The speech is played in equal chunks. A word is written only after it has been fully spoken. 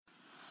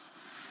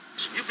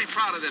You'll be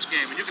proud of this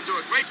game, and you can do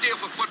a great deal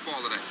for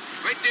football today.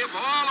 Great deal for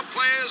all the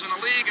players in the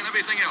league and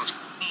everything else.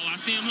 Oh, I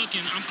see him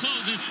looking. I'm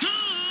closing.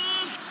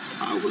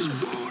 I was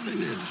born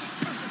in it,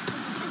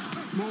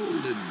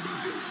 molded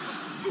by it.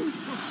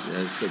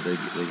 Yeah, I said they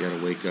got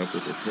to wake up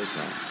with their piss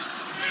out.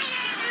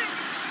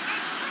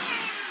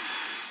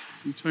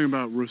 You talking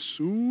about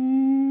Rasul?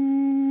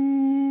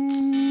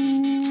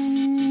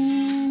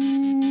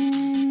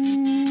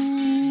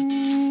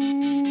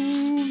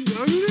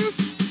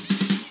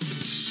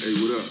 Hey,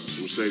 what up? It's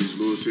Mercedes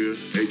Lewis here,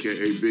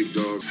 a.k.a. Big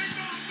Dog.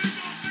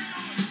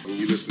 When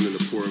you listening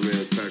to Poor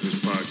Man's Packers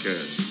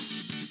podcast,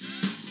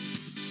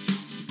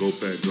 go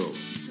Pack Go.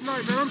 Good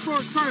night, man. I'm so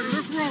excited.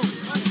 Let's roll.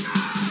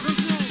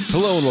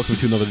 Hello and welcome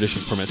to another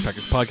edition of Poor Man's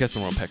Packers podcast, the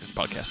World Packers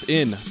podcast.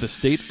 In the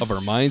state of our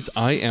minds,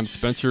 I am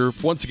Spencer,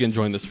 once again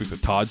joined this week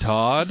with Todd.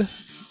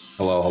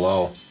 Hello,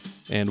 hello.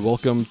 And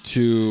welcome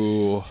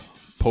to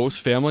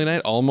post-family night,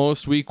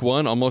 almost week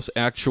one, almost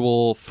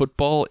actual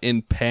football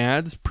in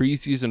pads,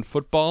 preseason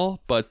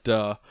football. But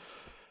Todd,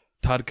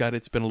 God,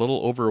 it's been a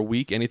little over a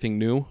week. Anything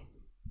new?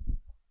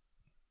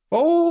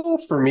 Oh,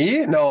 for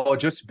me? No,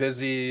 just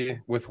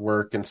busy with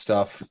work and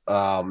stuff.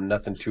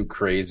 Nothing too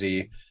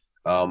crazy.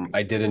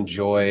 I did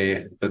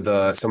enjoy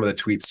some of the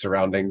tweets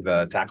surrounding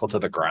the tackle to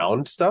the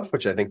ground stuff,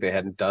 which I think they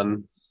hadn't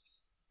done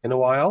in a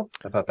while.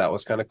 I thought that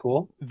was kind of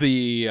cool.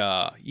 The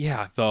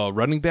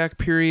running back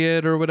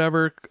period or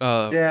whatever.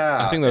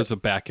 I think that was the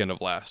back end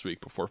of last week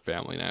before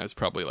family night. It was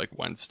probably like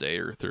Wednesday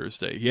or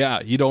Thursday.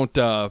 Yeah, you don't.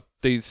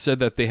 They said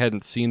that they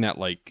hadn't seen that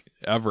like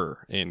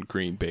ever in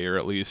Green Bay, or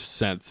at least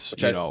since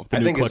the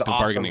new collective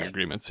bargaining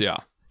agreements.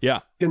 Yeah.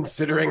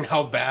 Considering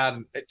how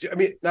bad, I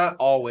mean, not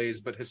always,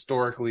 but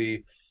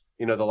historically,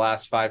 the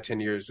last 5-10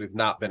 years, we've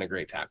not been a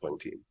great tackling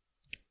team.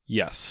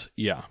 Yes.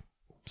 Yeah.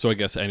 So I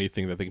guess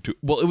anything that they can do.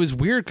 Well, it was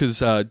weird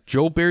because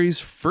Joe Barry's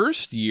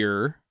first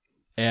year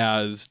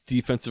as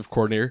defensive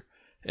coordinator,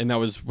 and that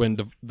was when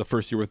the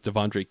first year with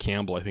Devondre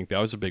Campbell, I think that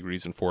was a big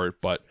reason for it.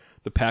 But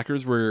the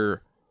Packers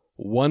were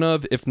one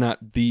of, if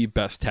not the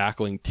best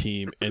tackling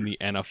team in the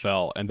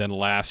NFL. And then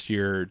last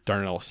year,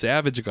 Darnell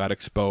Savage got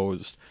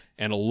exposed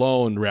and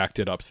alone racked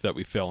it up so that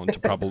we fell into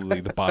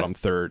probably the bottom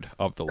third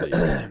of the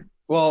league.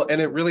 Well,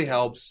 and it really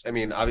helps. I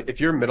mean,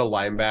 if your middle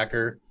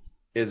linebacker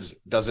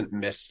doesn't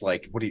miss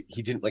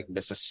he didn't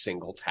miss a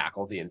single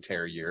tackle the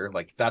entire year,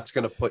 that's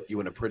going to put you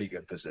in a pretty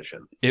good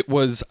position. It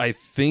was, I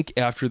think,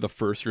 after the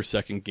first or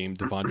second game,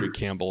 Devondre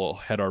Campbell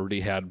had already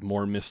had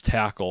more missed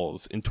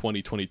tackles in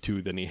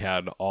 2022 than he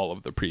had all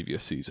of the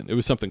previous season. It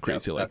was something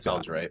crazy like that. That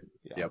sounds right.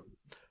 Yeah.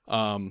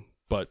 Yep.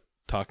 But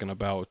talking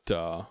about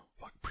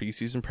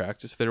preseason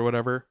practice there or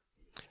whatever,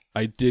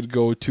 I did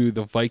go to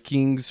the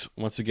Vikings.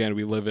 Once again,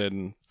 we live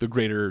in the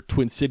greater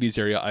Twin Cities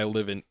area. I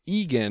live in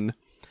Eagan.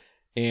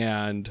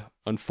 And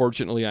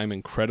unfortunately, I'm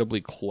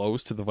incredibly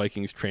close to the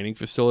Vikings training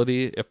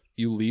facility. If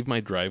you leave my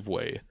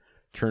driveway,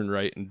 turn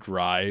right and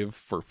drive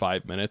for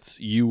 5 minutes,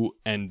 you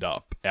end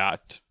up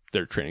at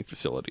their training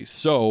facility.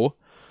 So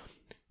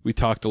we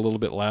talked a little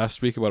bit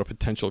last week about a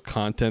potential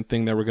content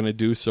thing that we're going to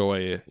do. So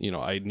I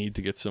need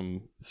to get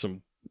some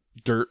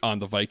dirt on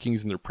the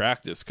Vikings and their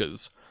practice,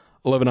 because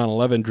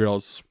 11-on-11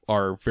 drills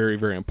are very,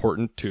 very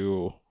important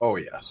to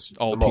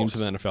all teams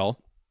in the NFL.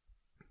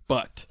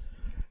 But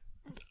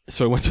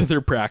so I went to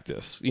their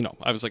practice.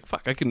 I was like,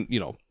 fuck, I can,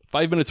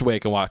 5 minutes away, I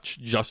can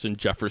watch Justin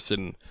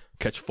Jefferson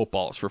catch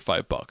footballs for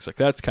 $5. Like,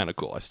 that's kind of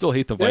cool. I still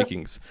hate the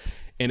Vikings.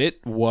 And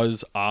it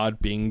was odd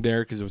being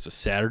there because it was a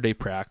Saturday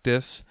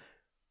practice.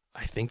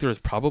 I think there was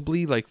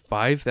probably like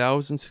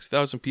 5,000,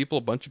 6,000 people,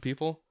 a bunch of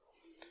people.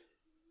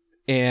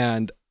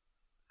 And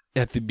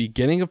at the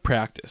beginning of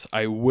practice,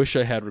 I wish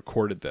I had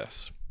recorded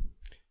this.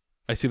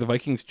 I see the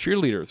Vikings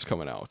cheerleaders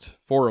coming out,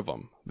 4 of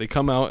them. They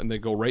come out and they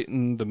go right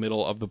in the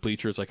middle of the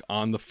bleachers, like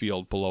on the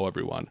field below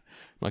everyone.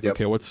 I'm like,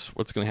 okay, what's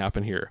going to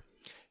happen here?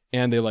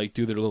 And they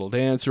do their little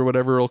dance or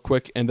whatever real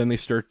quick, and then they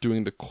start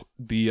doing the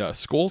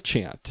Skol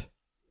chant,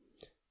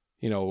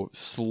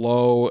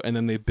 slow, and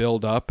then they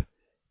build up,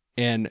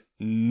 and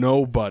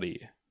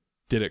nobody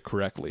did it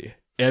correctly.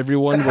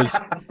 Everyone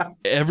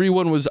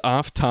was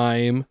off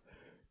time.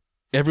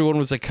 Everyone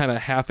was kind of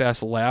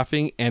half-ass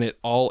laughing, and it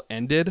all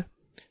ended.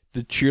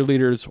 The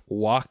cheerleaders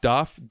walked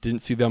off, didn't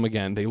see them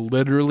again. They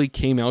literally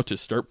came out to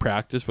start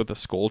practice with a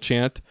Skol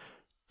chant,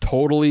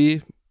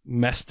 totally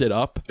messed it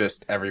up.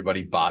 Just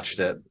everybody botched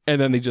it. And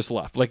then they just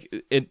left.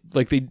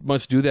 They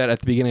must do that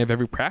at the beginning of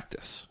every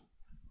practice.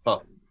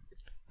 Huh.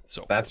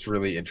 So that's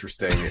really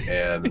interesting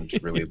and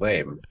really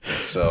lame.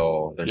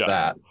 So there's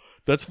that.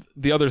 That's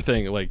the other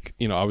thing.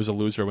 I was a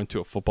loser. I went to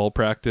a football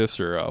practice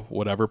or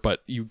whatever,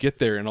 but you get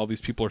there and all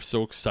these people are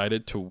so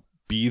excited to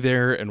be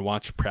there and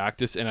watch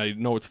practice. And I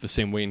know it's the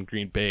same way in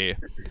Green Bay,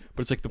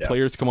 but it's like the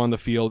players come on the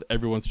field,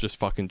 everyone's just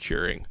fucking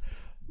cheering.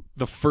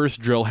 The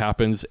first drill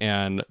happens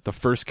and the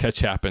first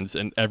catch happens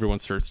and everyone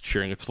starts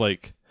cheering. It's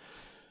like,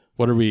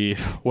 what are we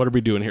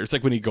doing here? It's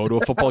like when you go to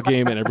a football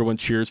game and everyone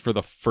cheers for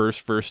the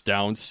first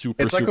down,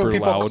 super It's like super when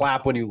people loud.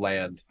 clap when you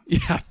land.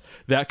 Yeah,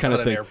 that kind on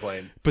of an thing.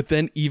 airplane. But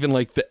then even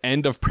like the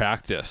end of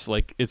practice,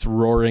 like it's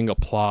roaring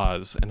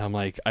applause, and I'm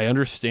like, I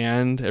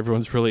understand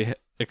everyone's really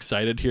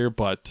excited here,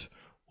 but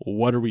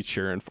what are we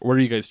cheering for? What are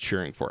you guys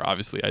cheering for?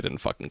 Obviously, I didn't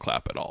fucking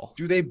clap at all.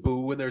 Do they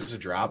boo when there's a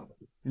drop?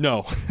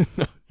 No.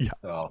 Yeah.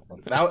 Oh,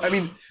 I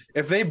mean,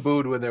 if they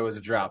booed when there was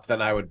a drop,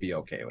 then I would be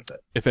okay with it.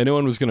 If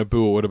anyone was going to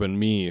boo, it would have been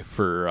me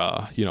for,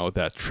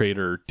 that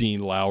traitor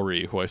Dean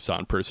Lowry, who I saw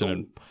in person. Oh.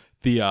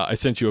 And I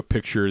sent you a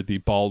picture, the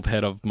bald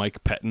head of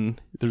Mike Pettin.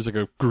 There's like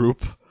a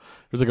group.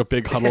 There's like a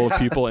big huddle of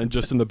people, and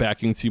just in the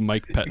back you can see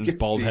Mike Pettin's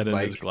bald head and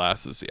his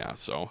glasses. Yeah,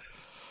 so.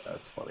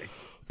 That's funny.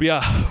 But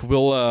yeah,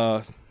 we'll,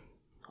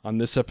 on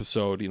this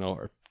episode,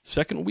 our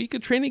second week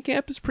of training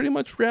camp is pretty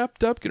much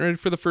wrapped up, getting ready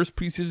for the first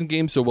preseason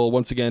game. So we'll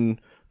once again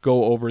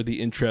go over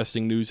the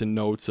interesting news and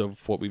notes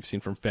of what we've seen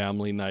from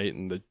family night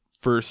and the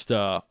first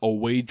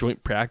away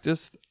joint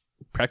practices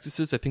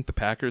I think the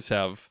Packers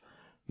have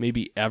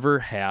maybe ever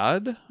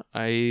had,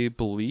 I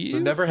believe.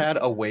 We've never had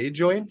away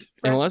joint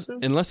practices?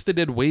 Unless they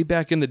did way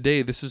back in the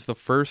day. This is the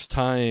first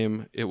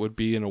time it would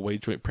be an away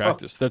joint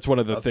practice. That's one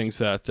of the things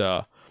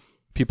that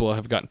people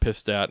have gotten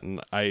pissed at,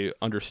 and I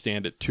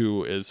understand it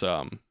too, is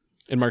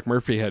and Mark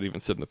Murphy had even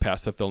said in the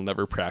past that they'll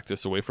never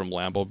practice away from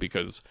Lambeau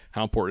because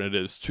how important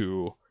it is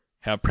to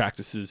have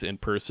practices in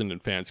person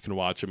and fans can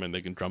watch them and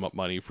they can drum up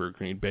money for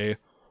Green Bay.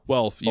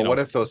 Well, what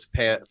if those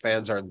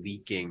fans are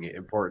leaking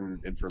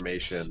important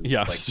information?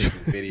 Yes. Like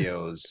taking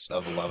videos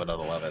of 11 on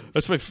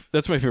 11s.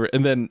 That's my favorite.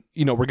 And then,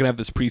 we're going to have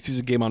this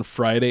preseason game on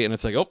Friday, and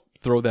it's like,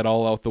 throw that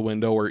all out the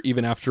window. Or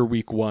even after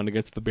week 1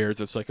 against the Bears,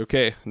 it's like,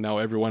 okay, now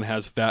everyone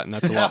has that, and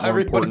that's a lot more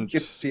important. Everybody can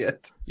see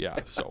it. Yeah,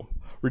 so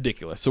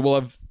ridiculous. So we'll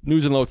have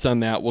news and notes on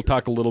that. We'll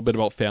talk a little bit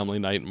about family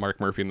night and Mark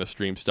Murphy and the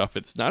stream stuff.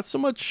 It's not so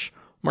much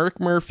Mark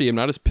Murphy. I'm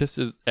not as pissed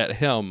at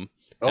him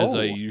as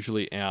I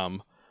usually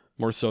am.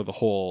 More so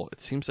it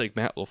seems like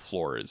Matt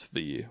LaFleur is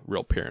the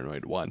real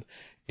paranoid one.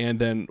 And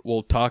then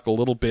we'll talk a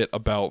little bit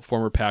about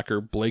former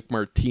Packer Blake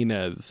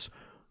Martinez,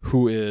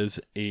 who is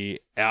a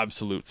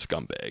absolute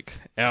scumbag.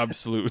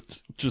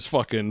 Absolute, just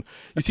fucking,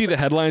 you see the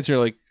headlines and you're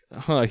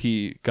like,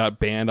 he got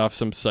banned off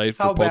some site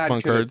for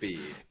Pokemon cards.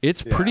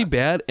 It's pretty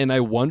bad, and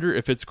I wonder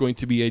if it's going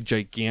to be a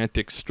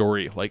gigantic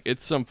story. Like,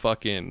 it's some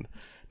fucking,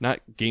 not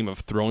Game of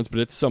Thrones, but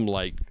it's some,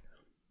 like,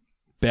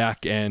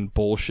 back end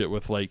bullshit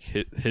with, like,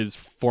 his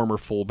former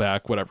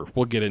fullback, whatever.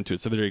 We'll get into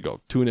it. So there you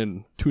go. Tune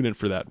in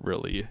for that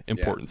really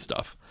important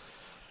stuff.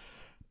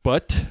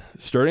 But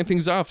starting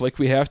things off like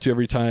we have to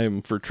every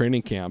time for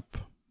training camp,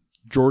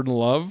 Jordan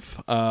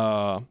Love,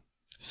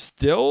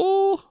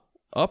 still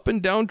up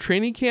and down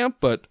training camp,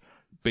 but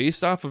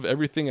based off of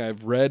everything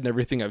I've read and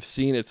everything I've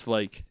seen, it's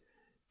like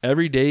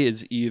every day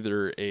is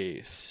either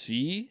a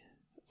C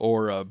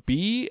or a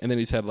B, and then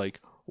he's had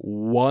like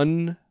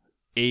one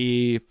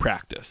A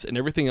practice, and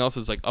everything else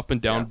is like up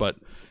and down. But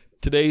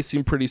today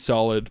seemed pretty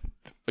solid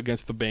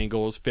against the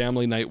Bengals.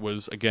 Family night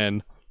was,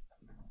 again,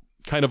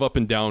 kind of up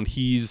and down.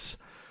 He's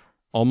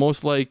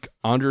almost like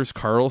Anders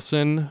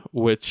Carlson,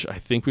 which I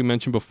think we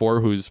mentioned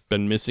before, who's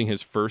been missing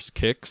his first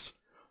kicks.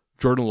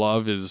 Jordan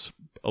Love is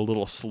a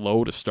little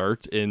slow to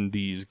start in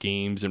these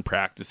games and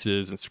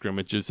practices and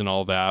scrimmages and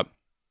all that.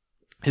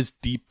 His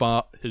deep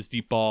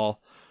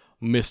ball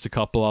missed a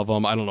couple of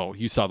them. I don't know.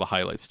 You saw the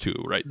highlights too,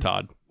 right,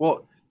 Todd?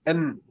 Well,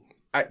 and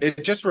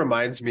it just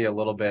reminds me a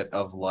little bit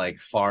of like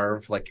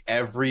Favre. Like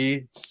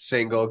every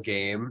single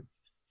game,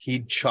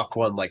 he'd chuck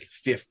one like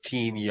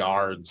 15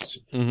 yards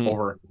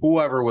over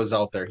whoever was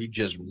out there. He'd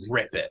just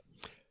rip it.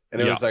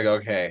 And it was like,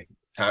 okay,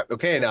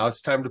 now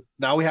it's time to,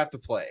 now we have to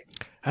play.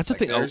 That's like,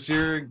 the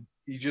thing.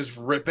 You just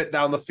rip it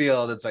down the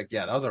field. It's like,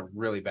 yeah, that was a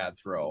really bad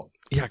throw.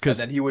 Yeah, because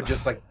then he would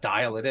just like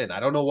dial it in.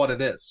 I don't know what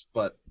it is,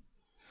 but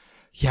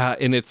yeah,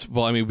 and it's,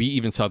 well, I mean, we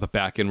even saw the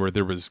back end where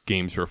there was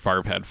games where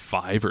Favre had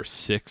 5 or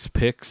 6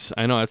 picks.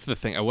 I know that's the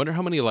thing. I wonder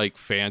how many like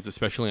fans,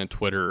 especially on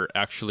Twitter,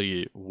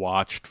 actually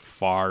watched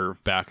Favre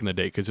back in the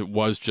day, because it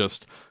was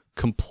just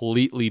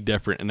completely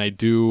different. And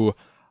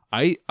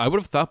I would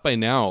have thought by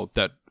now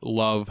that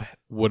Love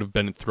would have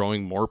been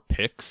throwing more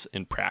picks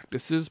in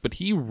practices, but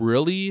he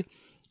really,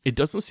 it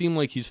doesn't seem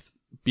like he's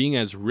being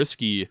as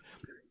risky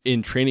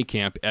in training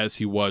camp as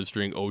he was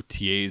during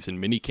OTAs and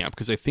minicamp,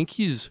 because I think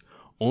he's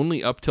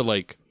only up to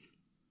like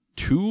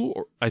 2,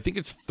 or I think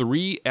it's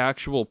 3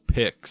 actual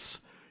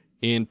picks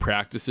in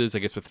practices. I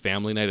guess with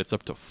family night it's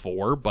up to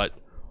 4, but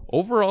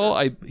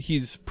overall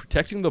he's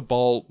protecting the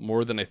ball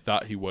more than I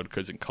thought he would,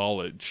 because in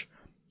college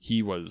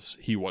he was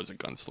a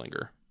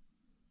gunslinger.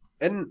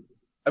 And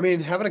I mean,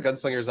 having a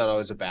gunslinger is not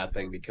always a bad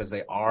thing, because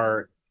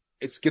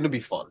it's going to be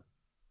fun,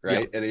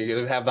 right? Yeah. And you're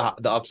going to have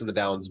the ups and the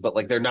downs, but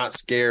like they're not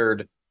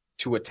scared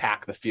to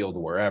attack the field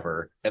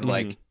wherever. And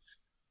like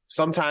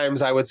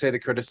sometimes I would say the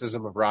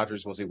criticism of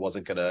Rodgers was he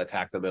wasn't going to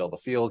attack the middle of the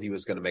field. He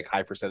was going to make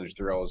high percentage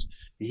throws.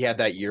 He had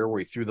that year where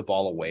he threw the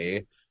ball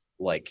away.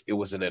 Like it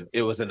was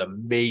an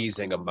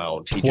amazing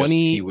amount.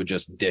 He would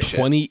just dish it.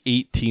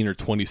 2018 or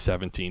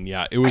 2017.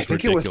 Yeah, it was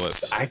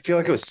ridiculous. I feel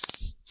like it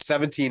was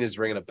 17 is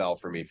ringing a bell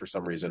for me for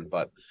some reason,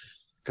 but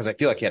because I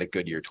feel like he had a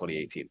good year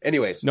 2018.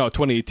 Anyways. No,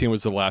 2018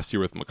 was the last year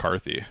with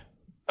McCarthy.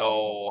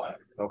 Oh,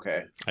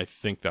 okay. I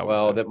think that was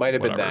well, it. that might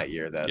have been Whatever. that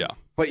year then. Yeah.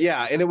 But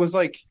yeah, and it was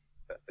like,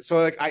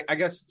 so like I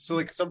guess so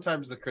like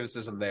sometimes the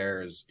criticism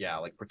there is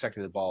like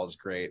protecting the ball is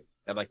great,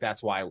 and like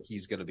that's why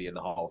he's going to be in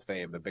the Hall of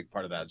Fame. A big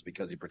part of that is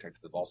because he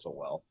protected the ball so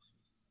well.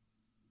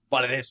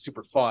 But it is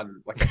super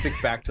fun. Like I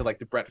think back to like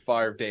the Brett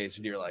Favre days,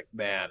 and you're like,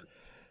 man,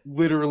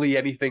 literally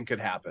anything could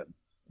happen.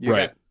 You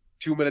Right. got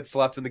 2 minutes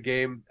left in the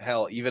game,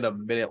 hell, even a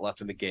minute left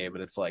in the game,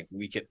 and it's like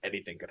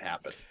anything could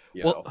happen.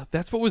 You know?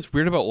 That's what was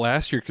weird about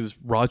last year, because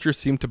Rodgers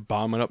seemed to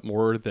bomb it up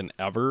more than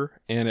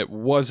ever, and it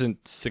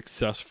wasn't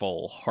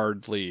successful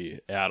hardly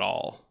at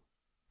all.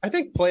 I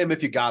think play him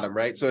if you got him,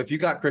 right? So if you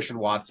got Christian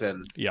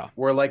Watson,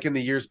 where like in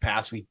the years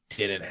past we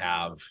didn't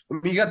have. I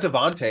mean, you got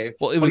Devontae,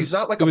 but he's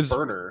not like a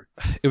burner.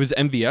 It was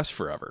MVS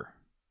forever.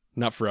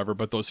 Not forever,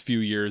 but those few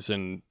years,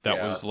 and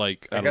that was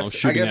like, I don't know,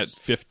 shooting at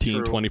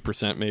 15,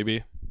 20%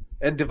 maybe.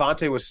 And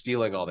Devontae was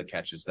stealing all the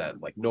catches then.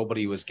 Like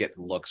nobody was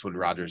getting looks when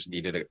Rodgers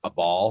needed a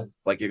ball.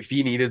 Like if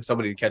he needed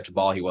somebody to catch a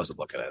ball, he wasn't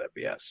looking at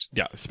MVS.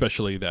 Yeah,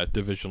 especially that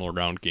divisional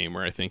round game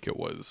where I think it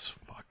was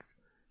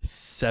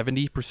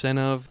 70%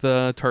 of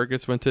the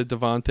targets went to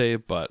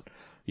Devontae, but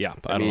yeah,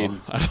 I don't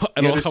know. I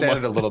don't understand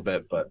it a little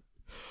bit, but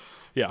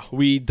yeah,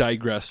 we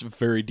digress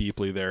very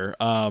deeply there.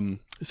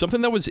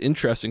 Something that was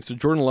interesting. So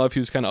Jordan Love, he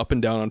was kind of up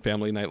and down on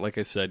family night. Like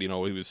I said, he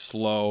was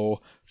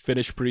slow,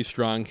 finished pretty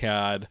strong, he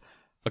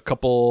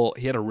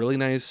had a really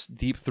nice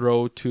deep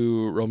throw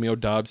to Romeo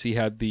Doubs. He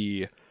had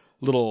the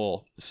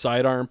little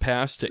sidearm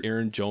pass to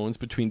Aaron Jones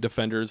between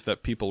defenders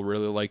that people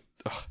really like.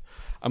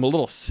 I'm a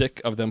little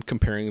sick of them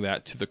comparing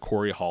that to the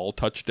Corey Hall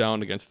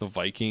touchdown against the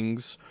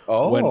Vikings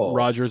when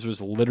Rodgers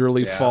was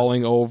literally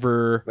falling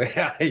over.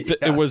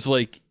 It was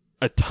like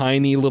a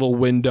tiny little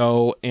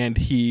window, and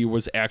he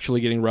was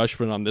actually getting rushed.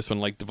 But on this one,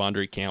 like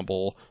Devondre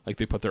Campbell, like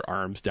they put their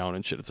arms down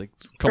and shit. It's like,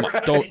 come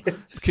on,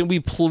 can we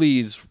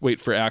please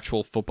wait for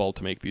actual football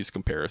to make these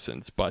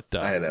comparisons? But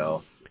I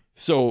know.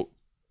 So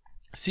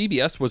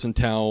CBS was in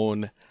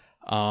town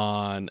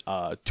on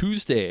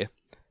Tuesday,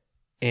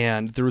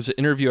 and there was an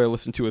interview I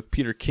listened to with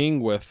Peter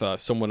King with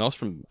someone else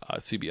from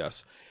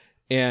CBS.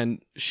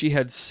 And she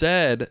had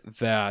said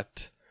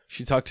that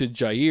she talked to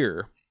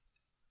Jair,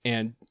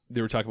 and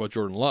they were talking about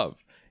Jordan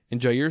Love. And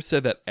Jair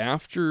said that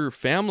after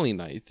family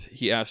night,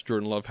 he asked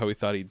Jordan Love how he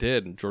thought he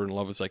did. And Jordan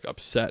Love was like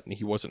upset, and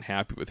he wasn't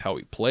happy with how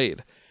he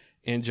played.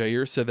 And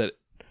Jair said that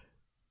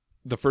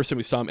the first time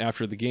we saw him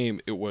after the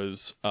game, it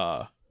was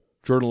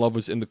Jordan Love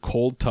was in the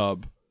cold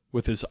tub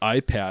with his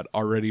iPad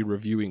already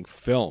reviewing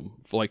film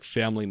for like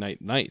family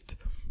night.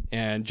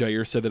 And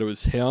Jair said that it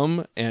was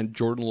him and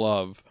Jordan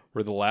Love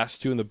were the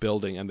last two in the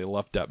building, and they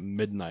left at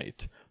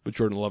midnight. But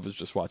Jordan Love was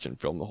just watching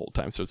film the whole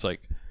time. So it's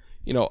like,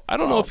 I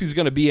don't know if he's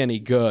going to be any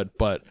good,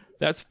 but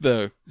that's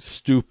the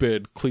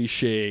stupid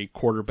cliche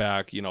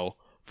quarterback,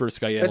 first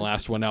guy in,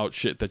 last one out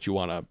shit that you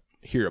want to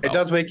hear about. It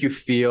does make you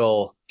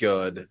feel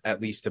good,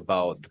 at least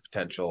about the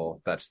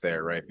potential that's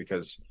there, right?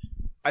 Because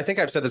I think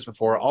I've said this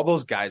before, all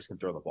those guys can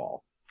throw the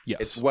ball.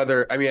 Yes. It's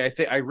whether,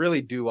 I really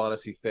do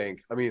honestly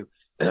think,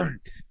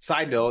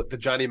 side note, the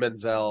Johnny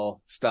Manziel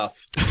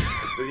stuff.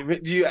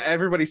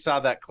 Everybody saw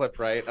that clip,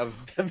 right?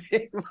 Of them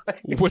being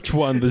like, which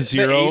one? The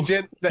zero?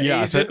 The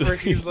agent where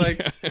he's like,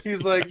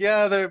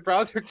 the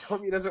Browns are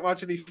telling me he doesn't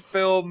watch any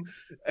film.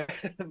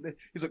 And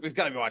he's like, he's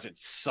got to be watching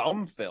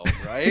some film,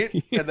 right?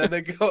 And then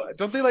they go,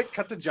 don't they like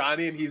cut to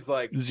Johnny and he's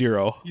like,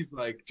 zero. He's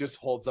like, just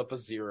holds up a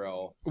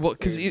zero. Well,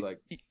 because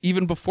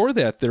even before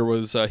that, there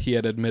was, he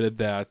had admitted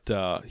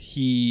that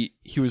he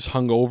was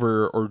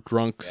hungover or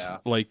drunk,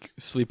 like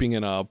sleeping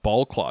in a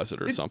ball closet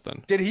or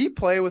something. Did he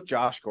play with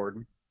Josh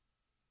Gordon?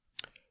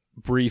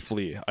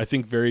 Briefly. I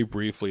think very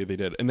briefly they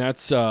did. And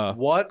that's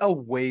what a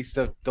waste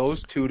of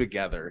those two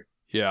together.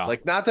 Yeah.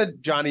 Like, not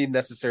that Johnny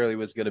necessarily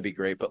was going to be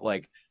great, but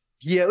like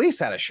he at least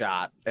had a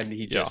shot, and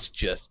he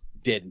just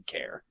didn't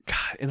care.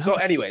 God. And so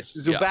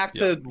anyways, back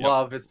to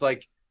Love. It's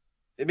like,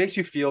 it makes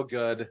you feel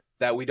good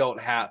that we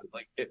don't have,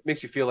 like, it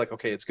makes you feel like,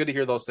 okay, it's good to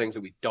hear those things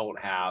that we don't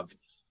have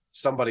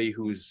somebody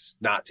who's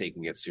not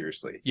taking it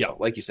seriously. Yeah.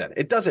 Like you said,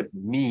 it doesn't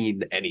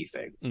mean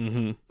anything,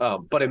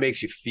 mm-hmm. But it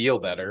makes you feel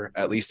better,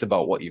 at least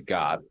about what you've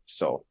got.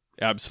 So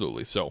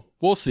absolutely. So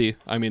we'll see.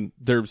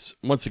 There's,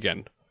 once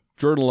again,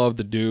 Jordan Love,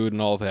 the dude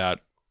and all that,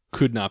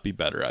 could not be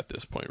better at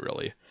this point,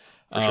 really.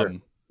 For sure.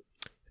 And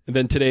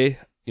then today,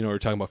 we were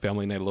talking about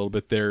family night a little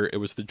bit there. It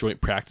was the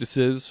joint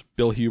practices.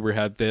 Bill Huber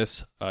had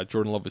this.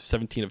 Jordan Love was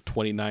 17 of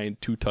 29,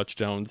 2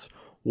 touchdowns,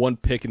 1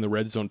 pick in the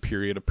red zone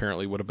period.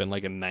 Apparently would have been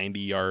like a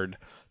 90-yard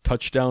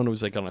touchdown. It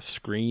was like on a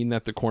screen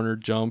that the corner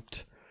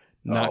jumped.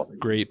 Not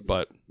great,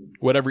 but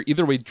whatever.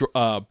 Either way,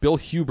 Bill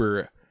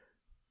Huber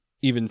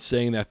even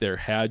saying that there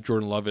had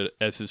Jordan Love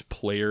as his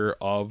player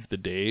of the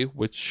day,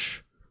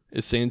 which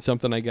is saying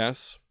something, I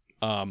guess.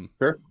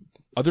 Sure.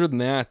 Other than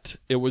that,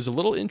 it was a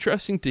little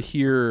interesting to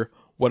hear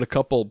what a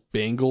couple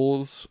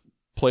Bengals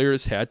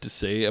players had to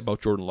say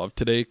about Jordan Love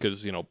today,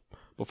 because,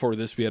 before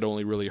this we had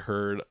only really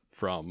heard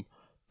from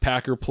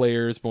Packer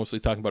players, mostly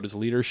talking about his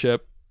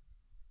leadership.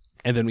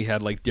 And then we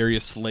had like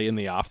Darius Slay in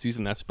the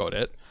offseason. That's about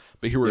it.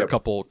 But here were a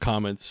couple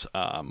comments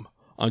on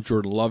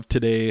Jordan Love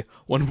today.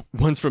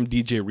 One's from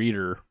DJ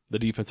Reader, the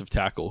defensive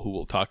tackle, who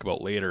we'll talk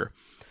about later.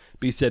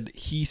 But he said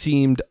he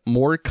seemed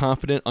more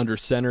confident under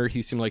center.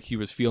 He seemed like he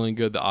was feeling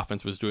good. The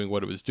offense was doing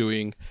what it was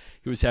doing.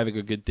 He was having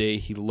a good day.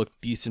 He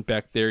looked decent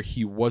back there.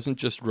 He wasn't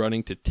just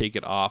running to take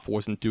it off,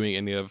 wasn't doing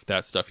any of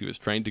that stuff. He was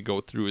trying to go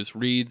through his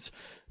reads.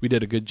 We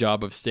did a good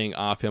job of staying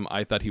off him.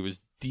 I thought he was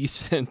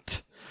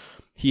decent.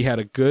 He had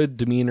a good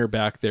demeanor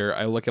back there.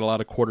 I look at a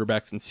lot of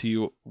quarterbacks and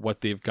see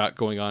what they've got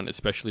going on,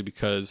 especially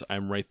because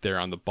I'm right there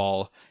on the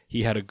ball.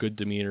 He had a good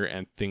demeanor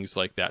and things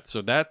like that.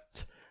 So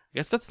that, I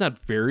guess that's not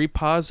very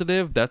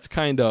positive. That's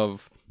kind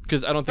of,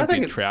 because I don't think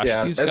they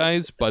trash these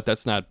guys, but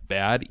that's not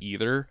bad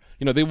either.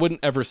 You know, they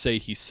wouldn't ever say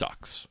he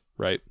sucks,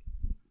 right?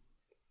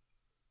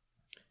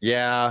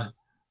 Yeah.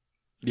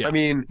 I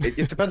mean,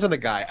 it depends on the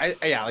guy.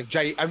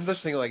 I'm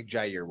just thinking like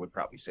Jair would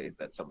probably say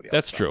that somebody else.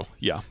 That's sucked. True.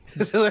 Yeah.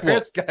 So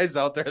there's guys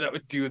out there that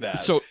would do that.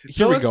 So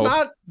here we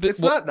go.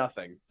 It's not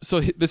nothing.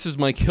 So this is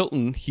Mike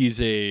Hilton. He's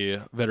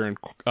a veteran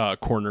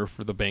corner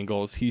for the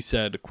Bengals. He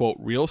said, quote,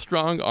 real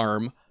strong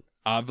arm.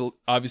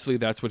 Obviously,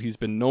 that's what he's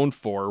been known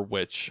for,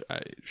 which,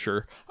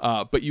 sure.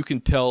 But you can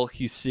tell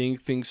he's seeing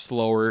things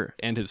slower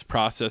and his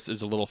process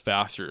is a little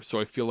faster. So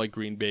I feel like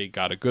Green Bay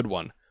got a good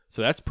one.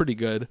 So that's pretty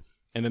good.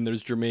 And then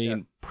there's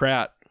Jermaine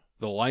Pratt,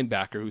 the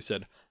linebacker, who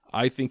said,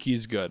 I think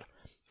he's good.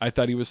 I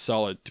thought he was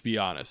solid, to be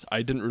honest.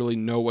 I didn't really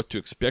know what to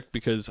expect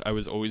because I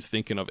was always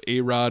thinking of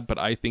A-Rod, but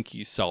I think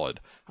he's solid.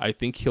 I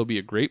think he'll be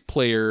a great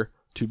player,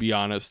 to be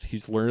honest.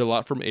 He's learned a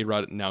lot from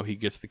A-Rod, and now he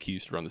gets the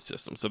keys to run the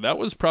system. So that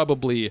was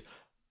probably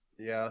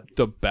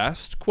the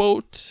best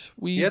quote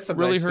we had some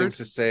really nice heard. Things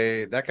to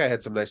say. That guy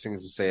had some nice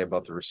things to say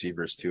about the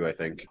receivers, too, I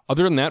think.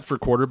 Other than that, for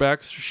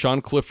quarterbacks,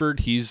 Sean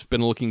Clifford, he's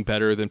been looking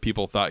better than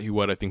people thought he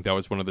would. I think that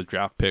was one of the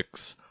draft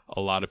picks a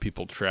lot of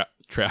people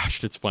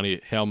trashed. It's funny,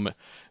 him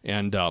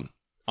and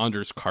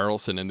Anders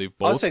Carlson, and they've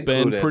both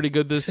been pretty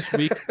good this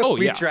week. Oh,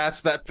 we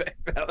trashed that pick.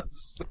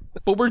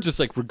 But we're just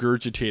like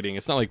regurgitating.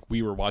 It's not like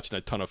we were watching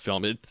a ton of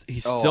film. I've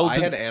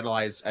been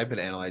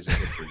analyzing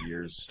it for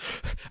years.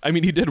 I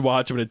mean, he did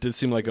watch him, and it did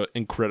seem like an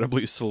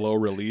incredibly slow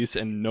release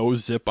and no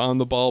zip on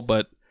the ball,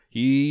 but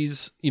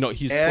he's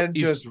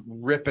just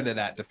ripping it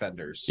at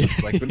defenders.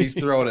 Like when he's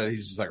throwing it,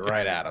 he's just like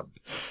right at him.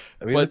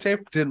 I mean, the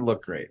tape didn't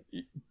look great,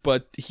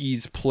 but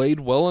he's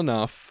played well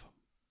enough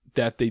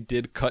that they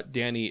did cut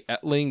Danny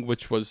Etling,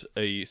 which was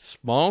a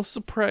small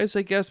surprise,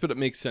 I guess, but it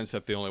makes sense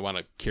that they only want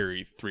to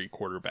carry 3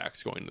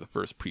 quarterbacks going into the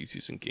first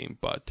preseason game.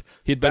 But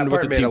he'd been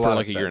with the team for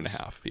like a year and a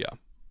half.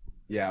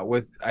 Yeah,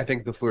 I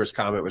think the Fleur's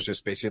comment was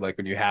just basically like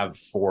when you have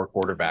 4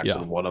 quarterbacks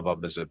and one of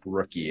them is a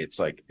rookie, it's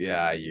like,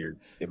 It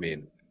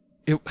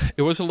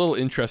was a little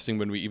interesting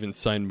when we even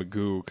signed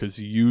Magoo, because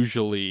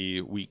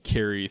usually we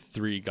carry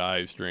 3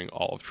 guys during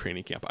all of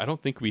training camp. I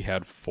don't think we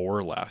had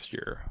 4 last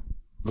year.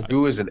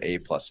 Magoo is an A+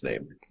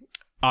 name.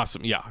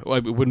 Awesome, yeah.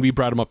 When we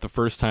brought him up the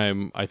first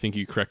time, I think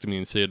you corrected me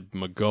and said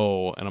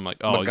Mago, and I'm like,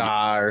 oh,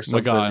 Maga or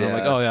something. Maga, and I'm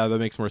like, oh yeah, that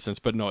makes more sense.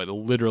 But no, it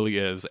literally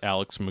is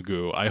Alex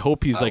Magoo. I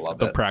hope he's like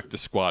the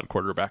practice squad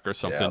quarterback or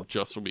something,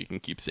 just so we can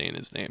keep saying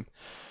his name.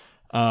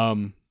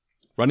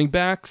 Running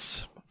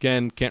backs,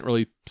 again, can't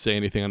really say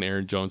anything on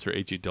Aaron Jones or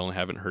A.J. Dillon.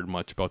 Haven't heard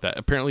much about that.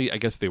 Apparently, I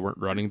guess they weren't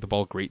running the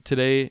ball great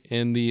today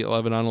in the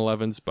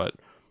 11-on-11s, but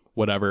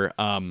whatever.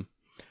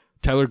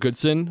 Tyler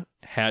Goodson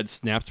had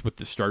snaps with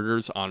the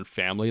starters on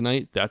family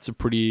night. That's a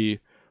pretty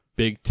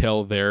big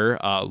tell there.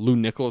 Lou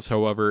Nichols,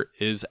 however,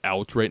 is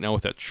out right now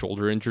with that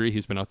shoulder injury.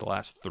 He's been out the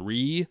last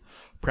 3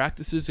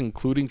 practices,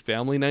 including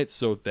family night,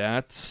 so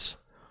that's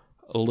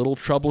a little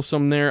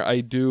troublesome there.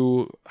 I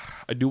do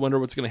wonder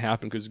what's going to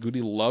happen, because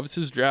Goody loves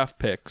his draft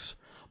picks,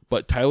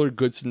 but Tyler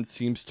Goodson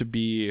seems to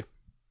be,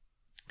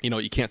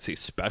 you can't say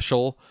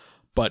special,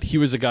 but he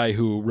was a guy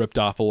who ripped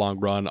off a long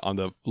run on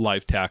the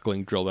live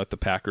tackling drill that the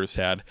Packers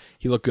had.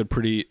 He looked good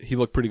pretty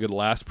good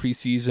last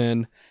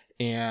preseason,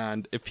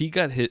 and if he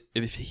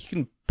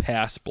can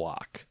pass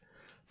block,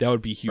 that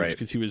would be huge,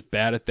 because he was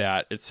bad at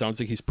that. It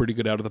sounds like he's pretty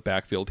good out of the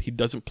backfield. He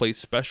doesn't play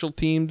special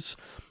teams,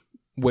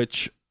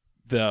 which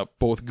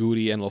both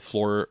Goody and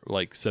LaFleur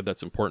said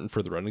that's important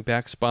for the running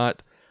back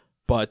spot,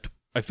 but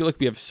I feel like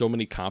we have so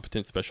many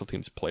competent special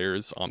teams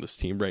players on this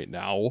team right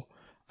now.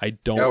 I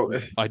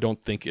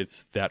don't think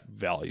it's that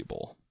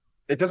valuable.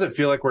 It doesn't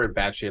feel like we're in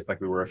bad shape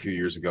like we were a few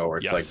years ago, where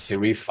it's like, can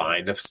we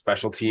find a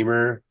special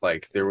teamer?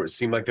 Like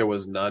seemed like there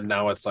was none.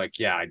 Now it's like,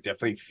 yeah, I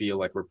definitely feel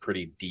like we're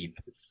pretty deep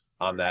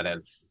on that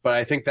end. But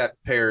I think that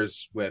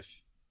pairs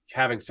with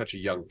having such a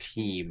young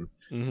team.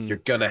 Mm-hmm. You're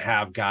going to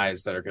have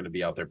guys that are going to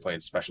be out there playing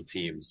special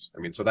teams.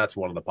 I mean, so that's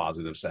one of the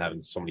positives to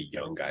having so many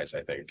young guys,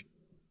 I think.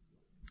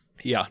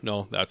 Yeah,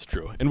 no, that's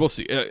true. And we'll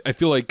see. I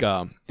feel like,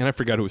 and I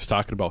forgot who was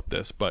talking about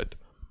this, but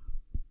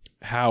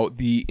how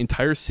the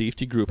entire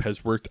safety group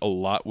has worked a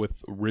lot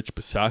with Rich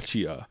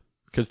Bisaccia,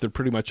 because they're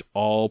pretty much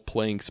all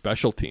playing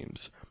special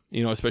teams.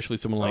 Especially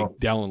someone like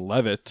Dallin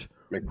Levitt,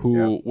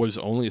 who was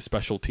only a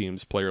special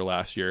teams player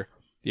last year.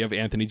 You have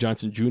Anthony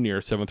Johnson Jr.,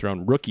 7th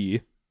round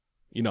rookie,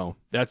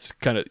 that's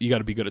kind of, you got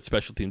to be good at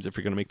special teams if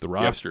you're going to make the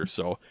roster. Yep.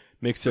 So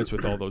makes sense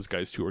with all those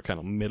guys too, are kind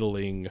of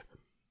middling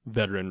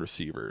veteran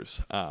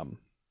receivers.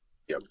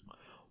 Yep.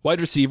 Wide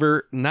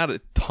receiver, not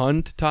a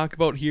ton to talk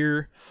about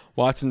here.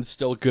 Watson's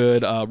still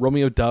good.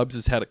 Romeo Doubs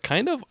has had a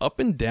kind of up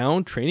and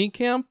down training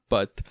camp,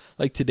 but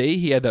like today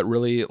he had that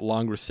really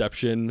long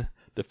reception,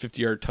 the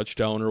 50-yard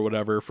touchdown or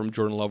whatever from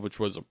Jordan Love, which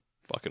was a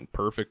fucking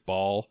perfect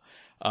ball.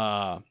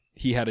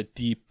 He had a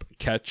deep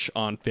catch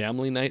on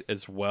family night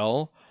as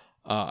well.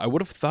 I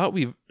would have thought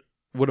we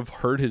would have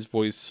heard his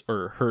voice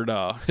or heard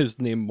his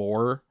name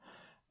more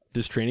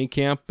this training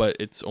camp, but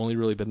it's only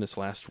really been this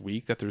last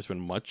week that there's been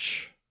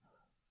much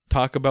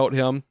talk about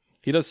him.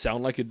 He does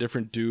sound like a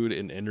different dude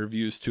in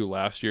interviews too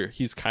last year.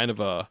 He's kind of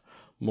a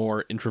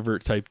more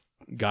introvert type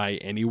guy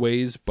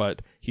anyways,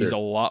 but he's a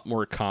lot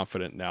more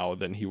confident now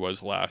than he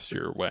was last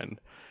year when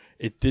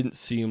it didn't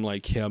seem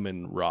like him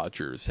and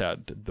Rodgers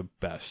had the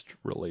best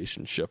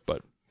relationship,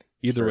 but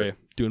either way,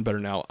 doing better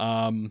now.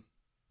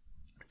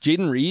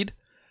 Jaden Reed,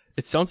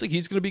 it sounds like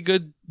he's going to be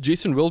good.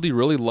 Jason Wilde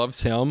really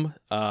loves him.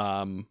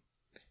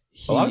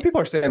 A lot of people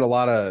are saying a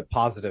lot of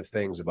positive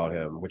things about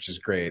him, which is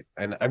great.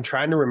 And I'm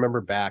trying to remember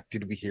back.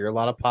 Did we hear a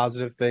lot of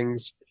positive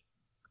things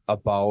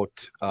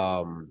about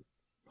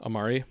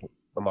Amari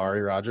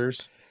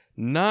Rodgers?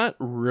 Not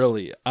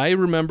really. I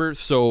remember,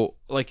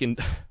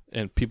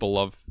 and people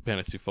love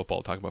fantasy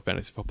football, talk about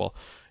fantasy football.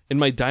 In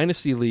my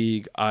dynasty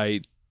league,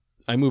 I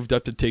moved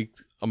up to take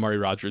Amari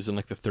Rodgers in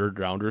like the 3rd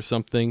round or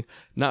something.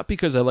 Not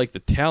because I like the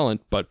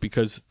talent, but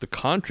because the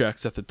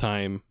contracts at the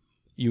time,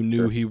 you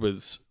knew it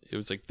was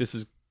like, this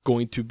is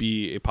going to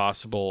be a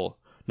possible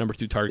number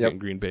 2 target in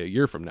Green Bay a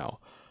year from now.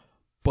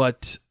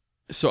 But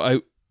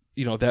so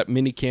that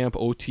mini camp,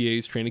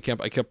 OTAs, training camp,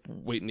 I kept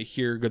waiting to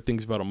hear good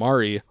things about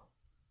Amari.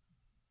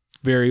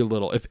 Very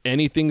little. If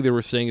anything, they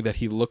were saying that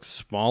he looks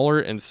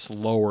smaller and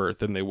slower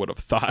than they would have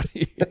thought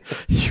he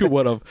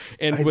would have.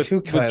 And with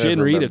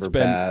Jaden Reed, it's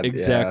been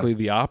exactly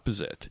the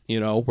opposite,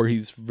 where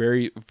he's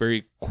very,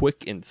 very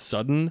quick and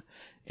sudden,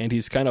 and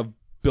he's kind of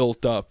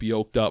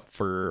yoked up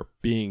for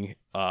being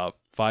a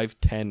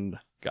 5'10"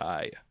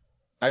 guy.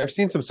 I've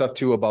seen some stuff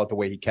too about the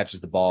way he catches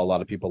the ball. A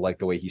lot of people like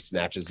the way he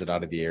snatches it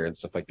out of the air and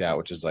stuff like that,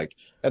 which is like,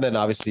 and then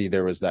obviously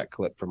there was that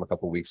clip from a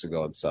couple weeks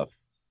ago and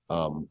stuff.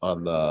 On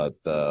the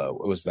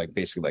it was like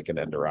basically like an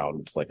end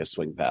around, like a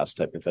swing pass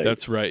type of thing.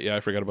 That's right. Yeah,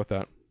 I forgot about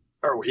that.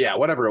 Or yeah,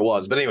 whatever it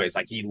was. But anyways,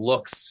 like he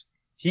looks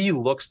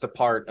the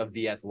part of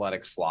the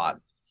athletic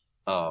slot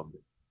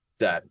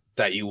that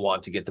you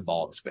want to get the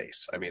ball in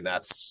space. I mean,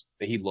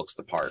 he looks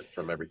the part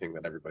from everything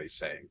that everybody's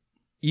saying.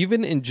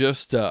 Even in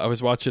just I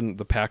was watching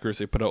the Packers,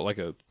 they put out like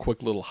a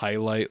quick little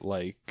highlight,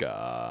 like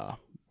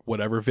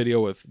whatever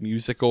video with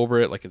music over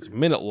it, like it's a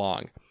minute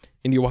long.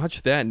 And you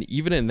watch that, and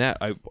even in that,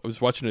 I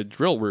was watching a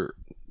drill where,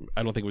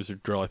 I don't think it was a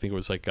drill, I think it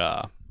was like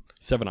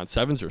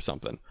 7-on-7s or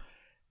something.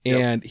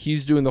 And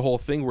he's doing the whole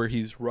thing where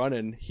he's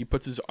running, he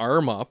puts his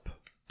arm up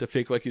to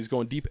fake like he's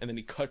going deep, and then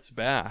he cuts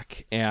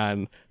back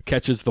and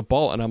catches the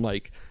ball. And I'm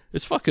like,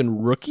 this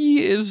fucking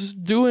rookie is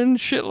doing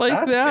shit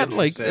like that?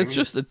 Like, it's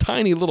just a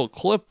tiny little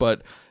clip,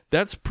 but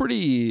that's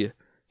pretty,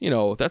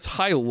 that's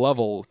high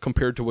level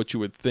compared to what you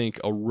would think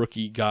a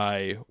rookie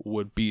guy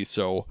would be.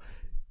 So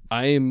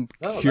I'm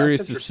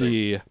curious to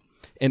see,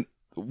 and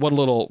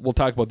we'll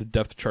talk about the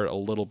depth chart a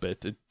little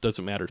bit. It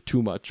doesn't matter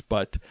too much,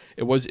 but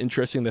it was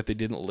interesting that they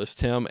didn't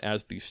list him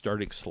as the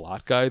starting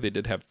slot guy. They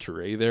did have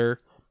Toure there,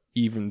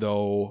 even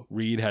though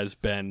Reed has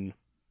been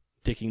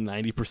taking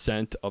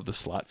 90% of the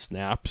slot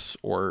snaps,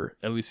 or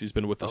at least he's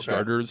been with the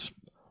starters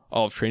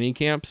all of training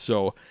camp.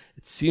 So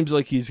it seems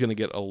like he's going to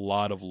get a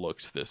lot of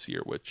looks this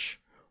year, which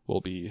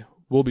will be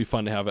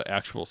fun to have an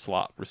actual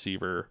slot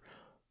receiver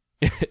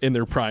in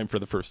their prime for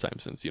the first time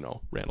since,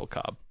 Randall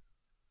Cobb.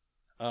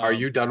 Are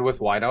you done with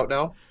wideout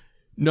now?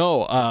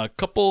 No,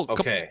 couple.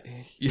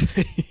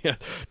 Yeah,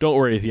 don't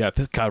worry. Yeah,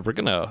 this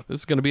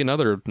is gonna be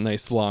another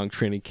nice long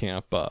training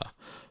camp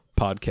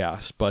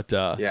podcast. But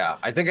yeah,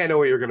 I think I know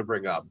what you're gonna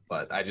bring up,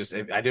 but I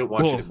didn't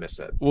want you to miss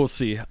it. We'll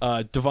see.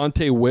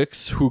 Devontae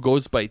Wicks, who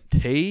goes by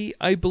Tay,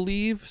 I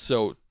believe.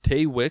 So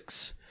Tay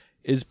Wicks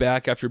is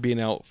back after being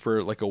out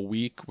for like a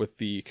week with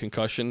the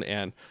concussion,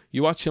 and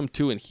you watch him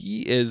too, and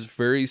he is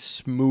very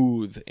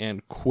smooth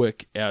and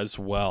quick as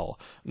well.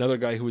 Another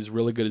guy who was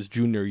really good his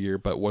junior year,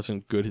 but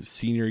wasn't good his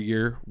senior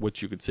year,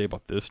 which you could say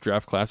about this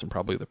draft class and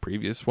probably the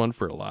previous one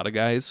for a lot of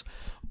guys.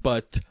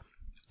 But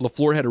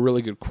LaFleur had a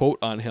really good quote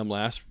on him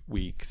last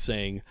week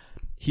saying,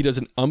 he does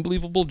an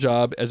unbelievable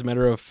job. As a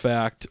matter of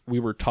fact,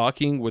 we were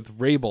talking with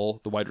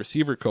Vrabel, the wide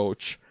receiver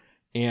coach,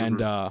 and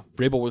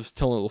Vrabel was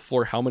telling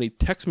LaFleur how many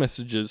text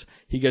messages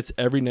he gets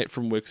every night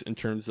from Wicks in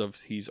terms of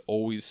he's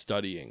always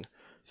studying.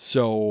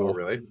 So,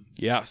 really?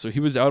 Yeah, so he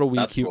was out a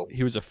week. Cool.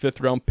 He was a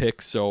 5th round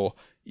pick, so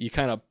you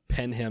kind of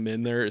pen him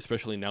in there,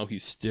 especially now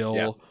he's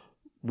still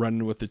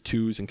running with the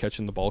 2s and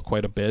catching the ball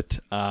quite a bit.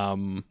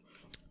 Other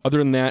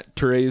than that,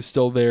 Toure is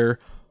still there.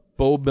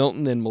 Bo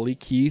Milton and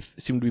Malik Heath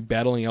seem to be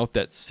battling out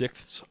that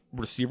 6th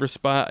receiver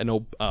spot. I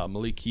know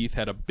Malik Heath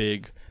had a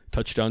big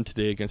touchdown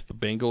today against the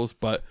Bengals,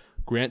 but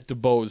Grant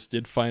DuBose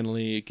did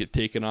finally get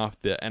taken off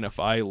the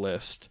NFI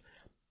list,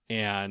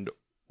 and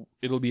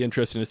it'll be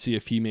interesting to see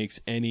if he makes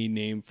any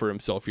name for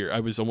himself here. I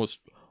was almost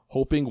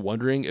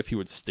wondering if he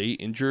would stay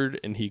injured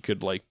and he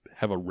could like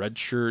have a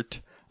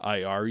redshirt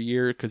IR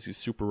year because he's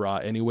super raw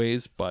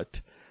anyways,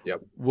 but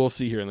we'll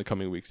see here in the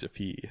coming weeks if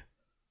he,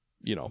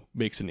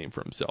 makes a name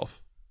for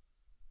himself.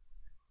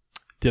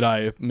 Did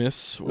I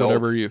miss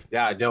whatever you?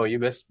 Yeah, no, you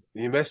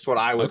missed what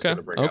I was going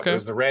to bring up. It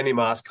was the Randy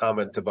Moss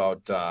comment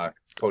about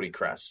Cody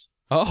Kress.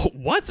 Oh,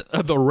 what?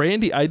 The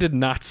Randy? I did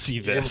not see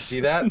this. You didn't see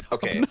that?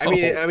 Okay. No.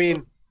 I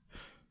mean,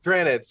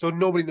 granted, so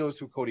nobody knows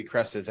who Cody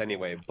Kress is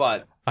anyway,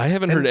 but I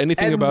haven't heard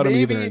anything about him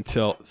either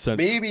since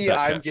maybe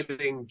I'm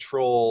getting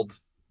trolled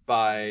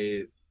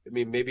by. I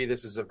mean, maybe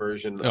this is a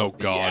version of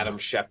the Adam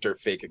Schefter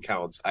fake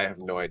accounts. I have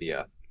no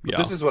idea. But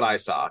this is what I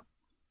saw.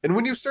 And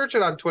when you search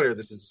it on Twitter,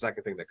 this is the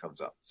second thing that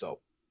comes up. So,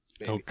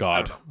 maybe. Oh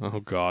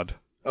God.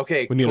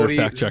 Okay, we need Cody,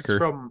 a fact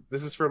checker.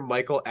 This is from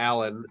Michael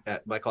Allen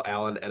at Michael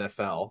Allen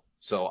NFL.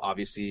 So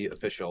obviously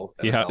official.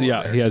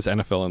 NFL he has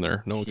NFL in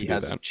there. No one can do that. He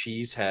has a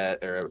cheese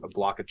head or a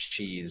block of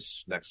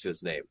cheese next to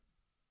his name,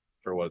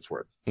 for what it's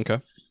worth. Okay.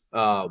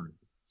 So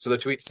the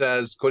tweet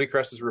says Cody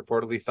Kress is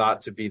reportedly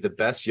thought to be the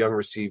best young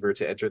receiver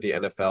to enter the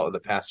NFL in the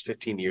past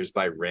 15 years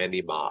by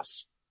Randy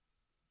Moss.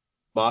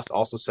 Moss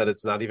also said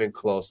it's not even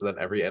close, and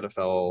that every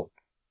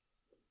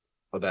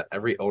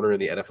owner in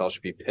the NFL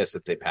should be pissed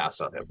that they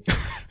passed on him.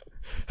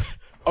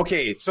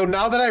 Okay, so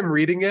now that I'm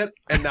reading it,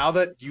 and now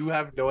that you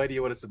have no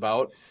idea what it's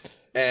about,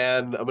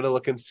 and I'm gonna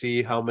look and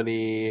see how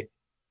many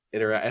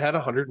it had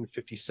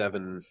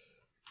 157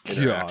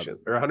 interactions,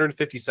 or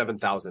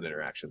 157,000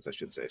 interactions, I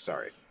should say.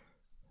 Sorry.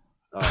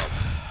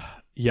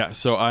 Yeah,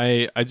 so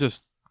I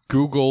just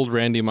Googled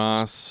Randy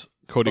Moss,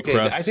 Cody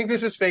Kress. I think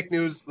this is fake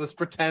news. Let's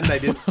pretend I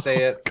didn't say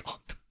it.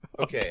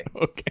 Okay.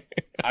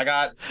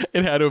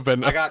 It had to have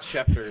been. I got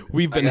Schefter.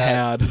 I've been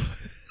had.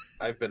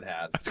 I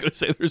was going to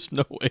say there's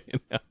no way in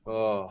hell.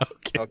 Oh,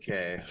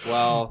 okay.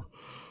 Well,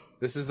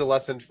 this is a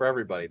lesson for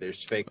everybody.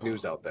 There's fake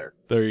news out there.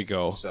 There you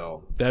go.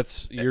 So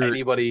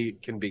anybody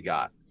can be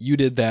got. You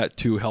did that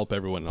to help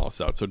everyone else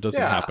out, so it doesn't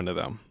happen to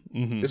them.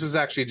 Mm-hmm. This was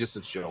actually just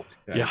a joke.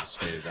 I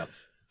just made it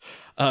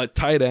up.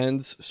 Tight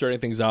ends, starting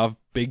things off.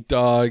 Big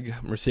Dog,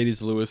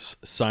 Mercedes Lewis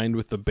signed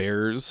with the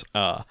Bears.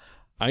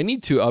 I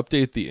need to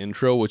update the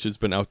intro, which has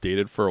been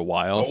outdated for a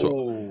while.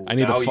 So I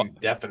need you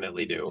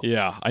definitely do.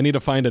 Yeah, I need to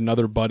find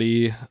another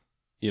buddy,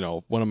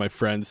 one of my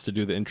friends to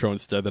do the intro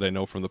instead that I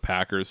know from the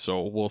Packers.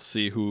 So we'll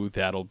see who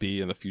that'll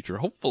be in the future.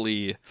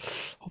 Hopefully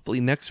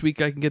next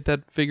week I can get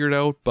that figured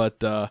out.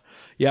 But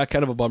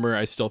kind of a bummer.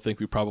 I still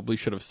think we probably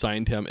should have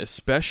signed him,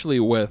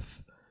 especially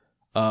with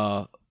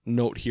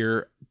note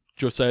here.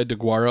 Josiah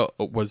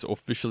DeGuara was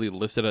officially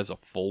listed as a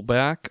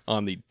fullback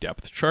on the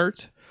depth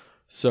chart.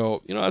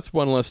 So, that's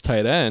one less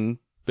tight end.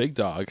 Big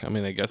Dog. I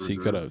mean, I guess he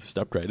could have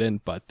stepped right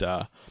in, but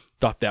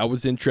thought that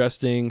was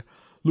interesting.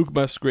 Luke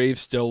Musgrave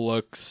still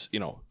looks,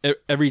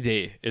 every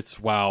day it's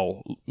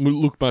wow.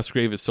 Luke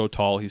Musgrave is so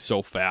tall. He's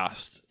so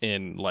fast.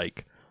 In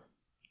like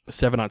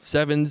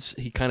 7-on-7s,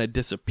 he kind of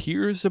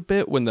disappears a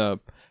bit when the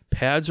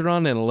pads are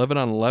on, and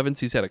 11-on-11s,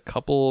 he's had a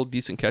couple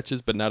decent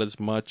catches, but not as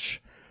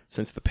much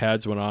since the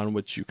pads went on,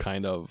 which you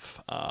kind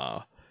of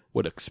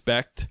would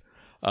expect.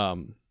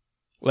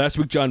 Last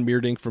week, John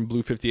Meerdink from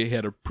Blue 58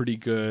 had a pretty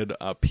good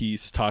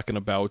piece talking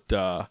about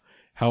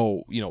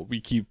how, we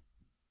keep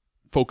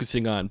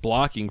focusing on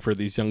blocking for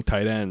these young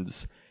tight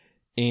ends.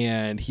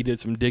 And he did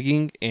some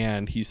digging,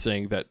 and he's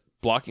saying that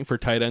blocking for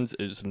tight ends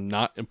is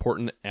not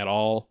important at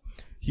all.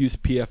 He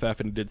used PFF,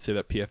 and he did say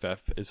that PFF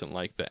isn't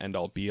like the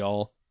end-all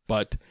be-all.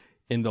 But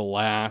in the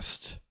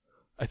last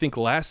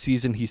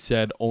season, he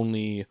said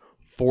only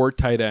 4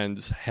 tight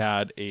ends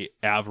had a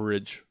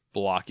average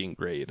blocking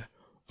grade,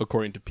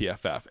 according to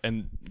PFF.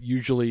 And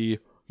usually,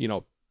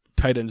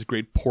 tight ends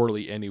grade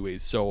poorly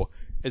anyways. So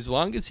as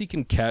long as he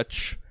can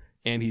catch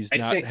and he's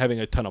not having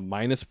a ton of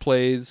minus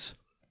plays,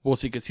 we'll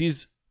see, because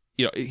he's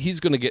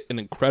going to get an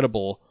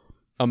incredible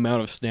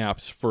amount of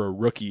snaps for a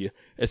rookie,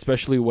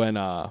 especially when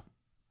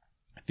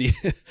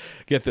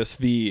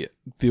the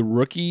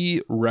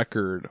rookie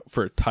record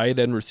for tight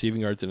end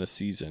receiving yards in a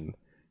season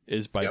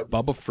is by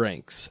Bubba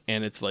Franks,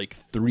 and it's like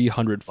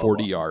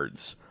 340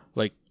 yards.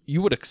 Like,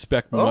 you would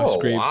expect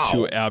Musgrave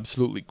to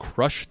absolutely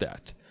crush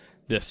that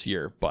this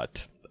year,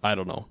 but I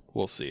don't know.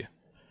 We'll see.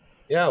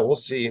 Yeah, we'll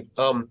see.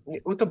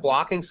 With the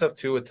blocking stuff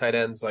too, with tight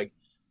ends, like,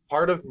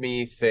 part of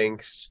me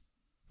thinks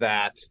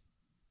that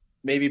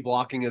maybe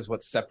blocking is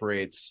what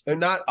separates, and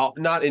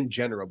not in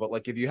general, but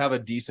like if you have a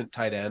decent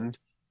tight end,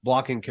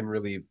 blocking can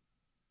really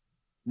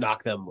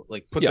knock them,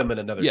 like put them in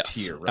another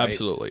tier, right?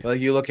 Absolutely. Like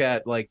you look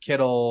at like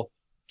Kittle,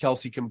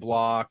 Kelsey can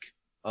block.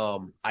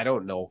 I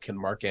don't know. Can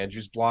Mark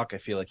Andrews block? I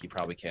feel like he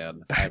probably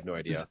can. I have no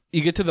idea.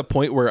 You get to the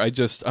point where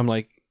I'm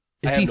like,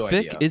 is he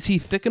thick? Idea. Is he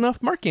thick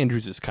enough? Mark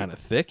Andrews is kind of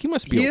thick. He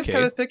must be okay. He is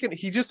kind of thick, and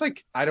he just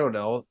like, I don't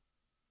know.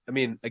 I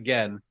mean,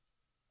 again,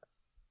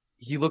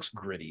 he looks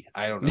gritty.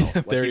 I don't know.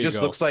 Like, he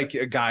just looks like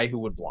a guy who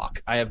would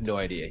block. I have no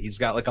idea. He's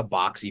got like a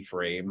boxy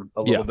frame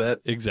a little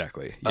bit.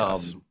 Exactly.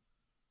 Yes.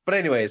 But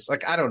anyways,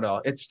 like, I don't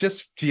know. It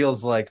just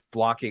feels like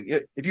blocking.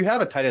 If you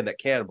have a tight end that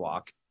can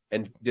block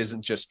and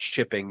isn't just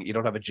chipping, you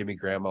don't have a Jimmy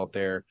Graham out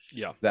there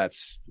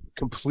that's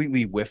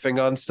completely whiffing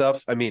on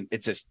stuff. I mean,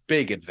 it's a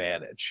big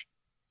advantage,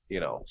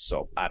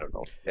 so I don't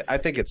know. I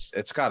think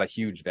it's got a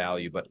huge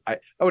value, but I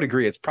would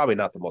agree it's probably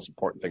not the most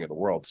important thing in the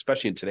world,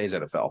 especially in today's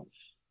NFL.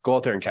 Go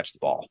out there and catch the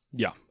ball.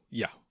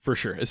 Yeah, for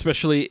sure.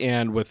 Especially,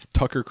 and with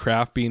Tucker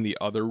Kraft being the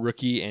other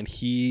rookie, and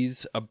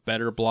he's a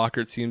better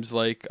blocker, it seems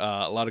like.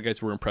 A lot of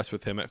guys were impressed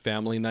with him at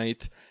family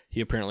night.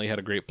 He apparently had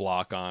a great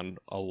block on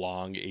a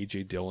long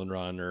A.J. Dillon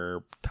run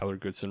or Tyler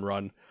Goodson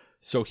run.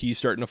 So he's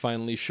starting to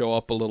finally show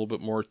up a little bit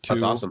more, too.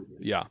 That's awesome.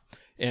 Yeah.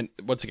 And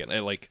once again,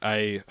 it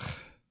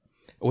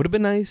would have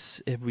been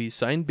nice if we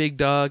signed Big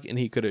Dog and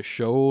he could have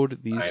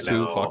showed these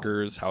two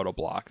fuckers how to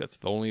block. That's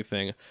the only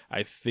thing.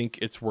 I think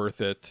it's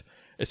worth it.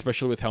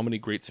 Especially with how many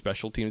great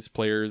special teams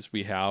players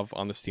we have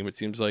on this team, it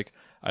seems like.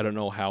 I don't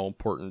know how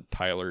important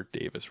Tyler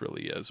Davis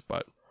really is,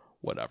 but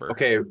whatever.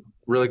 Okay,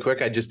 really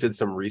quick, I just did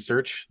some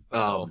research.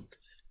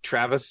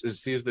 Travis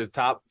is the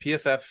top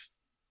PFF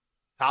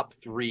top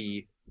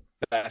 3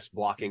 best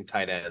blocking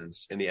tight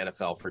ends in the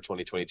NFL for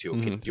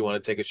 2022. Do you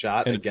want to take a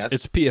shot and guess?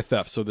 It's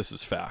PFF, so this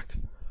is fact.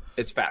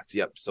 It's fact,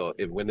 yep. So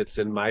when it's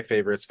in my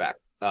favor, it's fact.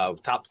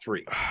 Top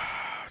 3.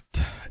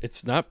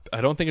 It's not.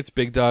 I don't think it's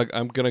Big Dog.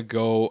 I'm gonna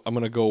go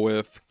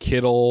with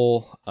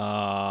Kittle.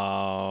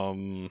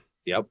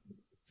 Yep.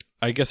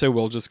 I guess I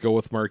will just go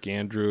with Mark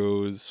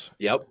Andrews.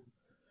 Yep.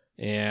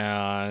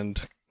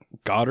 And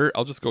Goddard.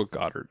 I'll just go with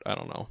Goddard. I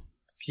don't know.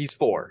 He's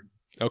 4.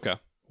 Okay.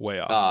 Way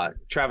off.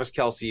 Travis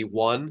Kelce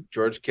 1,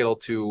 George Kittle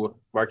 2,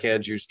 Mark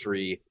Andrews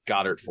 3,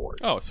 Goddard 4.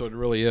 Oh, so it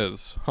really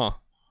is, huh?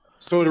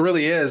 So it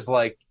really is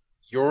like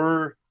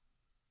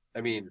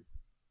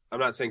I'm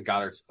not saying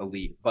Goddard's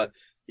elite, but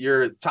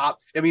your top.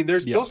 I mean,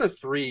 those are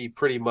 3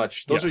 pretty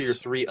much. Those are your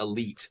 3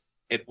 elite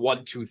at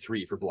 1, 2,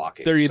 3 for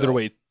blocking. They're either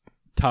way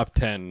top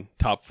 10,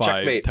 top 5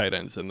 Checkmate. tight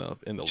ends in the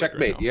Checkmate.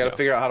 league right now. You got to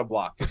figure out how to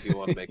block if you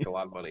want to make a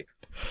lot of money.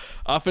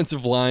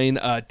 Offensive line.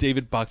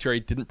 David Bakhtiari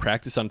didn't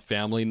practice on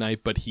family night,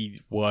 but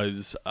he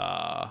was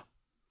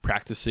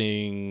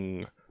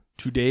practicing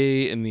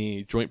today in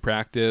the joint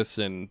practice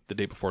and the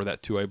day before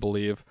that too, I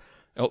believe.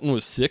 Elton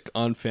was sick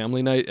on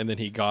family night, and then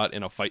he got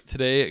in a fight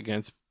today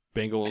against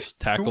Bengals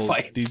tackle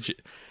DJ.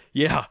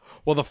 Yeah.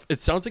 Well,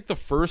 it sounds like the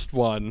first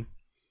one,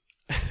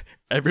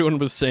 everyone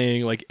was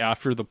saying, like,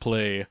 after the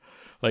play,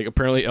 like,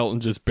 apparently Elton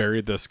just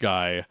buried this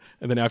guy.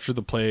 And then after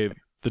the play,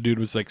 the dude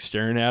was, like,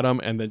 staring at him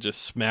and then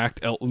just smacked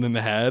Elton in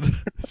the head.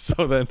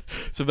 So then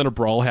a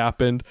brawl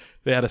happened.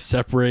 They had to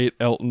separate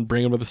Elton,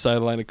 bring him to the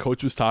sideline. And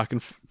coach was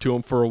talking to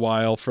him for a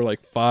while, for like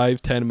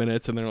 5-10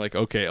 minutes. And they're like,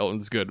 okay,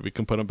 Elton's good. We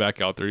can put him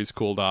back out there. He's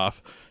cooled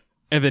off.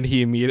 And then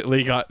he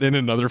immediately got in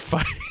another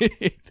fight.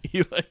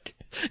 he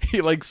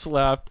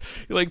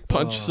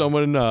punched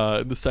someone in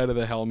the side of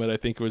the helmet. I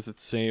think it was the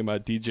same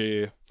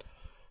DJ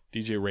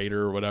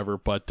Raider or whatever.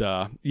 But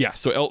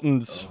so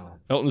Elton's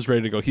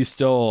ready to go. He's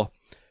still.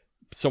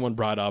 Someone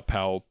brought up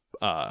how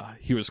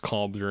he was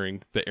calm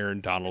during the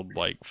Aaron Donald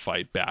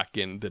fight back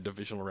in the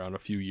divisional round a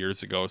few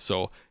years ago.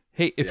 So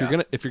hey, if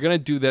you're gonna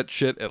do that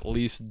shit, at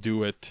least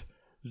do it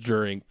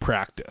during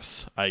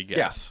practice, I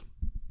guess.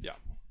 Yeah.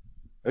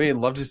 I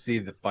mean, love to see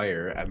the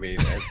fire. I mean,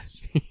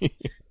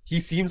 he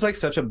seems like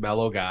such a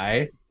mellow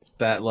guy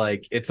that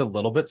it's a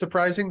little bit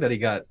surprising that he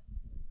got.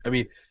 I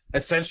mean,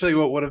 essentially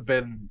what would have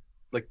been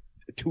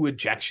 2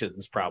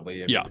 ejections,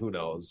 probably. I mean, who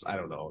knows? I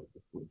don't know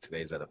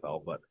today's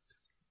NFL, but.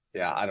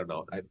 Yeah, I don't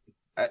know.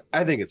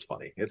 I think it's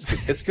funny.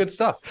 It's good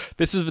stuff.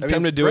 This is the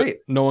time to do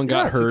it. No one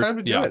got hurt. It's the time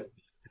to do it.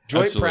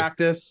 Joint Absolutely.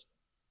 practice.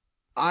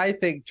 I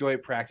think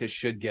joint practice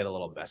should get a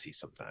little messy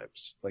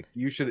sometimes.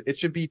 It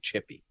should be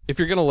chippy. If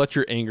you're gonna let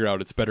your anger out,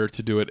 it's better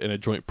to do it in a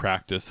joint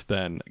practice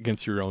than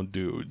against your own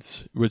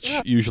dudes, which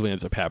usually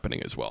ends up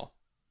happening as well.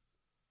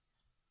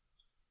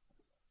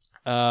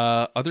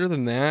 Other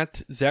than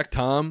that, Zach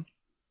Tom,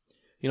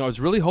 I was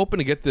really hoping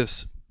to get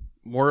this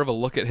more of a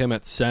look at him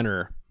at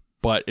center.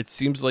 But it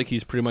seems like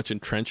he's pretty much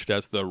entrenched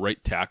as the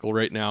right tackle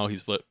right now.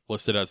 He's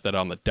listed as that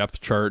on the depth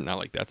chart. Not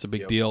like that's a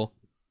big deal.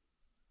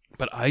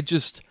 But I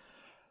just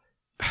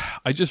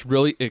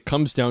really, it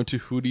comes down to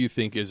who do you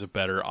think is a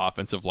better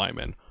offensive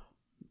lineman,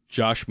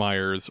 Josh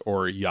Myers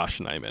or Yosh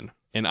Nijman?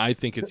 And I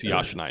think it's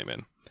Yosh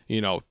Nijman.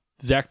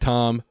 Zach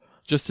Tom,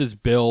 just his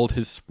build,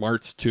 his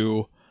smarts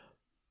too.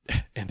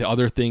 And the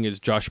other thing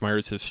is Josh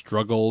Myers has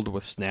struggled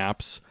with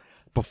snaps.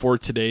 Before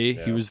today,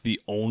 he was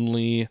the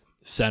only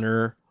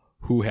center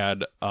who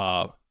had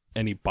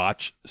any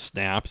botched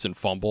snaps and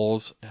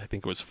fumbles. I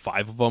think it was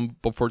 5 of them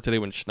before today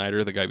when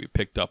Schneider, the guy we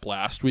picked up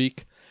last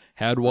week,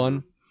 had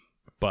one.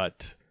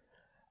 But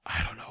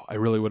I don't know. I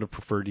really would have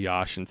preferred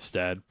Yosh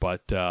instead.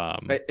 But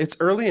it's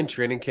early in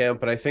training camp,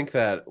 but I think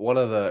that one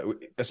of the,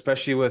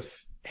 especially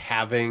with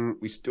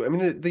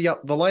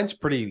the line's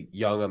pretty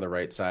young on the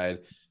right side.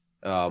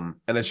 And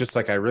it's just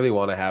I really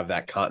want to have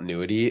that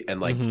continuity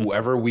and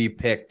whoever we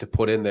pick to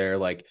put in there,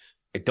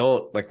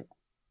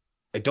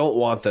 I don't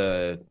want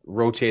the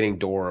rotating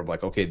door of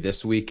like, okay,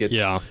 this week it's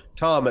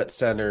Tom at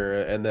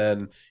center, and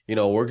then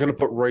we're gonna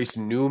put Royce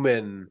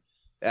Newman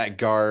at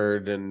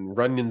guard, and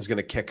Runyon's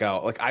gonna kick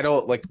out.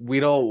 Like we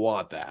don't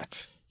want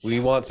that. We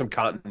want some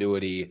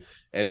continuity,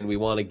 and we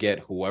want to get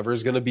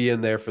whoever's gonna be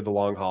in there for the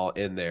long haul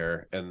in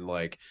there, and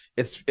like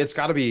it's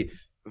got to be,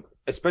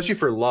 especially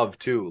for Love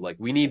too. Like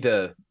we need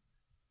to.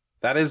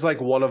 That is like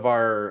one of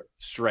our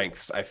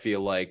strengths, I feel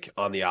like,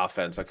 on the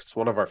offense. Like it's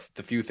one of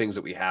the few things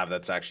that we have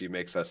that's actually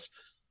makes us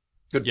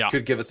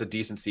could give us a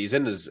decent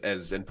season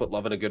and put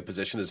Love in a good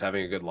position as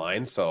having a good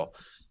line. So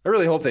I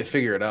really hope they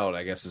figure it out,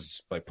 I guess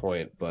is my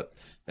point. But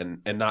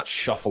and not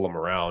shuffle them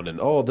around and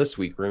this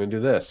week we're gonna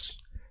do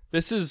this.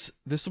 This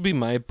will be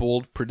my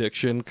bold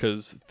prediction,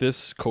 because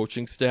this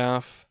coaching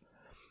staff,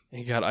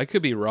 and God, I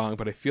could be wrong,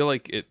 but I feel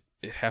like it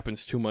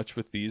happens too much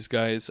with these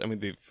guys. I mean,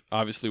 they've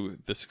obviously,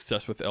 with the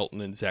success with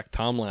Elton and Zach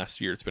Tom last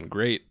year, it's been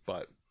great.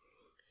 But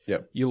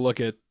you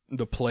look at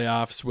the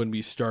playoffs when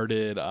we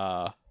started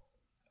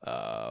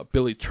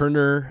Billy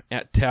Turner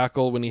at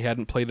tackle when he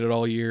hadn't played it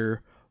all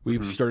year.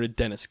 We've started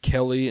Dennis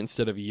Kelly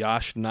instead of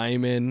Yosh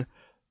Nijman.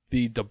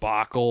 The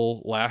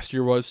debacle last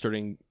year was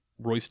starting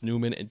Royce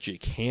Newman and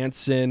Jake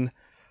Hansen.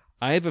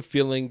 I have a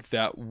feeling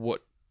that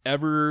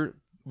whatever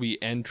we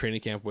end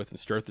training camp with and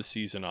start the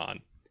season on,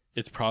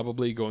 it's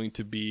probably going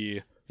to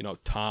be,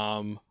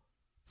 Tom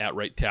at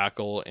right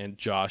tackle and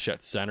Josh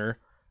at center.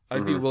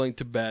 I'd be willing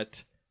to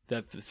bet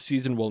that the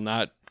season will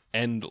not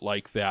end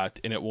like that,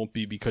 and it won't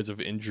be because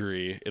of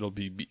injury. It'll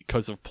be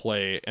because of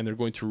play, and they're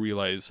going to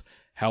realize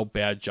how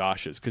bad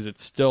Josh is, because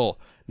it's still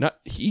not.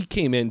 He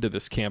came into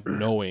this camp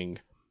knowing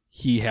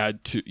he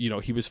had to,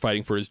 he was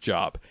fighting for his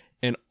job,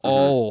 and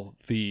all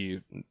the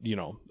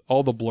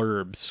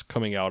blurbs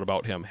coming out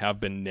about him have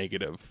been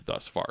negative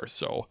thus far.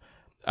 So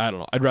I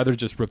don't know. I'd rather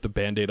just rip the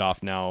Band-Aid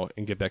off now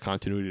and get that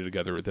continuity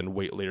together than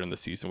wait later in the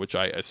season, which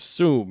I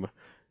assume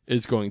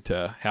is going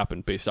to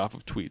happen based off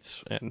of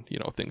tweets and,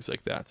 things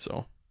like that.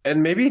 So,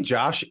 and maybe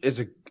Josh is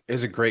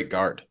a great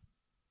guard.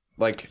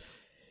 Like,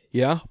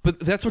 yeah, but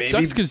that's what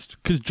sucks,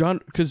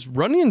 because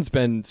Runyon's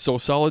been so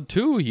solid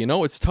too.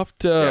 It's tough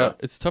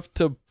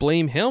to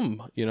blame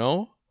him.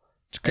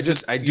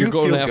 I do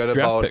feel good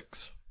about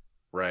picks.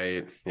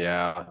 Right.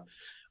 Yeah.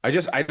 I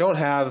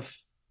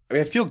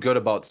feel good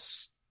about.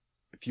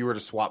 If you were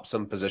to swap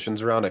some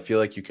positions around, I feel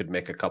like you could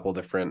make a couple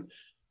different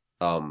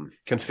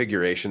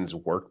configurations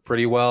work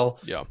pretty well.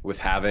 Yeah. With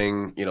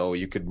having,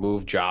 you could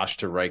move Josh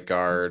to right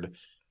guard.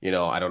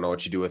 I don't know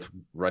what you do with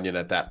Runyon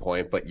at that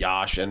point, but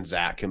Yosh and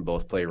Zach can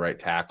both play right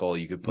tackle.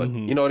 You could put,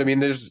 you know what I mean?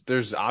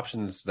 There's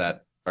options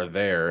that are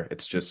there.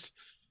 It's just,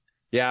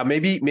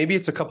 maybe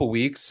it's a couple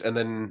weeks, and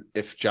then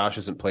if Josh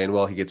isn't playing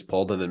well, he gets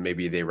pulled, and then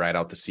maybe they ride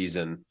out the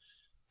season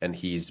and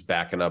he's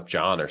backing up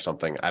John or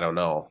something. I don't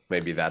know.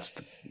 Maybe that's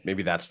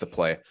the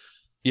play.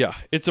 Yeah,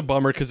 it's a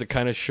bummer, because it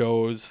kind of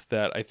shows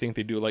that I think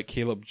they do like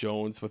Caleb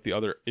Jones, but the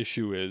other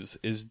issue is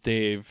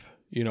Dave.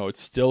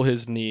 It's still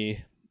his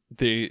knee.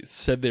 They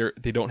said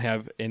they don't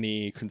have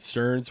any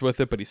concerns with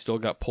it, but he still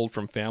got pulled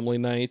from family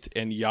night,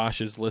 and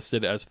Yosh is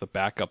listed as the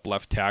backup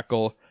left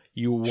tackle.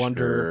 You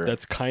wonder,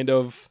 that's kind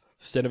of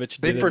Stenovich.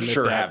 They for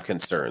sure have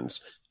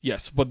concerns.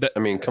 Yes, but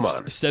come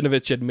on.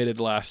 Stenovich admitted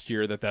last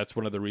year that that's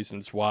one of the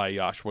reasons why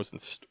Yosh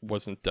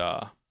wasn't.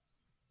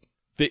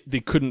 They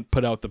couldn't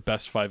put out the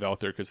best five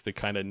out there, because they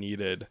kind of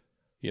needed,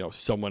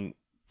 someone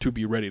to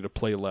be ready to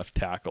play left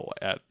tackle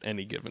at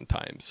any given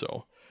time.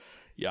 So,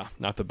 yeah,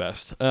 not the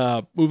best.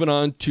 Moving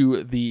on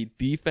to the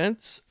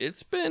defense,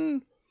 it's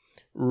been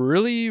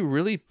really,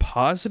 really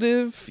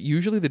positive.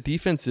 Usually the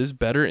defense is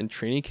better in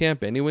training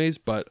camp, anyways,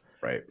 but.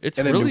 Right. It's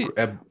and really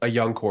a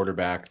young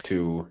quarterback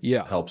too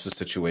helps the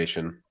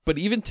situation. But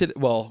even the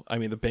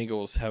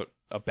Bengals have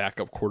a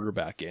backup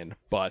quarterback in,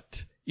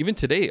 but even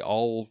today,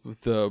 all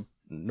the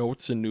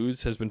notes and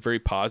news has been very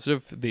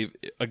positive.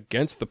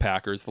 Against the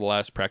Packers, the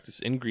last practice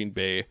in Green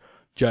Bay,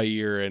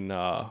 Jair and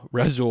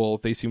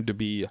Rezul, they seem to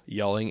be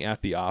yelling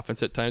at the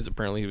offense at times.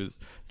 Apparently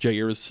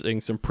Jair was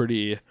saying some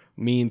pretty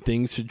mean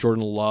things to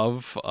Jordan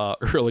Love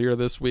earlier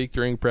this week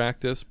during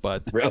practice,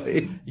 but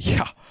really,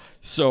 yeah.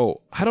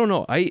 So I don't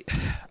know.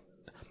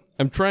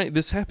 I'm trying.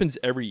 This happens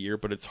every year,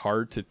 but it's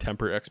hard to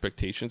temper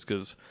expectations,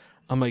 because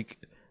I'm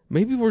like,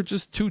 maybe we're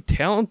just too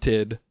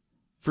talented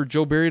for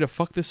Joe Barry to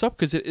fuck this up,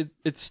 because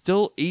it's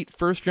still 8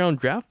 first-round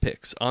draft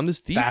picks on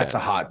this defense. That's a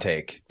hot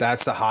take.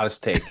 That's the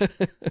hottest take.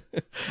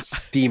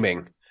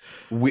 Steaming.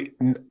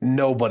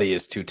 Nobody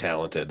is too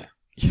talented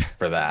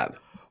for that.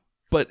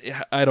 But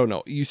I don't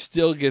know. You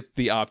still get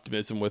the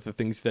optimism with the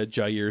things that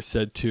Jair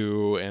said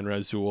to and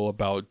Rezul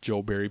about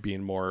Joe Barry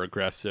being more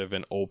aggressive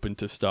and open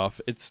to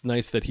stuff. It's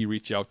nice that he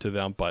reached out to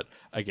them, but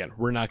again,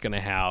 we're not going to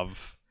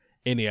have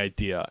any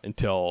idea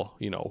until,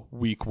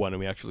 week 1 and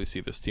we actually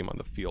see this team on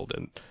the field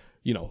and,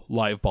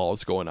 live ball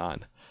is going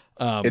on.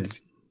 It's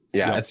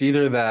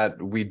either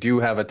that we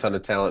do have a ton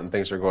of talent and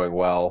things are going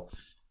well.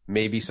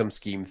 Maybe some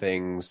scheme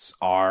things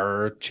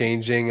are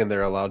changing and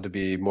they're allowed to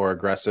be more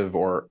aggressive,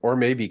 or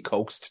maybe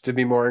coaxed to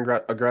be more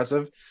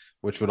aggressive,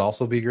 which would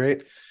also be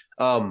great.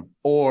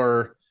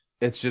 Or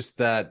It's just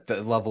that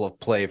the level of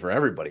play for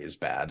everybody is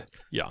bad.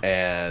 Yeah.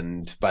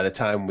 And by the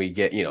time we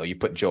get, you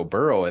put Joe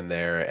Burrow in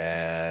there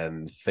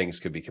and things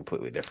could be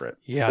completely different.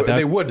 Yeah.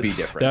 They would be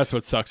different. That's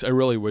what sucks. I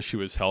really wish he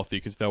was healthy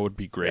because that would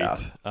be great.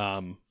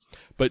 Yeah.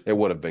 But it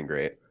would have been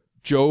great.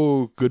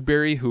 Joe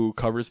Goodberry, who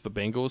covers the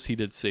Bengals, he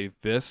did say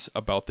this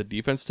about the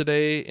defense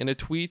today in a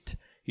tweet.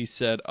 He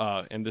said,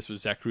 and this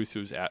was Zach Cruz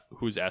who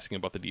was asking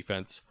about the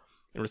defense.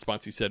 In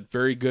response, he said,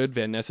 "Very good.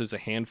 Van Ness is a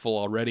handful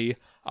already.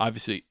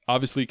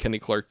 Obviously, Kenny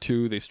Clark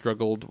too. They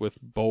struggled with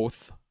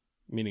both,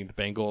 meaning the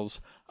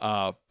Bengals.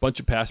 Bunch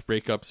of pass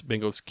breakups.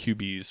 Bengals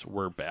QBs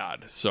were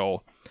bad.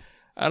 So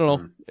I don't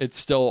know. It's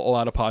still a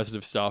lot of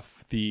positive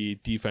stuff. The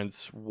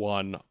defense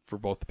won for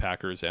both the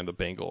Packers and the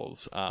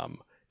Bengals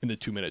in the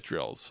 2-minute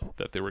drills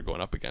that they were going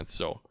up against.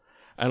 So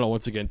I don't know.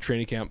 Once again,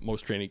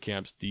 most training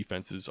camps,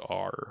 defenses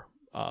are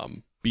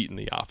beating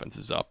the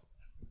offenses up.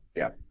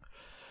 Yeah.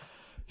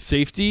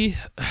 Safety,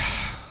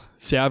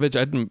 Savage.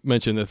 I didn't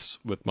mention this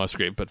with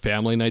Musgrave, but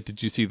family night,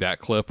 did you see that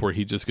clip where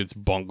he just gets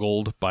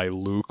bungled by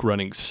Luke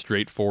running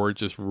straight forward,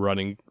 just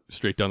running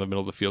straight down the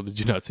middle of the field? Did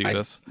you not see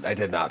this? I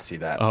did not see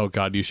that. Oh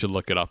God, you should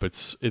look it up.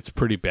 It's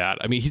pretty bad.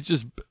 I mean,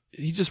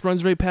 he just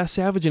runs right past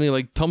Savage and he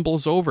like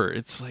tumbles over.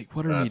 It's like,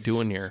 what are we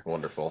doing here?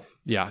 Wonderful.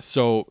 Yeah.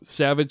 So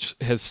Savage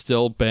has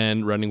still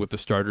been running with the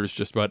starters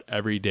just about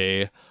every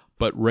day.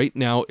 But right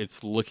now,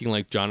 it's looking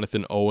like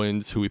Jonathan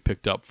Owens, who we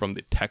picked up from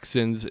the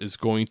Texans, is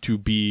going to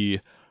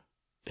be...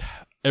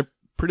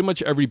 Pretty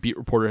much every beat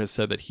reporter has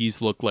said that he's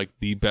looked like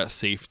the best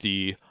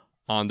safety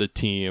on the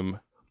team,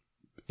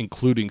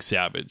 including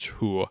Savage,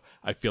 who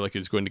I feel like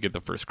is going to get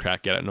the first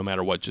crack at it no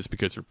matter what, just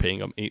because they're paying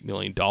him $8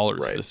 million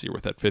this year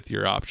with that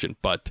 5th-year option.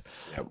 But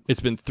It's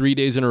been 3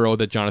 days in a row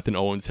that Jonathan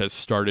Owens has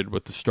started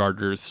with the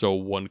starters, so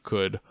one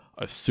could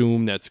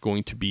assume that's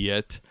going to be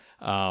it.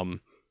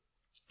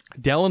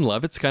 Dallin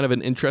Levitt's kind of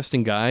an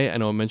interesting guy. I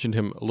know I mentioned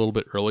him a little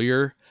bit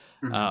earlier.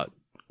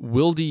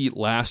 Wildy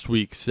last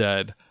week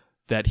said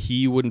that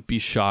he wouldn't be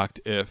shocked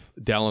if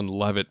Dallin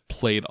Levitt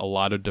played a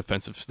lot of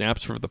defensive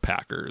snaps for the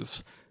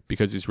Packers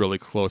because he's really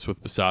close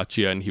with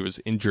Bisaccia and he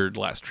was injured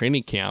last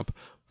training camp.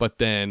 But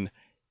then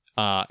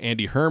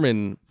Andy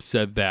Herman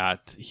said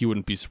that he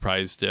wouldn't be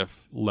surprised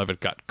if Levitt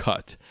got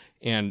cut.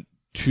 And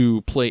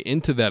to play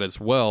into that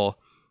as well,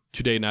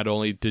 today not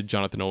only did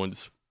Jonathan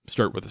Owens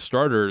start with the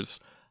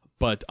starters,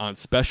 but on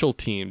special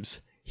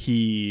teams,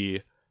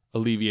 he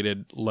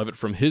alleviated Levitt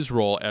from his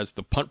role as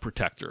the punt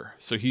protector.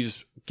 So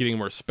he's getting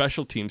more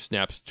special team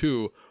snaps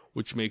too,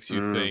 which makes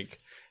you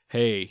think,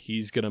 hey,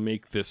 he's going to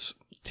make this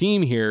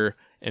team here,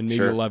 and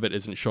maybe Levitt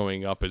isn't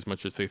showing up as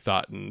much as they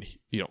thought. And,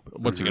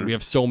 once again, we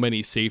have so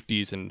many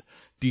safeties and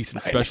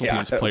decent special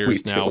teams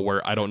players now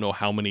where I don't know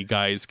how many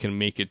guys can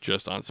make it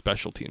just on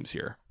special teams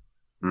here.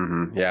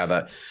 Yeah,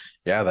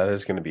 that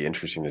is going to be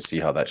interesting to see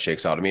how that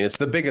shakes out. I mean, it's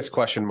the biggest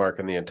question mark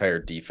in the entire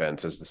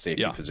defense is the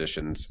safety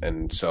positions.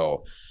 And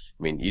so,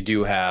 I mean, you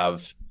do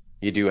have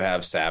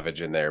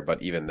Savage in there,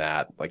 but even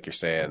that, like you're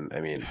saying,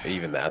 I mean,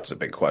 even that's a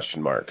big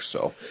question mark.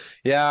 So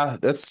yeah,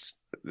 there's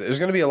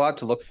going to be a lot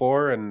to look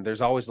for. And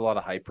there's always a lot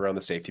of hype around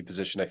the safety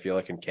position. I feel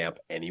like in camp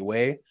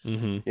anyway,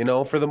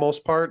 for the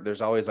most part,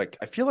 there's always I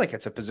feel like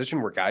it's a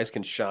position where guys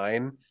can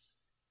shine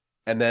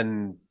and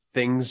then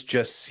things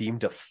just seem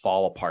to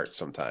fall apart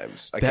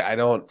sometimes.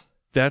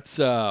 That's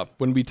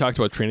when we talked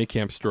about training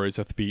camp stories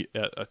at the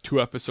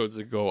 2 episodes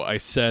ago. I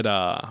said,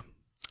 I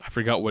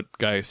forgot what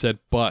guy I said,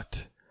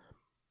 but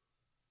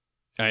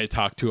I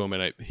talked to him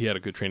and he had a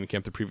good training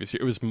camp the previous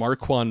year. It was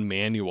Marquand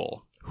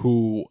Manuel,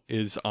 who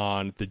is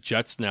on the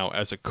Jets now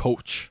as a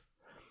coach.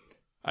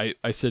 I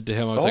said to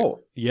him, I was like,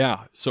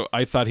 yeah. So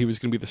I thought he was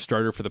going to be the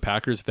starter for the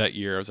Packers that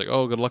year. I was like,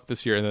 oh, good luck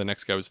this year. And then the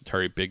next guy was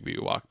Atari Bigby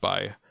who walked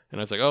by. And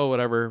I was like, oh,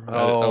 whatever. I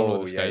don't know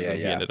who this guy is. And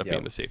he ended up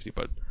being the safety.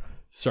 But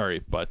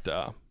sorry, but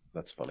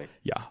that's funny.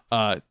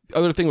 Yeah.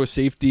 Other thing with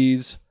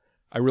safeties,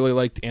 I really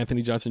liked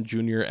Anthony Johnson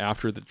Jr.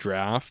 after the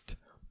draft.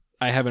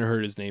 I haven't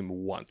heard his name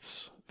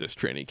once this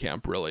training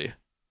camp, really.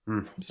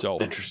 So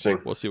interesting.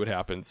 We'll see what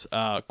happens.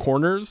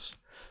 Corners,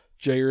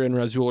 Jair and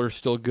Razul are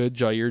still good.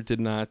 Jair did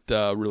not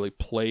really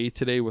play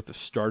today with the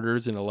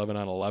starters in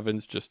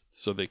 11-on-11s just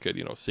so they could,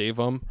 save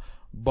them.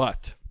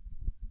 But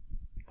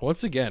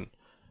once again,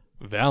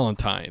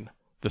 Valentine,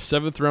 the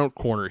 7th-round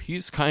corner,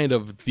 he's kind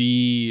of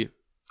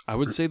I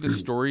would say the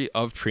story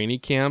of training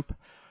camp.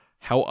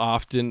 How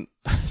often...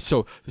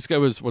 So this guy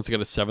was, once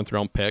again, a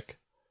 7th-round pick.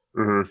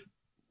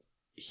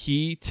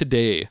 He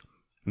today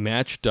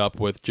matched up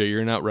with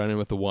Jair not running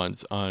with the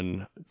ones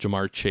on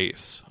Jamar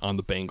Chase on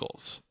the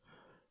Bengals.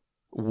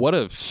 What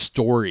a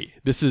story.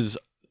 This is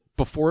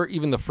before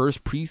even the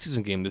first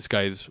preseason game. This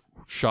guy's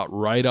shot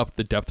right up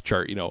the depth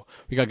chart.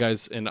 We got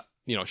guys in,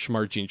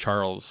 Shamar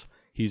Jean-Charles.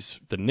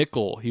 He's the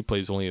nickel. He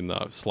plays only in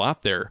the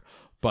slot there.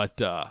 But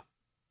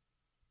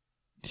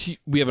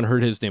we haven't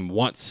heard his name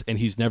once, and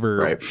he's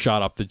never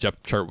shot up the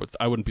depth chart.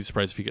 I wouldn't be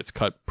surprised if he gets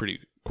cut pretty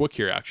quick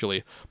here,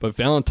 actually. But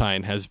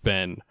Valentine has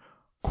been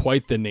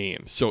quite the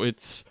name. So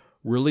it's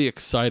really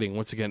exciting.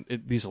 Once again,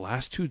 these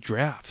last 2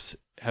 drafts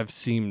have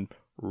seemed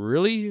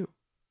really,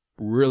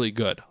 really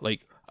good.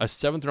 Like a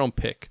 7th-round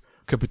pick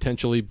could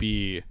potentially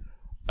be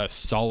a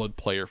solid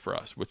player for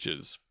us, which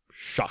is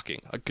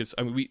shocking. Because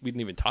I mean, we didn't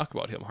even talk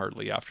about him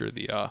hardly after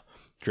the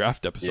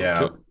draft episode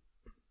too.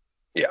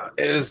 Yeah,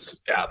 it is.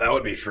 Yeah, that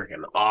would be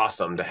freaking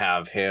awesome to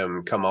have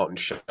him come out and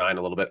shine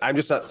a little bit. I'm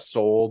just not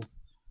sold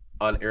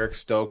on Eric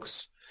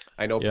Stokes.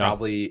 I know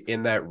probably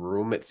in that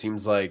room, it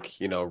seems like,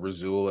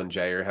 Razul and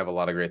Jair have a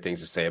lot of great things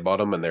to say about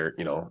him, and they're,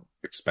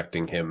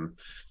 expecting him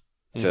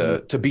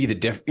to be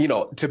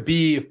to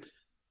be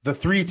the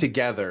three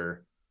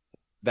together.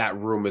 That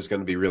room is going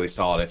to be really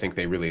solid. I think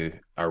they really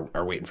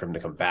are waiting for him to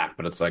come back,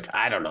 but it's like,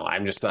 I don't know.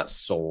 I'm just not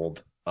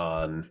sold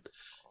on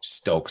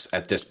Stokes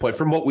at this point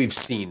from what we've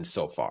seen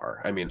so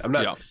far. I mean, I'm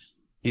not,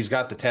 he's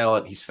got the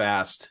talent. He's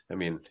fast. I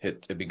mean,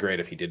 it'd be great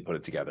if he did put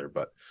it together,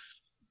 but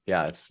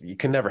yeah, you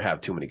can never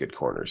have too many good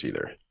corners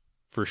either.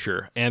 For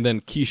sure. And then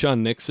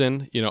Keyshawn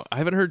Nixon, I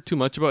haven't heard too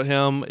much about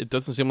him. It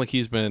doesn't seem like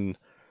he's been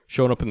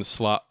showing up in the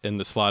slot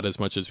as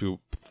much as we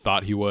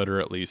thought he would, or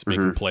at least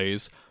making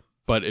plays.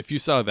 But if you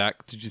saw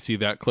that, did you see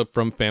that clip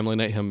from Family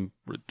Night, him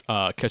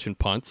catching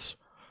punts?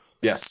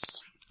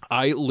 Yes.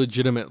 I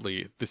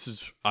legitimately,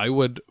 I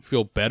would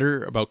feel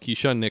better about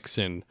Keyshawn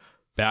Nixon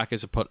back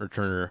as a punt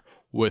returner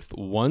with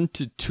 1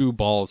 to 2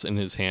 balls in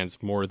his hands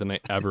more than I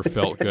ever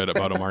felt good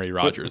about Amari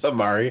Rodgers.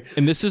 Amari.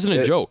 And this isn't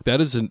a joke.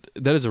 That is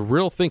a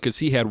real thing, because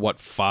he had,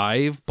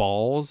 5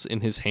 balls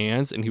in his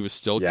hands and he was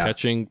still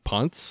catching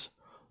punts?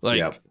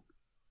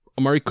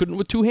 Amari couldn't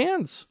with 2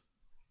 hands.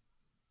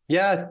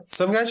 Yeah,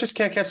 some guys just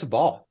can't catch the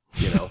ball.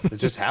 It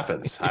just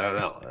happens. I don't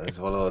know. It's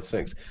one of those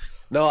things.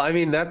 No, I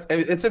mean,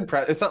 it's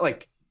impressive. It's not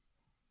like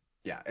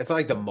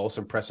the most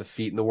impressive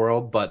feat in the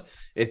world, but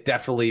it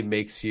definitely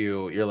makes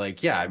you're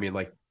like, yeah, I mean,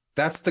 like,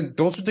 those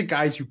are the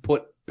guys you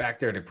put back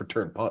there to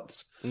return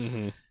punts.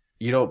 Mm-hmm.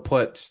 You don't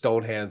put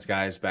stone hands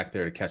guys back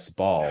there to catch the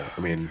ball.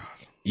 I mean,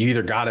 you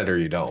either got it or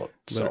you don't.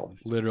 So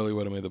literally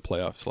would have made the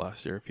playoffs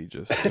last year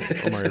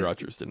if Amari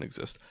Rodgers didn't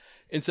exist.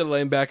 Instead of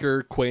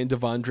linebacker, Quay and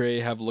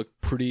Devondre have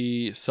looked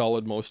pretty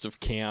solid most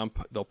of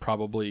camp. They'll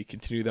probably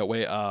continue that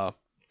way.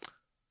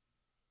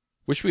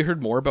 Wish we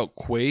heard more about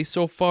Quay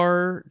so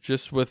far,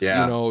 just with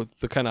the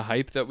kind of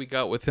hype that we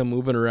got with him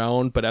moving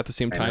around. But at the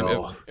same time,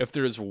 if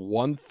there's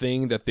one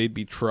thing that they'd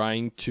be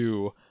trying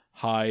to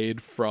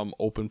hide from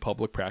open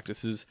public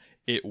practices,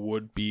 it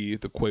would be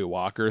the Quay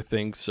Walker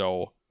thing.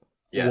 So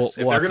yes,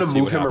 if they're going to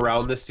move him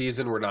around this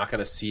season, we're not going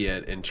to see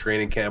it in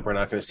training camp. We're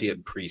not going to see it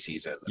in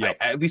preseason. Yep.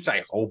 At least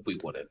I hope we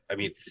wouldn't. I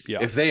mean,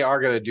 if they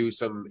are going to do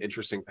some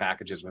interesting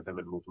packages with him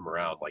and move him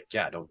around,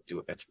 don't do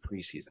it. It's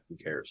preseason. Who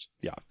cares?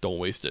 Yeah, don't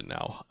waste it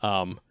now.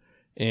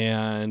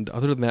 And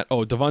other than that,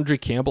 Devondre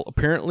Campbell,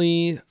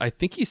 apparently, I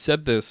think he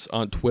said this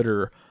on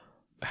Twitter,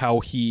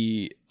 how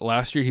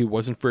last year he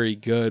wasn't very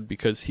good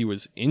because he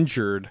was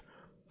injured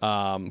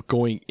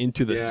going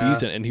into the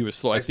season, and he was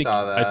slow. I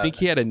think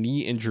he had a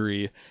knee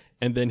injury.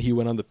 And then he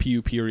went on the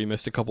PUP, or he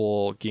missed a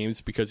couple games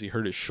because he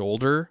hurt his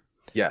shoulder.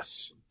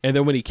 Yes. And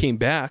then when he came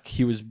back,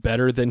 he was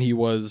better than he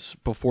was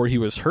before he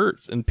was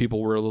hurt. And people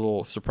were a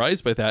little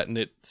surprised by that. And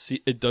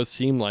it does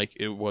seem like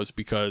it was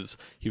because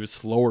he was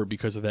slower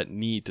because of that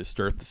need to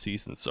start the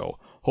season. So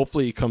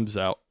hopefully he comes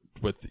out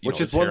with,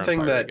 which is one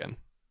thing that, again.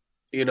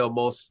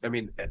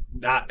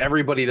 Not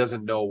everybody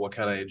doesn't know what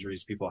kind of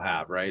injuries people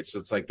have, right? So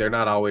it's like they're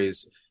not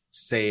always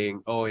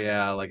saying, oh,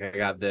 yeah, like I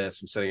got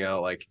this, I'm sitting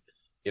out, like,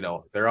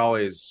 they're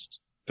always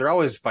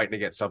fighting to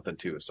get something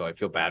too. So I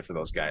feel bad for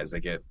those guys.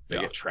 They get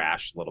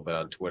trashed a little bit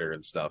on Twitter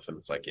and stuff. And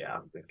it's like,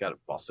 they've got a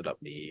busted up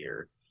knee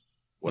or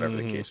whatever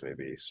the case may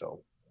be.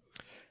 So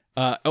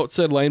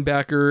outside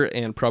linebacker,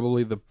 and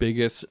probably the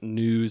biggest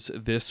news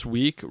this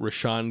week,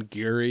 Rashawn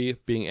Gary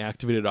being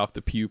activated off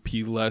the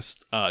PUP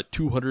list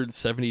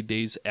 270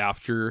 days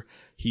after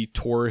he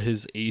tore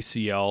his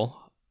ACL.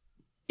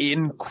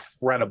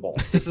 Incredible.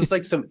 This is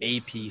like some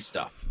AP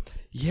stuff.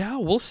 Yeah,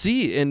 we'll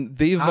see. And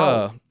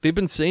they've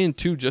been saying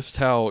too just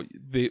how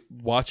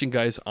watching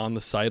guys on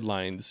the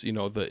sidelines,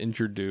 the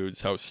injured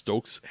dudes, how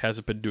Stokes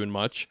hasn't been doing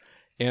much,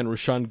 and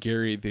Rashawn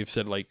Gary, they've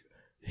said like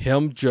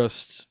him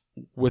just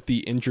with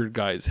the injured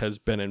guys has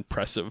been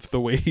impressive the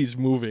way he's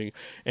moving,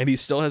 and he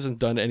still hasn't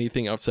done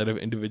anything outside of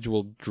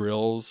individual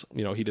drills.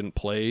 He didn't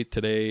play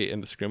today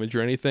in the scrimmage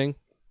or anything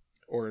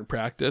or in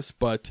practice,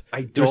 but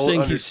they're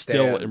saying he's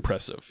still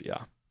impressive.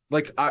 Yeah.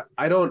 Like,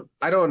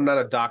 I'm not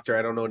a doctor.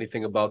 I don't know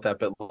anything about that,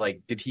 but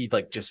like, did he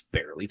like just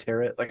barely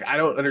tear it? Like, I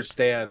don't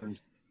understand.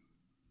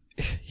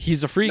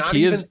 He's a freak. Not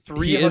he even is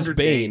 300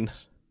 Bane.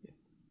 days.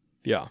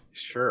 Yeah.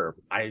 Sure.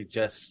 I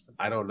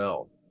don't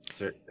know.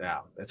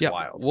 It's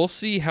wild. We'll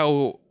see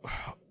how.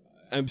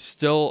 I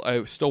still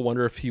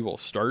wonder if he will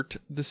start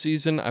the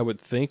season. I would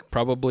think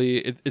probably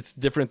it's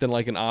different than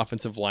like an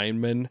offensive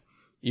lineman,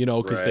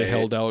 because they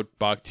held out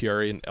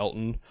Bakhtiari and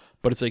Elton.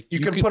 But it's like you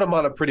can put him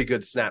on a pretty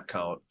good snap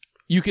count.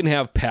 You can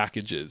have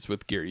packages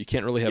with Gary. You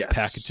can't really have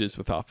packages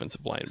with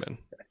offensive linemen.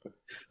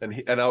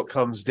 And out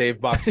comes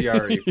Dave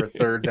Bakhtiari for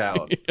third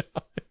down.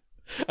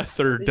 A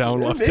third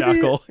down left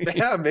tackle.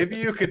 Yeah, maybe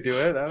you could do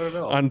it. I don't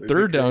know. On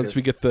third downs,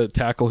 we get the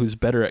tackle who's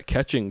better at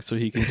catching, so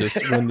he can just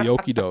win the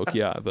okie doke.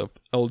 Yeah, the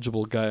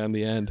eligible guy on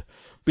the end.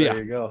 But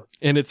There you go.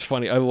 And it's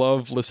funny. I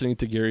love listening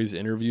to Gary's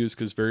interviews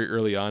because very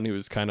early on he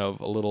was kind of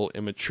a little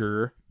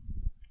immature.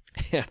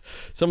 Yeah,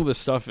 some of the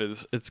stuff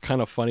it's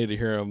kind of funny to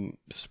hear him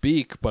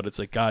speak, but it's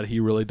like, God, he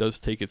really does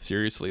take it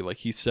seriously. Like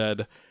he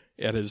said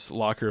at his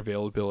locker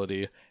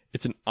availability,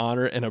 it's an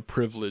honor and a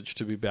privilege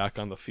to be back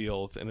on the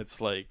field. And it's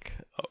like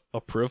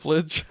a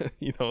privilege,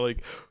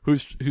 like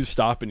who's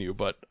stopping you?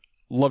 But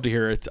love to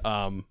hear it.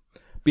 But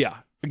yeah,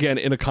 again,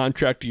 in a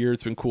contract year,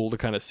 it's been cool to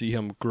kind of see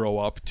him grow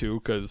up too.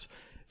 Because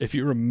if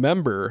you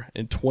remember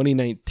in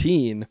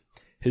 2019,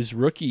 his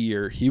rookie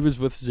year, he was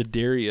with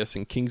Za'Darius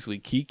and Kingsley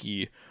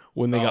Keke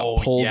when they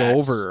got pulled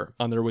over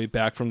on their way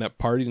back from that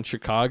party in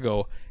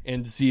Chicago.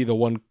 And the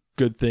one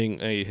good thing,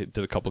 he did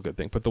a couple good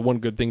things, but the one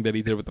good thing that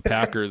he did with the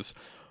Packers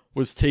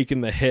was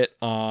taking the hit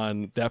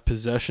on that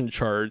possession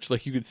charge.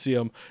 Like you could see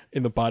him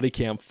in the body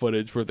cam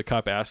footage where the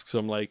cop asks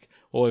him like,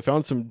 well, I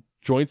found some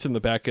joints in the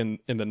back in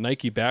the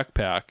Nike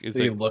backpack.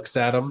 He looks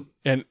at him.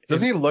 And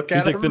doesn't he look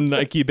at him? He's like the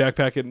Nike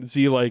backpack, and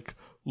Z like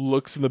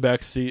looks in the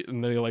back seat,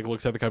 and then he like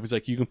looks at the cop. He's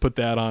like, "You can put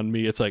that on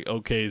me." It's like,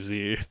 okay,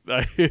 Z.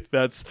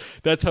 That's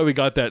how we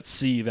got that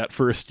C that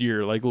first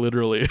year, like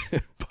literally.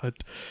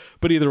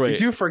 but either way, you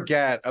do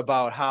forget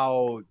about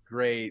how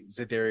great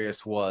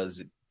Za'Darius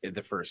was in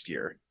the first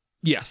year.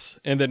 Yes,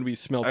 and then we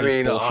smelled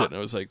his bullshit, and I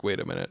was like, wait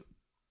a minute,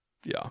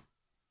 yeah.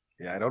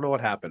 Yeah, I don't know what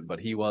happened, but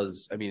he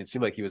was, it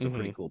seemed like he was a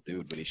pretty cool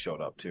dude when he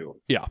showed up,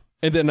 too. Yeah.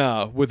 And then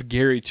with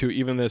Gary, too,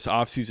 even this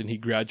offseason, he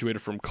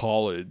graduated from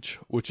college,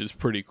 which is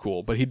pretty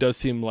cool. But he does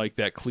seem like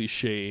that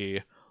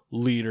cliche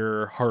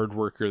leader, hard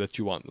worker that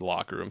you want in the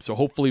locker room. So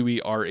hopefully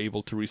we are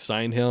able to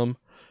re-sign him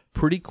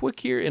pretty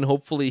quick here. And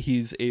hopefully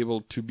he's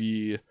able to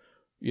be,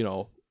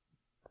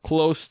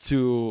 close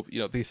to,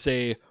 they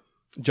say,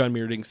 John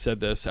Meerding said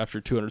this after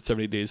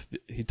 270 days.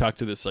 He talked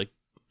to this,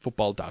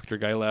 football doctor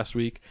guy last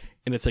week,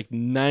 and it's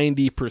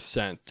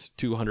 90%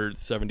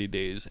 270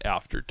 days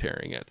after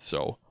tearing it.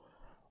 So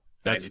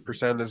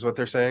 90% is what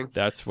they're saying.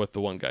 That's what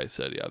the one guy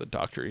said. Yeah, the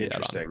doctor.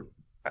 Interesting.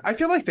 I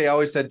feel like they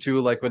always said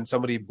too, when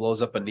somebody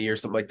blows up a knee or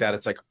something like that,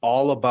 it's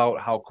all about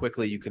how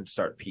quickly you can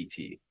start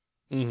PT.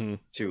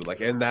 Too,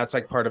 and that's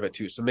part of it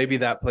too. So maybe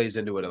that plays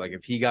into it.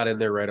 If he got in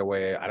there right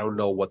away, I don't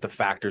know what the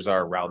factors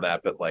are around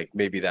that, but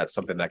maybe that's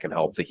something that can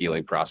help the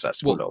healing process.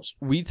 Who knows?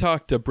 We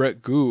talked to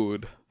Brett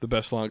Good, the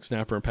best long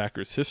snapper in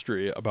Packers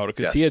history, about it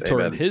because he had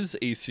torn his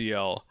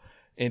ACL,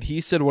 and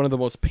he said one of the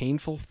most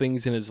painful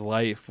things in his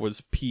life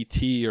was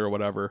PT or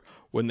whatever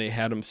when they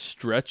had him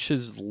stretch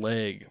his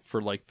leg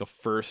for the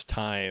first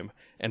time.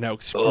 And how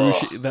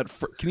excruciating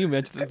can you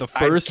imagine the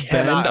first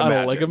bend on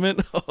a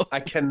ligament?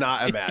 I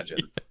cannot imagine.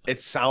 It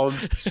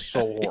sounds so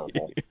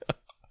horrible. Yeah.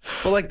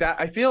 But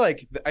that, I feel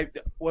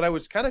what I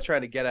was kind of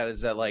trying to get at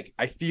is that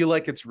I feel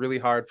like it's really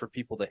hard for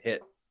people to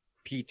hit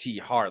PT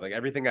hard.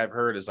 Everything I've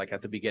heard is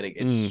at the beginning,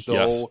 it's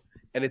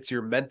and it's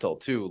your mental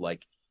too.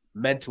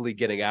 Mentally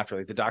getting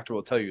after. The doctor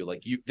will tell you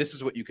this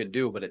is what you can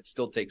do, but it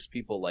still takes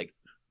people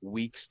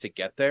weeks to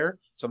get there,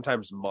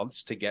 sometimes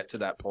months to get to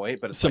that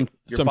point, but it's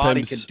your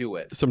body can do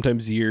it.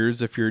 Sometimes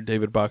years if you're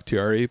David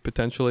Bakhtiari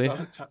potentially.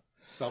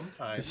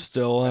 Sometimes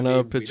still on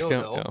a pitch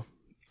count.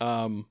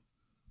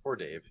 Poor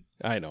Dave.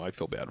 I know, I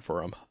feel bad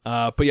for him.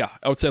 But yeah,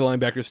 outside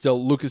linebacker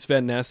still Lucas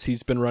Van Ness.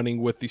 He's been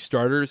running with the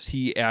starters.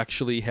 He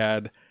actually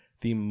had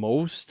the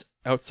most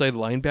outside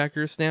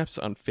linebacker snaps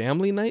on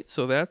family night,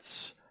 so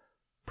that's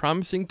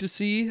promising to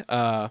see.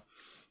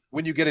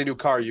 When you get a new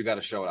car, you got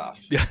to show it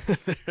off. Yeah,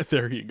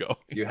 there you go.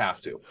 You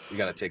have to. You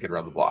got to take it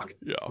around the block.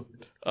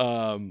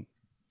 Yeah.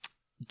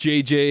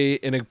 JJ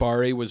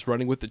Enigbare was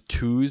running with the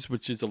twos,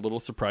 which is a little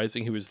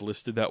surprising. He was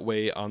listed that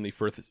way on the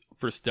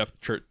first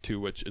depth chart too,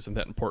 which isn't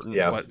that important.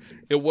 Yeah. But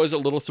it was a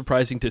little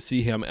surprising to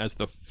see him as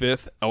the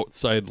fifth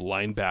outside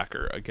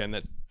linebacker. Again,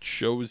 that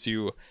shows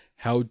you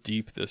how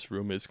deep this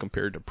room is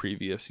compared to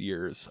previous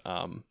years.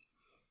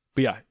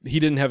 But yeah, he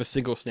didn't have a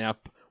single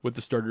snap with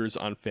the starters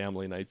on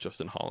family night.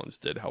 Justin Hollins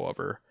did,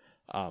 however.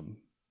 But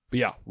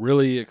yeah,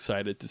 really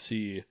excited to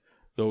see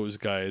those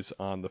guys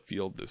on the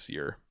field this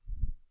year.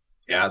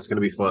 Yeah, it's going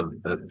to be fun.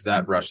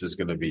 That rush is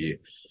going to be,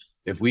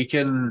 if we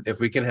can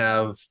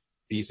have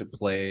decent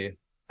play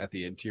at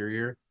the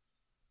interior,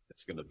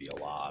 it's going to be a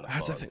lot of fun.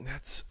 That's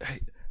the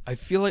thing. I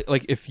feel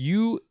like if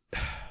you,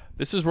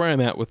 this is where I'm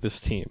at with this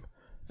team.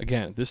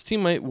 Again, this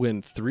team might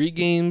win 3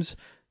 games.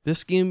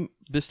 This team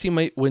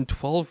might win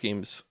 12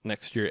 games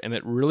next year, and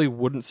it really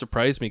wouldn't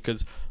surprise me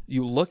because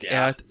you look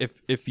at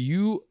if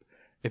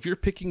you're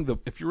ranking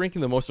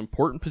the most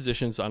important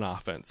positions on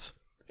offense,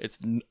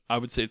 I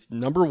would say it's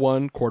number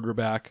 1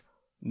 quarterback,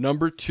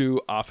 number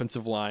 2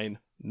 offensive line,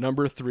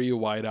 number 3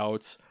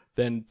 wideouts,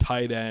 then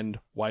tight end,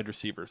 wide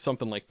receiver,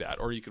 something like that,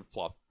 or you could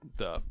flop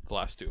the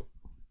last 2.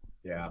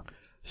 Yeah.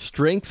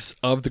 Strengths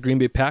of the Green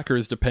Bay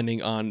Packers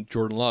depending on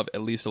Jordan Love,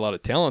 at least a lot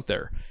of talent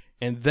there.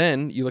 And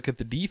then you look at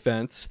the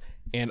defense,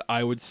 and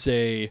I would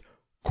say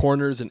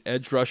corners and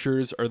edge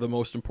rushers are the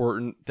most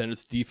important. Then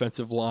it's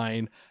defensive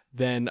line.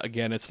 Then,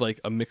 again, it's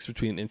a mix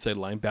between inside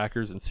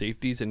linebackers and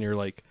safeties. And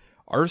you're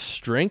our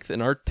strength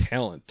and our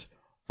talent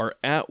are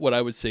at what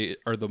I would say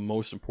are the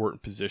most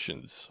important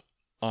positions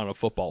on a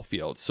football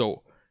field.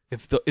 So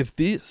if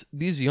these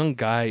young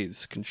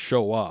guys can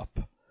show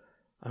up,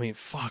 I mean,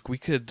 fuck, we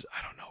could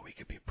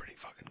be pretty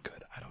fucking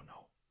good. I don't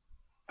know.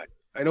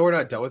 I know we're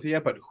not done with it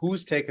yet, but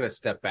who's taken a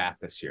step back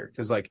this year?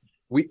 Because like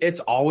it's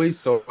always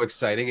so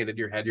exciting, and in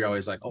your head you're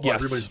always like, oh,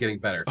 everybody's getting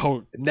better.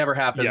 Oh, it never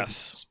happens.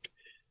 Yes.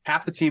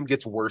 Half the team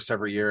gets worse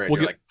every year, and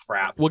you're like,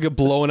 crap. We'll get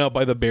blown out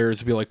by the Bears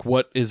and be like,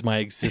 what is my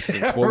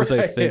existence? What was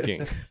I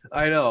thinking?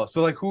 I know.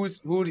 So like,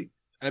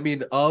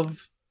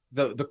 of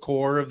the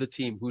core of the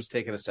team, who's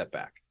taking a step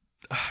back?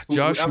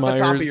 Josh off Myers.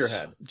 The top of your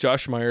head.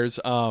 Josh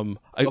Myers.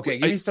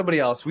 Give me somebody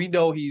else. We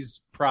know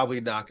he's probably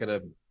not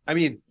gonna. I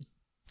mean,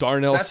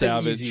 Darnell that's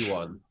Savage. An easy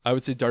one. I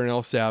would say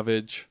Darnell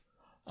Savage.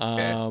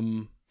 Okay.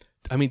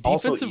 I mean,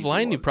 defensive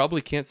line, one. you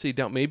probably can't say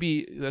down.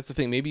 Maybe that's the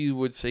thing. Maybe you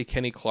would say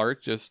Kenny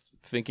Clark, just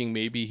thinking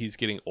maybe he's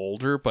getting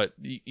older, but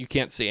you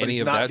can't say any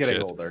of that shit. He's not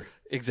getting older.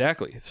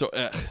 Exactly. So,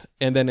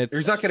 and then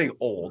he's not getting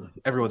old.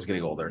 Everyone's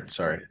getting older.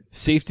 Sorry.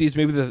 Safeties,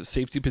 maybe the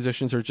safety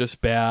positions are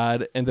just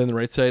bad. And then the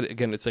right side,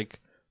 again, it's like,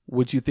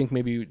 would you think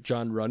maybe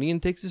John Runyon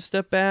takes a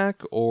step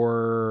back?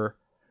 Or,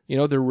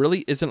 there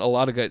really isn't a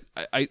lot of guys.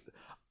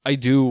 I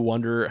do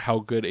wonder how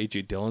good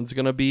A.J. Dillon's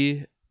going to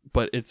be,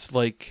 but it's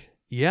like,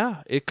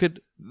 yeah, it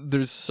could.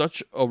 There's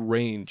such a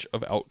range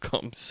of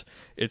outcomes.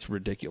 It's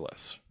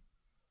ridiculous.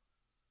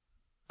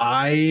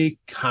 I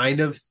kind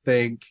of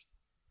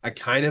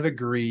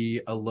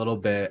agree a little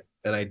bit,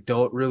 and I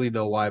don't really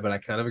know why, but I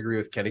kind of agree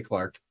with Kenny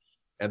Clark.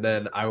 And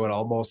then I would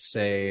almost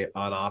say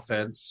on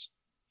offense,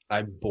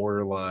 I'm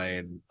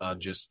borderline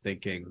on just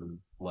thinking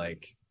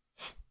like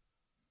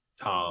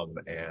Tom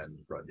and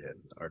Runyon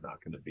are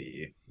not going to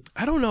be.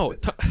 I don't know,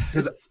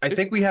 because I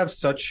think we have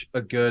such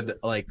a good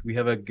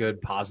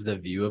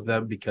positive view of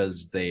them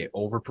because they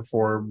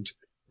overperformed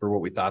for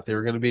what we thought they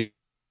were going to be.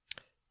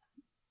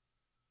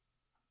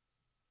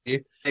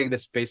 Saying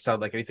this based on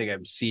like anything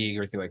I'm seeing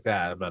or anything like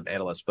that. I'm not an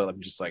analyst, but I'm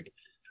just like,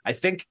 I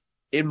think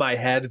in my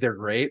head they're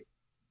great,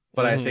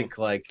 but I think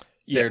like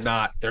they're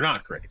not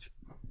great.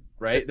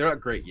 Right? They're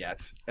not great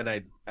yet. And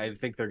I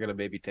think they're gonna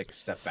maybe take a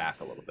step back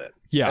a little bit.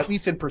 Yeah. At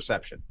least in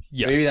perception.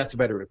 Yes. Maybe that's a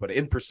better way to put it.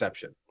 In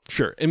perception.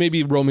 Sure. And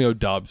maybe Romeo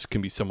Doubs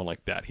can be someone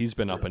like that. He's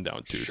been up and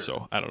down too. Sure.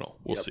 So I don't know.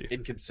 We'll see.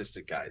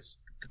 Inconsistent guys.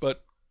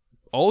 But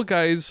all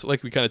guys,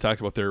 like we kind of talked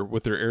about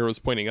with their arrows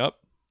pointing up.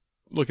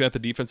 Looking at the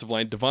defensive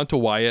line, Devonta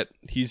Wyatt,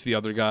 he's the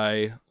other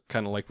guy,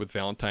 kind of like with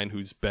Valentine,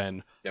 who's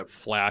been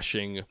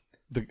flashing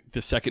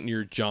the second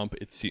year jump.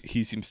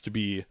 He seems to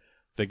be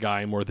the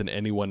guy more than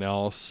anyone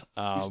else.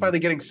 He's finally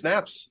getting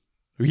snaps.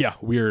 Yeah,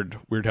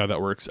 weird how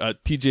that works.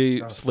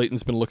 TJ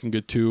Slayton's been looking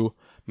good too.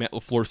 Matt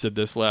LaFleur said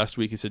this last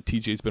week. He said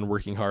TJ's been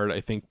working hard.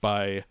 I think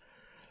by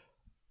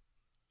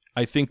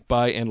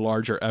and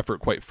large our effort,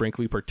 quite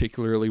frankly,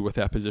 particularly with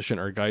that position,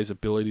 our guys'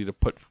 ability to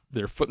put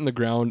their foot in the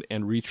ground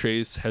and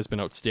retrace has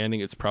been outstanding.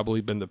 It's probably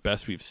been the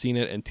best we've seen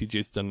it, and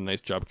TJ's done a nice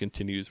job,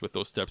 continues with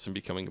those steps and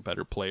becoming a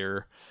better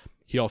player.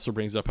 He also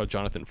brings up how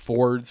Jonathan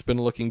Ford's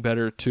been looking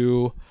better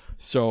too.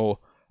 So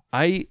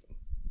I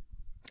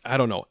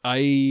don't know.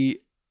 We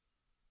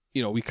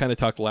kind of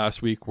talked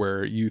last week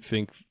where you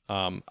think,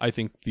 I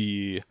think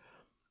the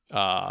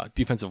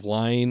defensive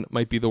line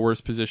might be the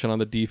worst position on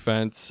the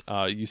defense.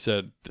 You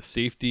said the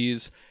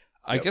safeties.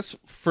 I guess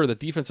for the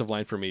defensive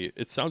line for me,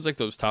 it sounds like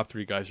those top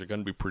three guys are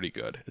going to be pretty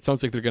good. It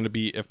sounds like they're going to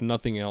be, if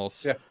nothing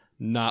else,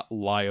 not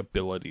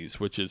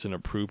liabilities, which is an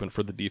improvement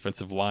for the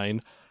defensive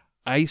line.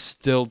 I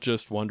still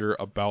just wonder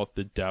about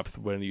the depth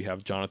when you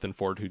have Jonathan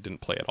Ford, who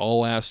didn't play at all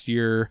last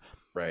year.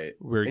 Right.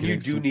 And you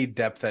do need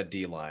depth at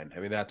D-line. I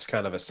mean, that's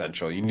kind of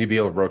essential. You need to be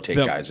able to rotate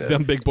guys in.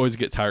 Them big boys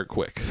get tired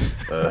quick.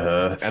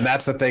 And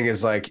that's the thing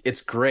is like,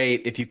 it's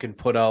great if you can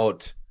put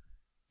out,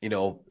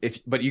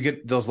 but you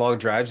get those long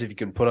drives, if you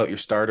can put out your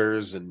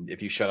starters and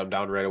if you shut them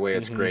down right away,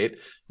 it's great.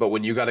 But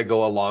when you got to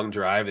go a long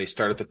drive, they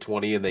start at the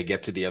 20 and they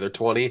get to the other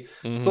 20.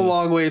 It's a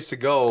long ways to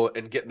go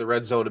and get in the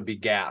red zone and be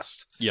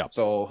gassed. Yeah.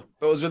 So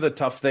those are the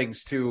tough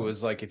things too,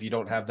 is like, if you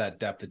don't have that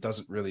depth, it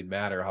doesn't really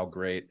matter how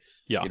great,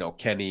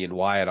 Kenny and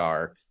Wyatt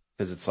are,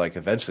 because it's like,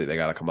 eventually they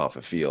got to come off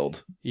the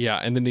field. Yeah.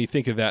 And then you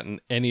think of that and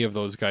any of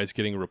those guys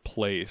getting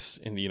replaced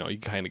and, you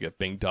kind of get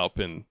banged up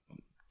and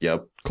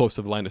close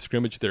to the line of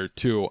scrimmage there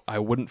too. I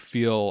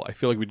feel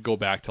like we'd go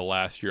back to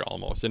last year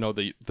almost. I know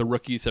the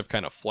rookies have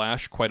kind of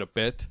flashed quite a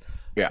bit,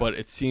 but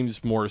it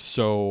seems more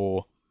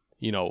so,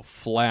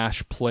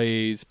 flash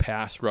plays,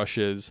 pass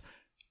rushes.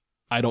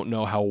 I don't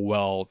know how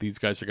well these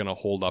guys are going to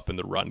hold up in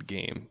the run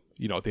game.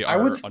 They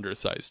are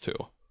undersized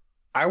too.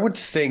 I would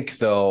think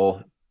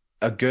though,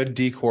 a good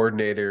D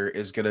coordinator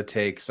is going to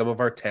take some of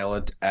our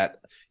talent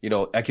at,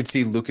 I could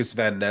see Lucas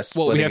Van Ness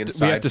splitting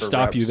inside. We have to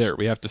stop you there.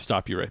 We have to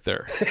stop you right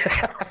there.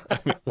 I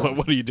mean,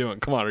 what are you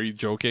doing? Come on. Are you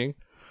joking?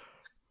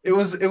 It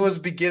was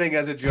beginning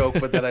as a joke,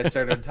 but then I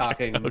started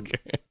talking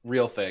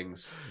real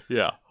things.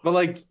 Yeah. But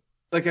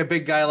like a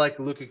big guy like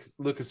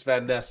Lucas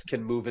Van Ness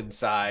can move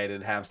inside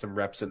and have some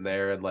reps in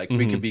there. And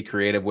we can be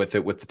creative with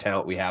it with the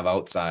talent we have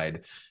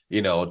outside,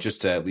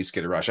 just to at least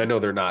get a rush. I know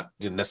they're not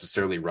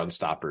necessarily run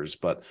stoppers,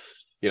 but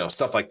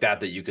stuff like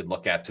that you could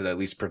look at to at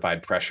least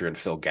provide pressure and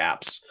fill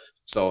gaps.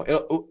 So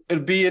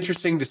it'll be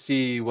interesting to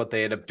see what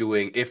they end up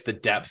doing if the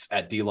depth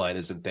at D-line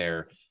isn't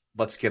there.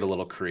 Let's get a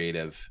little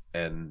creative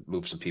and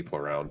move some people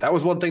around. That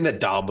was one thing that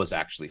Dom was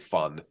actually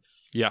fun.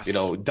 Yes.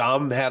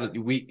 Dom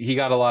he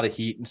got a lot of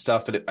heat and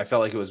stuff, and I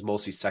felt like it was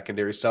mostly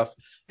secondary stuff.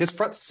 His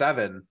front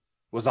seven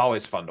was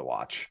always fun to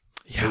watch.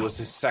 Yeah. It was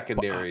his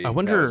secondary. That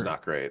was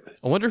not great.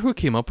 I wonder who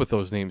came up with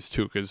those names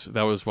too, because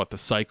that was the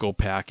Psycho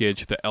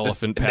package, the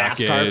Elephant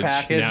package,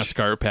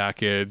 NASCAR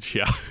package.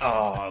 Yeah.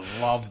 Oh, I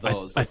love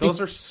those. I think those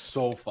are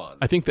so fun.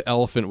 I think the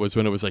Elephant was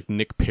when it was like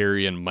Nick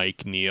Perry and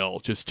Mike Neal,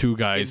 just two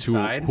guys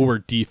who were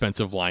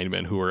defensive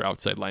linemen who were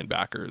outside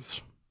linebackers.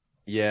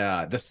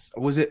 Yeah, this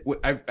was it.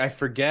 I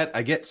forget.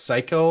 I get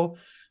Psycho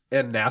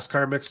and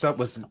NASCAR mixed up.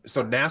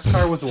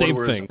 NASCAR was the same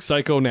one thing.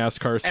 Psycho,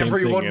 NASCAR, same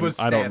everyone thing. Was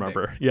I don't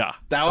remember. Yeah,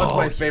 that was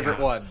my favorite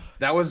one.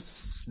 That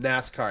was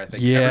NASCAR. I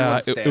think. Yeah,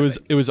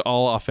 it was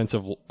all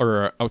offensive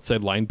or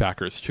outside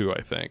linebackers too.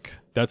 I think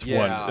that's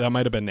one. That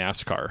might have been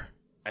NASCAR.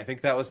 I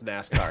think that was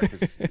NASCAR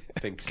because I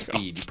think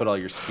speed. You put all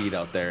your speed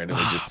out there, and it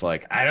was just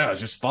like I don't know. It was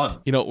just fun.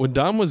 When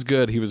Dom was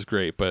good, he was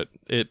great, but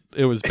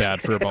it was bad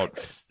for about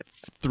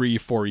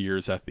 3-4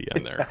 years at the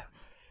end there.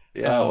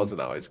 Yeah, it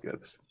wasn't always good.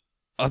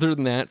 Other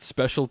than that,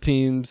 special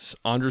teams,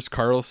 Anders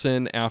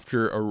Carlson,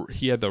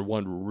 he had the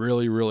one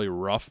really, really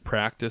rough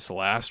practice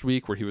last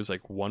week where he was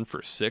like 1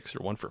 for 6 or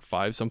 1 for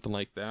 5, something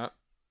like that.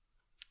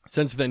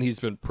 Since then, he's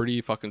been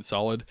pretty fucking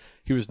solid.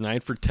 He was 9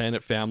 for 10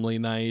 at family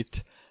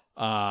night.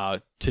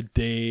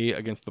 Today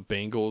against the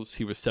Bengals,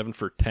 he was 7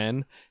 for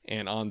 10.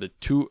 And on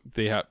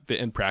they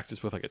end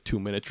practice with like a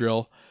 2-minute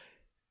drill.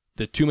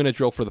 The 2-minute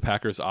drill for the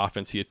Packers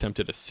offense, he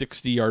attempted a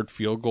 60-yard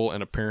field goal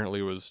and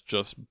apparently was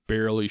just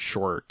barely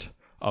short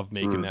of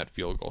making that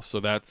field goal. So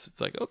it's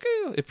like, okay,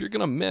 if you're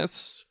going to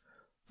miss,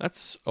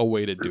 that's a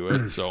way to do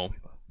it. So,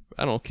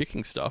 I don't know,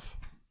 kicking stuff.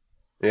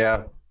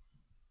 Yeah.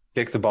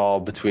 Kick the ball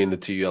between the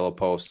two yellow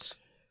posts.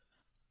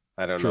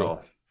 I don't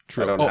know.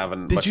 True. I don't have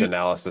much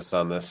analysis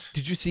on this.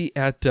 Did you see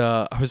I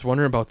was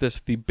wondering about this,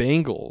 the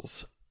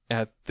Bengals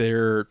at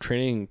their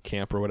training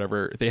camp or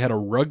whatever, they had a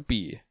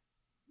rugby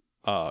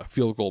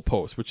field goal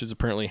post, which is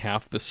apparently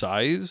half the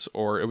size,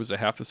 or it was a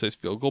half the size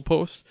field goal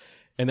post.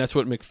 And that's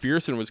what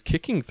McPherson was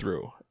kicking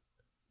through.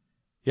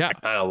 Yeah. I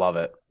kind of love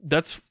it.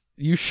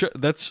 You should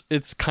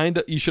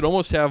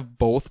almost have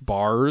both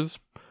bars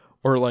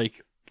or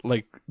like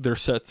their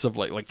sets of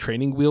like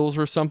training wheels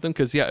or something.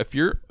 Cause yeah, if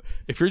you're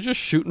just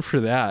shooting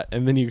for that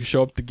and then you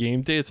show up to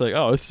game day, it's like,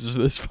 oh, this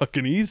is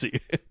fucking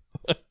easy.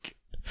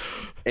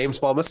 Aim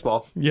small, miss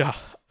small. Yeah.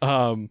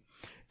 And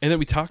then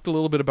we talked a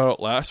little bit about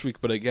it last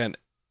week, but again,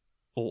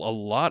 a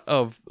lot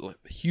of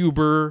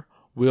Huber,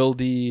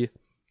 Wilde,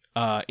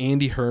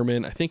 Andy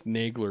Herman, I think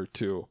Nagler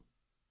too,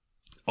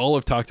 all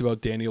have talked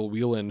about Daniel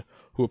Whelan,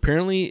 who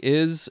apparently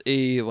is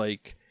he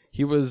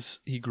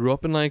grew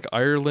up in like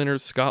Ireland or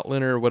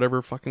Scotland or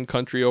whatever fucking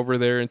country over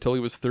there until he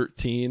was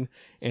 13,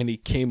 and he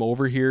came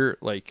over here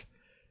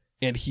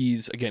and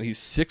he's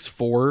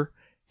 6'4",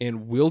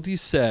 and Wilde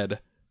said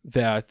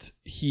that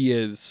he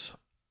is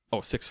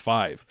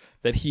 6'5",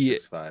 that he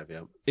 6'5",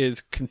 yeah,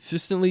 is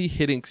consistently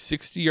hitting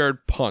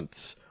 60-yard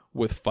punts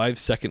with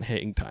 5-second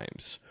hang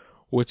times,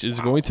 which is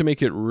going to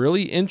make it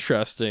really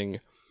interesting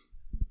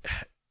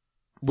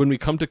when we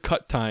come to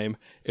cut time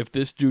if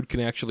this dude can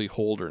actually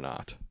hold or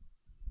not.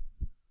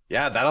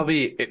 Yeah, that'll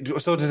be...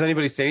 So does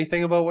anybody say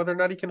anything about whether or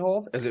not he can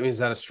hold? Is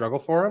that a struggle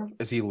for him?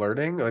 Is he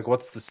learning? Like,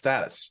 what's the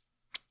status?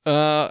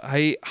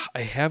 I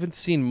haven't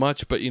seen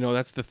much, but,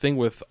 that's the thing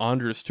with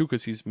Anders, too,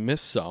 because he's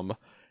missed some,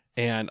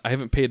 and I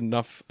haven't paid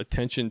enough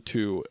attention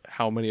to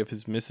how many of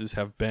his misses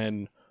have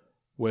been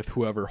with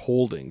whoever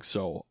holding,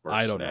 so or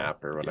I don't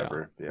snap know. Or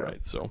whatever. Yeah.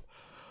 Right, so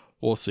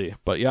we'll see.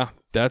 But, yeah,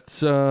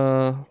 that's...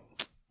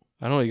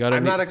 I don't know. You got.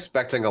 I'm not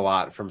expecting a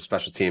lot from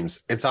special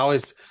teams. It's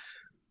always...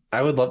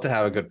 I would love to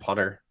have a good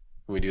punter.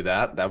 Can we do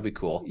that? That would be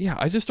cool. Yeah,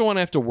 I just don't want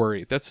to have to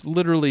worry. That's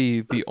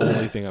literally the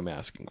only thing I'm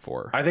asking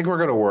for. I think we're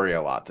going to worry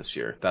a lot this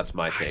year. That's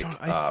my take.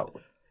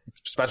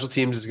 Special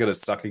teams is going to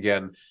suck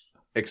again,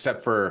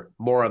 except for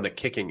more on the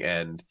kicking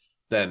end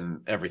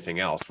than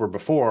everything else. Where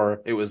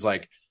before, it was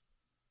like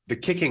the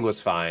kicking was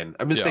fine.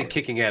 I'm going to say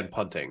kicking and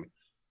punting.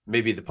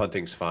 Maybe the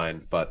punting's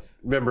fine. But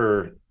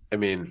remember,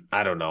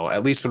 I don't know.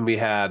 At least when we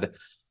had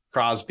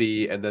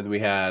Crosby, and then we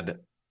had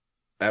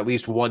at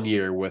least 1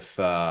 year with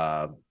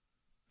a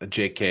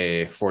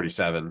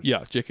JK-47.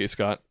 Yeah, JK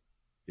Scott.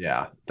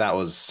 Yeah, that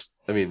was,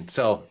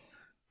 so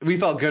we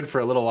felt good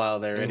for a little while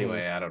there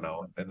anyway. I don't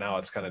know. And now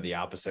it's kind of the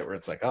opposite where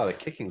it's like, the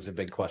kicking's a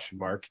big question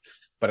mark,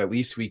 but at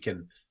least we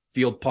can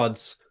field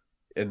punts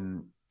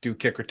and do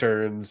kick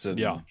returns. And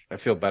I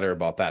feel better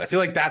about that. I feel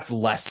like that's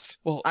less.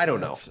 Well, I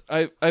don't know.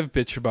 I've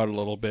bitched about it a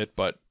little bit,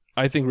 but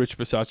I think Rich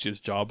Bisaccia's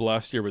job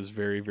last year was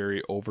very,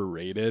 very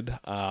overrated.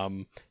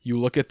 You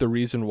look at the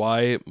reason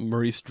why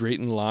Maurice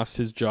Drayton lost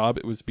his job,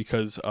 it was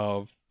because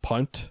of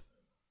punt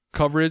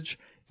coverage,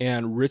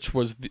 and Rich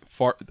was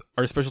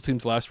our special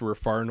teams last year were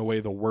far and away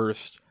the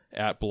worst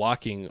at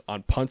blocking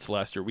on punts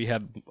last year. We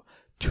had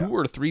 2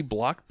 or 3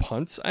 blocked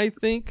punts, I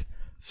think.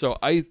 So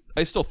I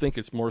still think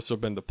it's more so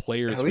been the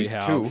players at least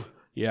we have. 2.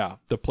 yeah,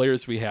 the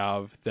players we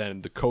have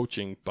than the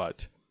coaching,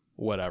 but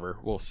whatever,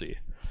 we'll see.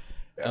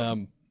 Yeah.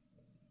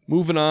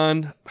 Moving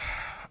on,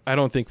 I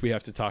don't think we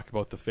have to talk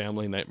about the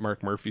family night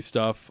Mark Murphy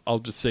stuff. I'll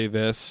just say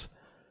this.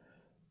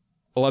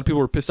 A lot of people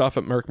were pissed off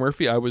at Mark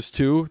Murphy. I was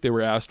too. They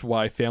were asked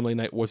why family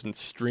night wasn't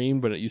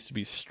streamed, but it used to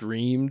be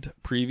streamed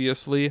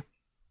previously.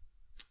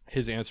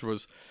 His answer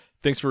was,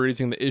 thanks for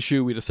raising the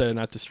issue. We decided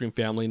not to stream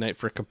family night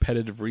for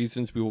competitive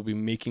reasons. We will be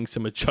making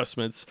some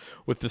adjustments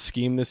with the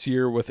scheme this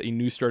year with a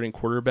new starting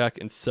quarterback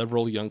and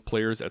several young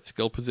players at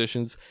skill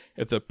positions.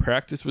 If the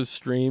practice was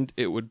streamed,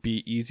 it would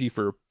be easy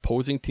for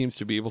opposing teams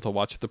to be able to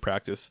watch the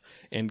practice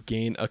and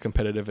gain a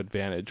competitive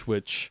advantage,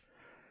 which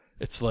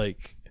it's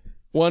like,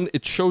 one,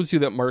 it shows you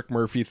that Mark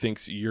Murphy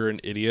thinks you're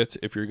an idiot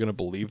if you're going to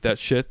believe that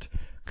shit,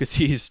 because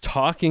he's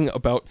talking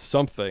about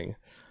something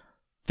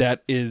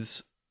that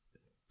is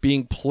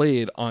being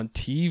played on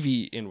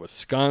TV in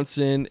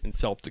Wisconsin, in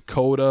South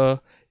Dakota,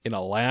 in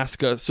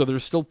Alaska. So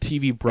there's still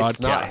TV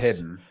broadcasts. It's not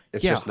hidden.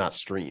 It's just not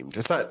streamed.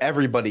 It's not,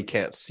 everybody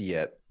can't see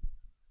it.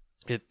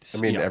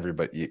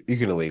 Everybody, you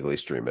can illegally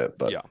stream it,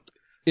 but yeah,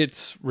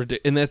 it's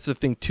ridiculous. And that's the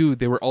thing too.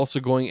 They were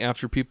also going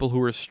after people who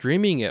were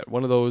streaming it.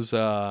 One of those,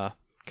 God,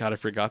 I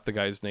forgot the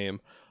guy's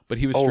name, but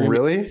he was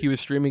really? He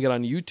was streaming it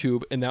on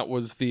YouTube, and that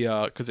was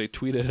the, cause they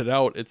tweeted it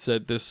out. It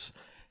said this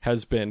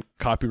has been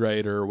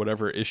copyright or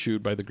whatever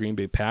issued by the Green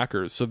Bay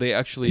Packers. So they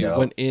actually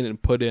went in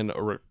and put in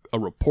a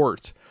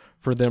report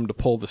for them to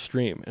pull the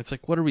stream. It's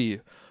like, what are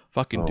we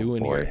fucking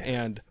doing here?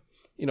 And,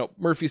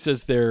 Murphy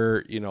says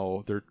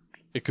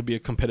it could be a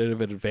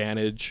competitive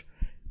advantage.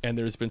 And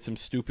there's been some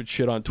stupid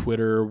shit on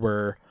Twitter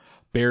where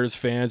Bears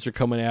fans are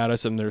coming at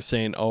us and they're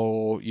saying,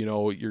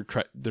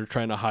 they're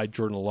trying to hide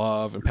Jordan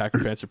Love, and Packer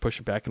fans are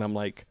pushing back. And I'm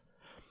like,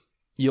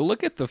 you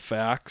look at the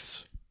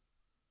facts.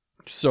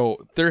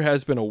 So there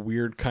has been a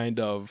weird kind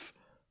of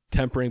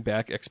tempering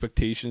back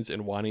expectations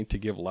and wanting to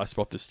give less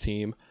about this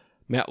team.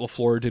 Matt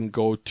LaFleur didn't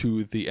go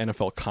to the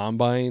NFL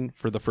Combine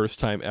for the first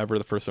time ever.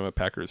 The first time a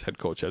Packers head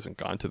coach hasn't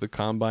gone to the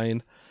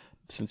Combine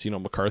since,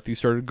 McCarthy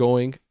started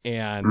going.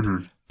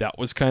 And that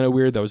was kind of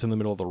weird. That was in the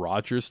middle of the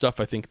Rodgers stuff.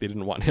 I think they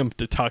didn't want him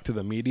to talk to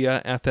the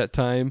media at that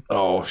time.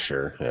 Oh,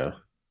 sure. Yeah.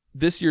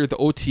 This year, the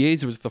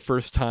OTAs, it was the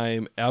first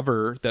time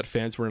ever that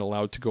fans weren't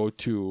allowed to go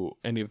to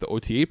any of the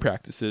OTA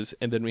practices.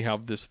 And then we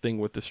have this thing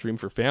with the stream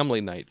for family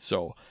night.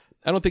 So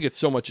I don't think it's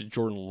so much a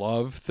Jordan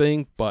Love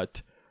thing,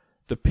 but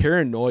the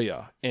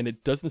paranoia, and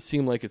it doesn't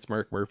seem like it's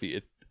Mark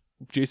Murphy.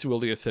 Jason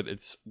Wilde said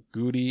it's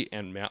Goody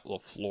and Matt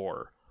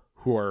LaFleur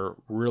who are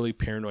really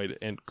paranoid.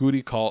 And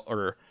Wilde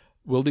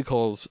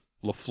calls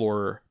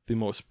LaFleur the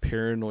most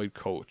paranoid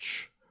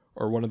coach,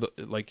 or one of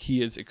the,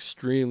 he is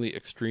extremely,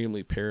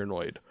 extremely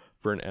paranoid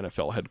for an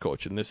NFL head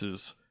coach, and this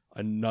is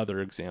another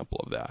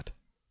example of that.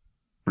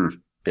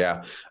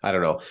 Yeah, I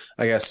don't know.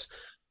 I guess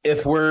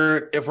if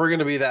we're going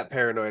to be that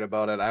paranoid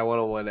about it, I want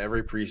to win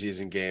every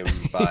preseason game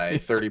by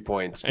 30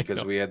 points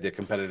because we had the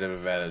competitive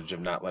advantage of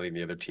not letting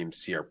the other team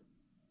see our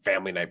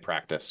family night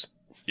practice.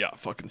 Yeah,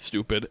 fucking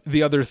stupid.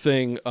 The other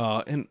thing,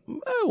 and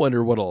I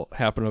wonder what'll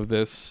happen of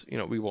this.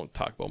 We won't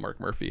talk about Mark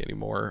Murphy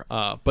anymore,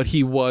 but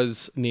he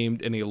was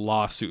named in a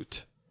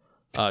lawsuit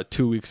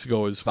 2 weeks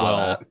ago as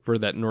for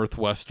that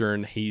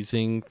Northwestern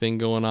hazing thing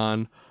going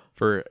on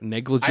for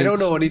negligence. I don't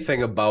know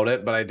anything about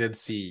it, but I did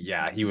see,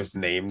 he was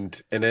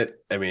named in it.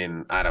 I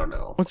mean, I don't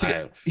know. Once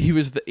again, he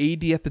was the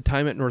AD at the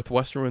time at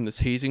Northwestern when this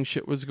hazing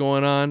shit was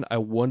going on. I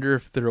wonder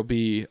if there'll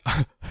be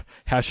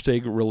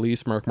hashtag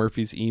release Mark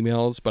Murphy's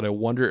emails, but I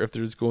wonder if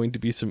there's going to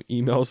be some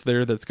emails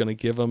there that's going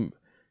to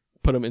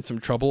put him in some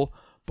trouble.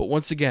 But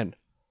once again,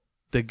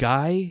 the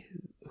guy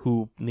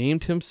who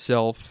named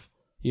himself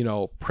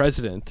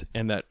president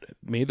and that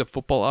made the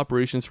football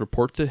operations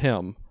report to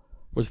him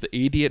was the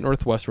AD at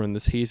Northwestern when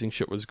this hazing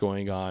shit was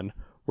going on,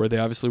 where they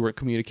obviously weren't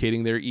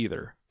communicating there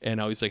either. And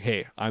now he's like,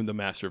 hey, I'm the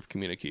master of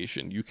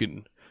communication. You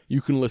can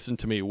listen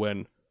to me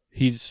when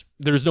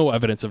there's no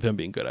evidence of him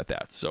being good at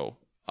that. So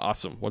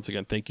awesome. Once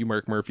again, thank you,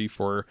 Mark Murphy,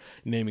 for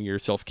naming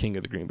yourself king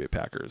of the Green Bay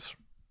Packers.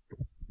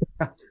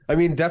 I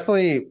mean,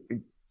 definitely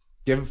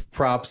give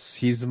props.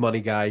 He's a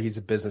money guy. He's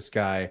a business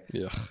guy.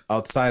 Yeah.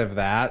 Outside of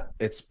that,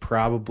 it's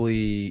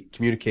probably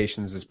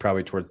communications is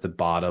probably towards the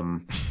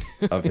bottom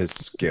of his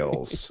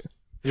skills.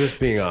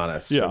 Just being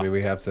honest. Yeah. I mean,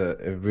 we have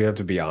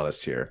to be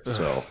honest here.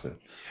 So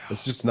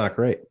it's just not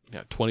great.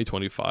 Yeah.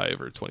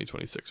 2025 or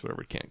 2026,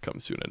 whatever, can't come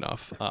soon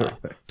enough.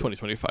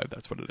 2025,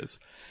 that's what it is.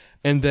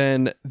 And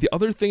then the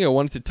other thing I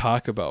wanted to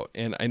talk about,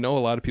 and I know a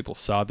lot of people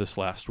saw this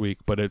last week,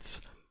 but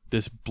it's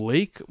this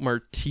Blake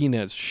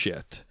Martinez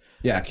shit.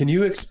 Yeah, can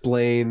you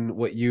explain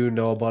what you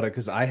know about it?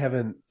 Because I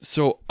haven't.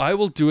 So I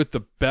will do it the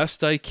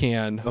best I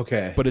can.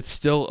 Okay. But it's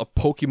still a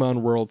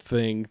Pokemon World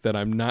thing that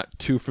I'm not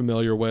too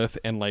familiar with,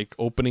 and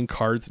opening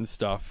cards and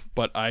stuff.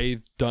 But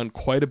I've done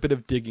quite a bit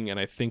of digging, and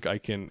I think I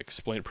can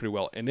explain it pretty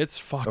well. And it's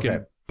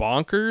fucking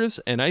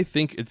bonkers, and I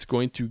think it's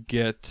going to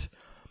get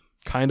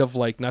kind of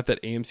not that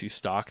AMC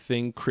stock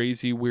thing,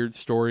 crazy weird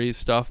story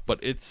stuff, but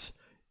it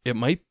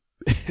might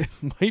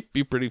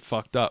be pretty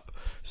fucked up.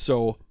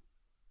 So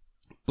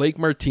Blake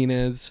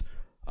Martinez,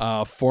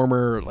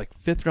 former like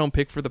 5th round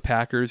pick for the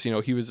Packers. You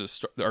know, he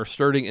was our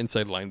starting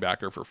inside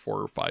linebacker for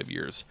 4 or 5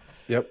 years.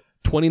 Yep.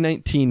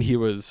 2019, he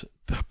was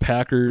the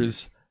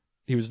Packers.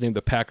 He was named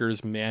the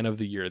Packers Man of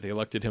the Year. They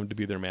elected him to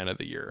be their Man of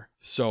the Year.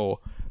 So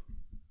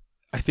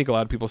I think a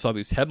lot of people saw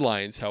these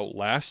headlines how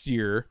last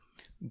year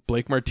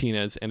Blake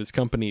Martinez and his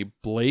company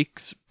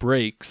Blake's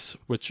Breaks,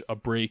 which a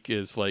break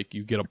is like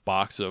you get a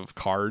box of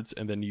cards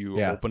and then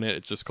you open it.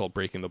 It's just called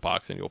breaking the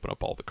box and you open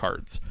up all the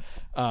cards.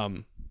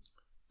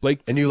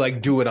 Blake, and you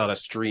like do it on a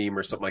stream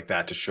or something like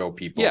that to show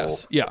people.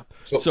 Yes, yeah.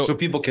 So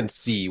people can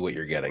see what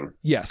you're getting.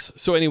 Yes.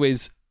 So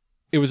anyways,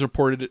 it was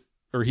reported,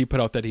 or he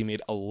put out that he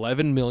made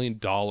 $11 million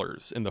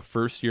in the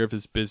first year of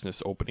his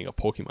business opening up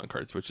Pokemon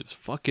cards, which is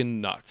fucking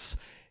nuts.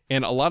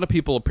 And a lot of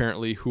people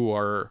apparently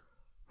who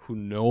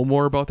know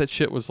more about that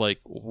shit was like,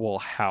 well,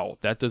 how?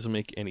 That doesn't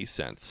make any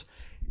sense.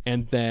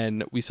 And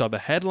then we saw the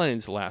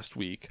headlines last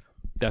week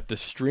that the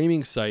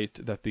streaming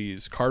site that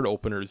these card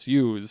openers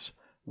use,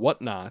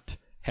 Whatnot,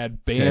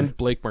 had banned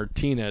Blake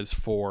Martinez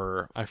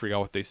for, I forgot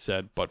what they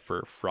said, but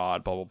for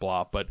fraud, blah, blah,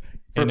 blah. But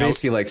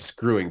basically like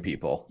screwing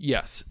people.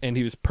 Yes, and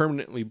he was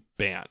permanently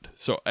banned.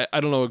 So I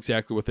don't know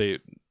exactly what they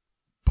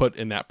put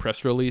in that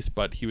press release,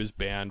 but he was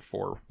banned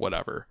for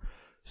whatever.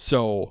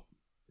 So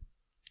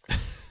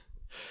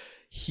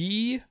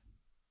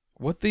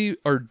what they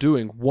are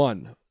doing,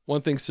 one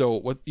thing, so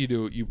what you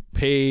do, you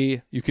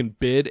can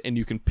bid and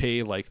you can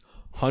pay like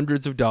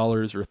hundreds of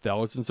dollars or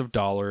thousands of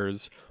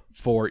dollars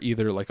for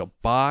either like a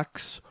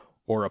box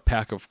or a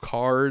pack of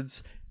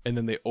cards, and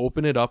then they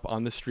open it up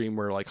on the stream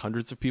where like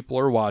hundreds of people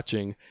are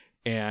watching,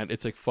 and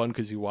it's like fun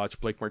because you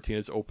watch Blake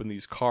Martinez open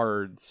these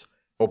cards.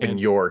 Open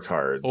your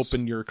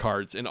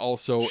cards. And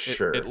also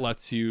sure. it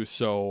lets you,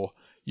 so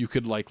you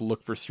could like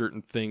look for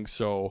certain things.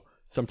 So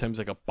sometimes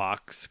like a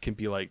box can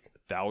be like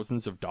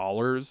thousands of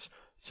dollars,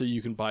 so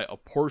you can buy a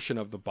portion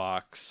of the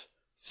box,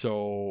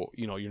 so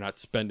you know you're not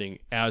spending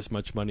as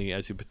much money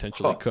as you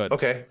potentially could.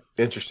 Okay,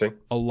 interesting.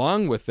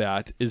 Along with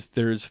that is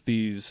there's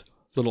these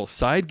little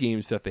side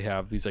games that they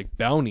have, these like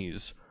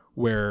bounties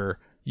where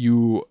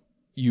you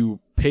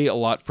pay a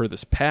lot for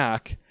this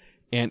pack,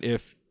 and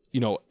if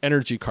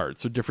energy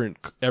cards, so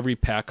every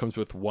pack comes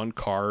with one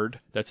card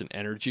that's an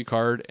energy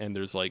card, and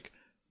there's like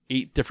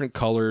 8 different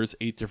colors,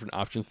 8 different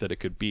options that it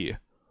could be.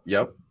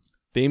 Yep.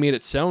 They made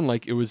it sound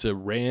like it was a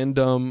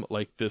random,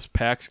 like this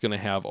pack's going to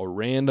have a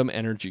random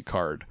energy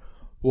card.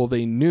 Well,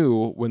 they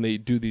knew when they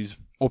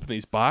open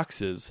these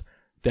boxes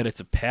that it's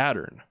a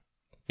pattern,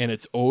 and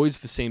it's always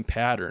the same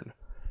pattern.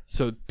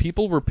 So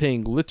people were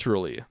paying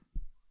literally,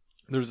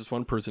 there's this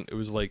one person, it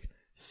was like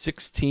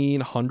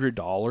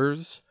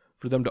 $1,600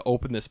 for them to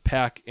open this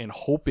pack and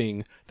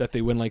hoping that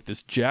they win like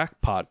this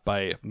jackpot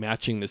by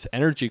matching this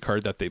energy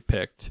card that they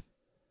picked,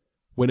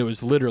 when it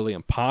was literally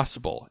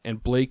impossible.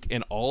 And Blake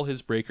and all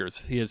his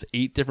breakers, he has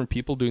 8 different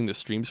people doing the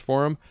streams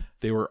for him.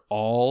 They were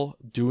all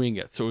doing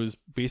it. So it was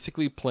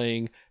basically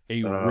playing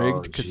a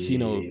rigged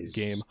casino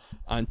game.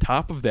 On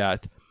top of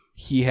that,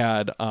 he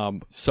had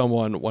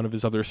one of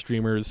his other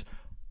streamers,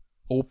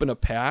 open a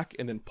pack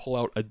and then pull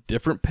out a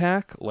different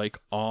pack, like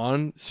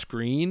on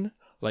screen,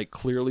 like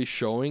clearly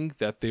showing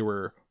that they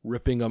were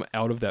ripping them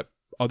out of that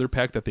other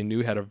pack that they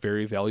knew had a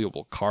very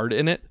valuable card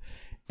in it.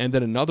 And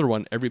then another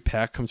one, every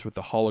pack comes with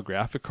a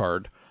holographic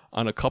card.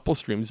 On a couple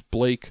streams,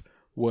 Blake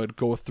would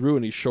go through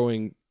and he's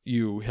showing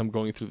him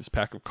going through this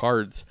pack of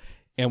cards.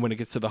 And when it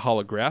gets to the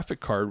holographic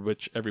card,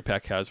 which every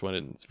pack has one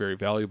and it's very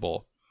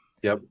valuable,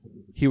 yep,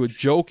 he would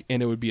joke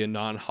and it would be a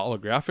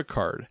non-holographic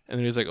card. And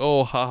then he's like,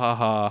 oh, ha, ha,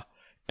 ha.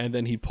 And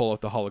then he'd pull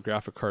out the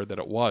holographic card that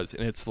it was.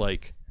 And it's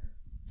like,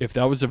 if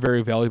that was a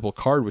very valuable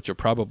card, which it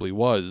probably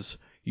was,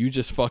 you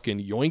just fucking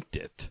yoinked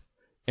it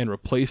and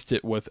replaced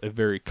it with a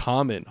very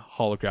common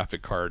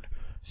holographic card.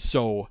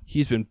 So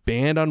he's been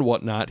banned on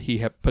Whatnot. He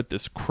had put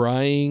this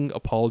crying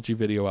apology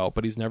video out,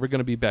 but he's never going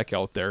to be back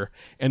out there.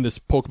 And this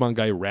Pokemon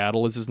guy,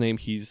 Rattle is his name.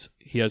 He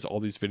has all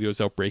these videos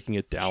out breaking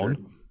it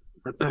down.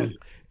 Sure.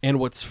 And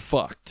what's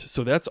fucked?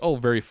 So that's all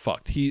very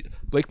fucked.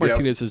 Blake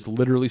Martinez has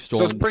literally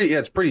stolen. So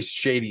it's pretty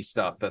shady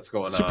stuff that's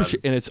going on.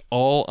 And it's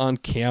all on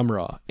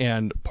camera.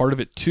 And part of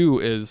it too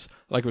is,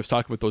 like I was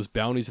talking about those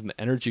bounties and the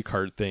energy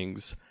card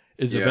things,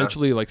 is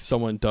eventually like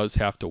someone does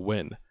have to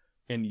win.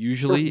 And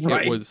usually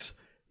it was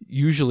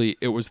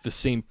the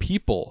same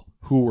people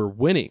who were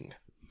winning,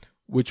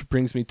 which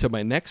brings me to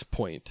my next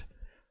point.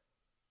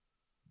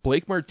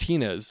 Blake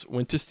Martinez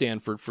went to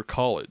Stanford for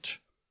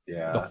college.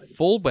 Yeah. The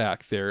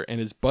fullback there and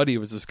his buddy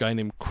was this guy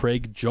named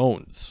Craig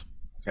Jones.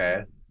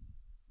 Okay.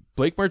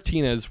 Blake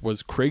Martinez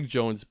was Craig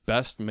Jones'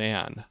 best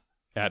man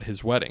at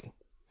his wedding.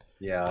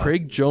 Yeah.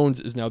 Craig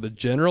Jones is now the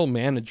general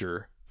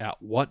manager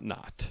at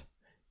Whatnot.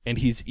 And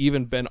he's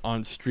even been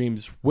on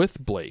streams with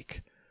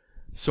Blake.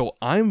 So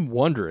I'm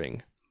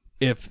wondering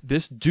if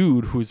this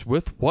dude who's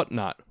with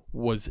Whatnot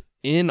was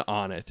in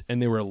on it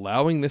and they were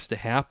allowing this to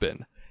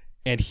happen.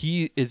 And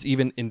he is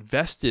even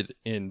invested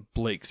in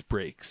Blake's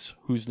Breaks,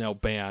 who's now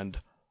banned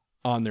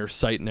on their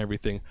site and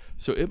everything.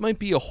 So it might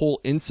be a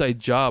whole inside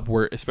job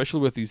where,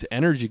 especially with these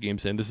energy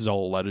games, and this is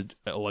all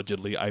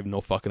allegedly, I have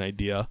no fucking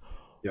idea,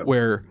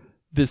 where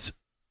this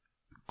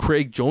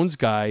Craig Jones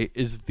guy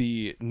is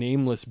the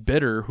nameless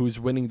bidder who's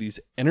winning these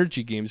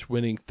energy games,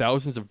 winning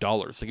thousands of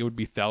dollars. Like it would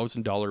be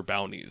 $1,000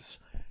 bounties.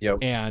 Yep.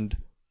 And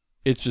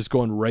it's just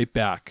going right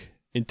back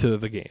into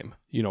the game,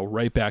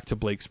 right back to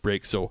Blake's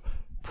break. So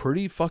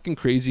pretty fucking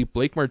crazy.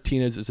 Blake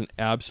Martinez is an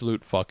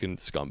absolute fucking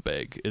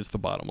scumbag is the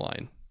bottom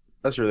line.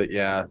 That's really,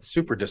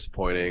 super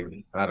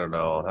disappointing. I don't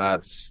know. I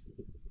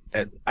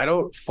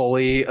don't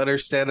fully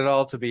understand it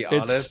all, to be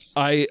honest.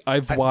 I've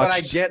watched. But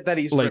I get that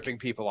he's ripping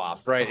people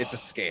off, right? It's a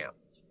scam.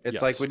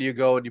 It's like when you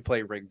go and you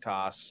play ring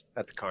toss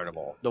at the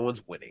carnival. No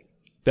one's winning.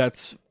 They're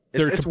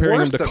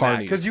comparing him to carnies.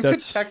 Because you could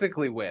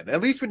technically win.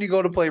 At least when you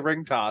go to play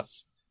ring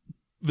toss.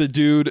 The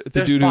dude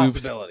who's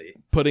possibility.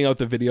 Putting out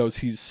the videos,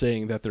 he's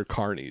saying that they're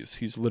carnies.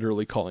 He's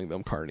literally calling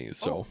them carnies.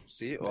 So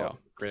see, well,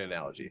 great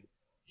analogy.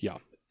 Yeah.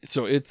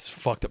 So it's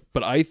fucked up.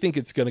 But I think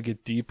it's going to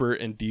get deeper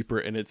and deeper,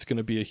 and it's going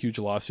to be a huge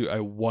lawsuit. I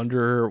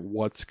wonder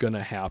what's going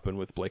to happen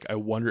with Blake. I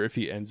wonder if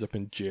he ends up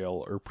in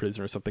jail or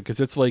prison or something,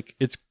 because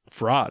it's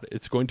fraud.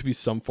 It's going to be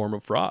some form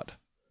of fraud.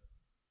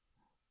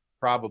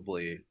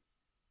 Probably.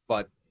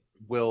 But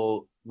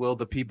will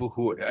the people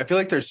who... I feel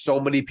like there's so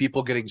many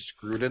people getting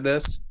screwed in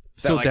this.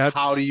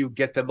 How do you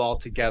get them all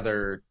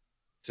together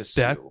to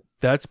sue?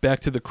 That's back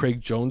to the Craig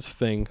Jones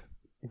thing.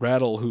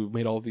 Rattle, who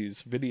made all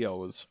these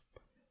videos,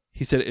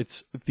 he said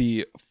it's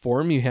the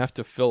form you have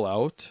to fill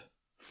out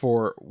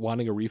for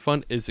wanting a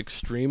refund is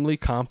extremely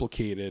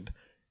complicated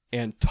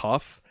and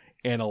tough,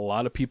 and a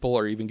lot of people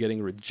are even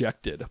getting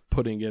rejected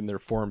putting in their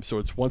form. So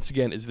it's, once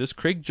again, is this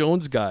Craig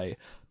Jones guy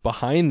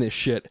behind this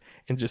shit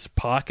and just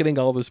pocketing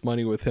all this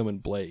money with him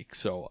and Blake?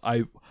 So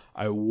I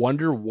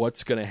wonder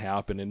what's going to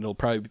happen, and it'll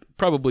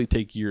probably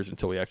take years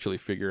until we actually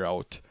figure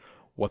out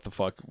what the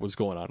fuck was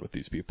going on with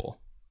these people.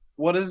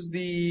 What is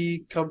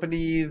the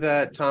company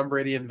that Tom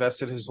Brady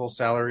invested his whole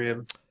salary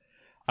in?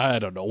 I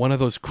don't know. One of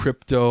those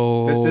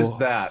crypto... This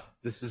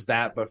is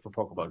that, but for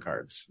Pokemon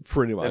cards.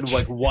 Pretty much.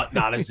 And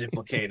whatnot is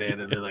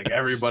implicated, and then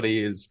everybody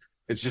is...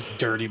 It's just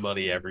dirty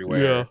money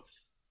everywhere.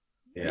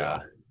 Yeah.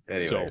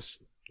 Anyways.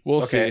 So,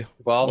 we'll see.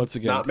 Well, once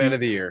again, not man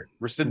of the year.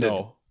 Rescinded.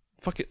 No.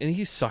 Fucking, and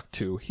he sucked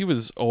too. He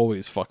was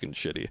always fucking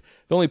shitty.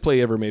 The only play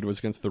he ever made was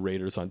against the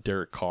Raiders on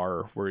Derek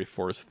Carr, where he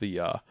forced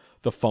the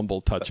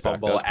fumble touchback. The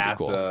fumble at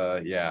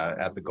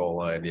the goal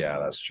line. Yeah,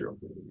 that's true.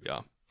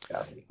 Yeah.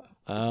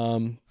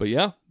 But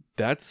yeah,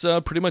 that's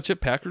pretty much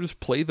it. Packers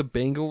play the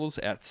Bengals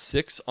at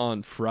 6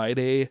 on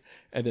Friday,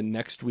 and then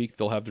next week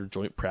they'll have their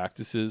joint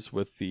practices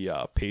with the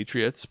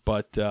Patriots.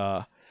 But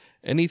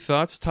any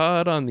thoughts,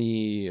 Todd, on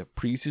the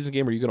preseason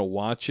game? Are you going to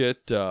watch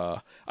it?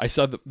 I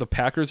saw the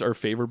Packers are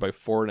favored by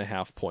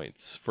 4.5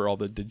 points for all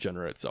the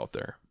degenerates out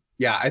there.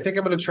 Yeah, I think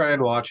I'm going to try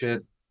and watch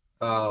it.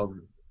 I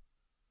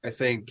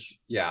think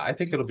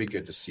it'll be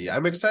good to see.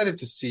 I'm excited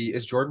to see.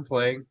 Is Jordan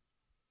playing?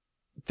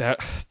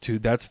 That's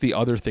the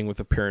other thing with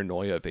the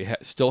paranoia. They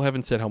still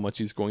haven't said how much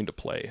he's going to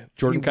play.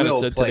 Jordan kind of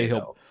said today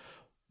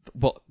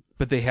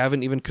but they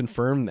haven't even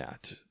confirmed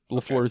that.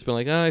 LaFleur has been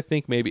like, I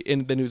think maybe,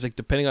 and then he was like,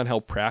 depending on how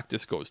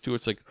practice goes too.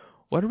 It's like,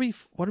 what are we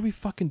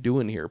fucking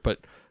doing here?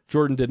 But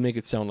Jordan did make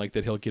it sound like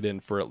that he'll get in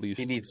for at least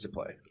he needs to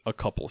play a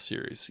couple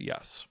series.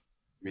 Yes,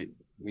 he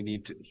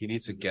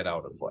needs to get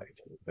out and play.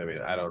 I mean,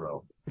 I don't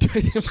know.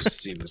 It just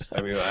seems.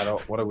 I mean,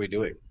 what are we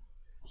doing?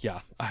 Yeah,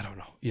 I don't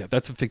know. Yeah,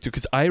 that's the thing too.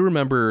 Because I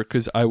remember,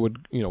 I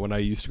would, when I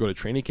used to go to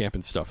training camp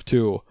and stuff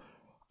too,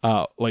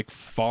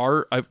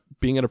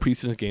 being at a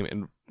preseason game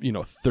and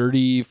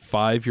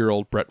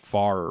 35-year-old Brett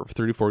Favre,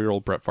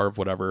 34-year-old Brett Favre,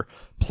 whatever,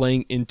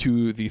 playing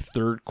into the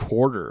third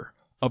quarter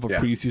of a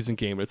preseason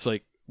game. It's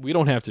like, we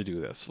don't have to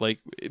do this. Like,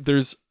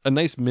 there's a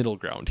nice middle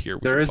ground here.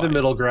 There is a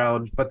middle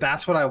ground, but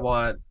that's what I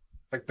want.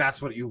 Like,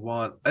 that's what you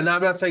want. And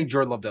I'm not saying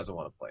Jordan Love doesn't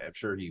want to play. I'm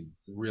sure he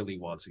really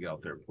wants to get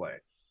out there and play.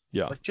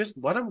 Yeah. Like, just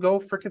let him go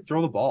freaking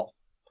throw the ball.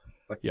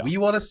 Like, we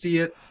want to see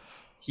it.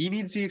 He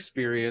needs the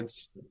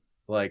experience.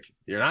 Like,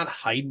 you're not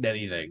hiding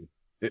anything.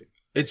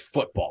 It's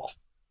football.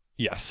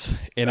 Yes.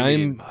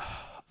 And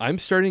I'm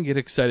starting to get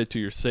excited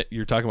too.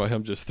 You're talking about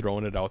him just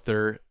throwing it out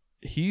there.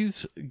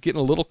 He's getting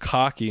a little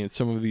cocky in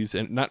some of these,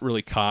 and not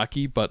really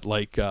cocky, but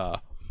like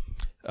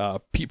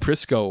Pete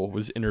Prisco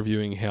was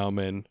interviewing him,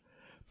 and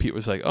Pete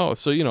was like, oh,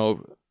 so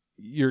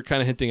you're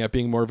kind of hinting at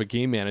being more of a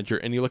game manager.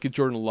 And you look at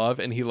Jordan Love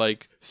and he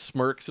like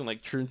smirks and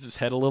like turns his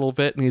head a little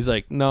bit. And he's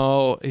like,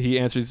 no, he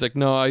answers. He's like,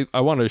 no,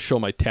 I want to show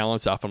my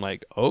talents off. I'm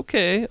like,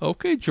 okay,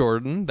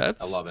 Jordan. I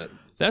love it.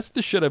 That's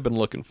the shit I've been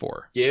looking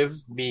for.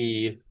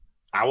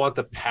 I want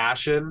the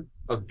passion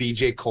of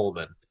BJ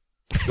Coleman.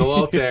 Go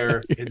out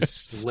there and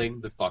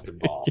sling the fucking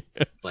ball.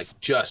 Yes. Like,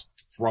 just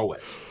throw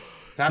it.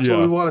 That's what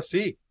we want to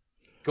see.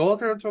 Go out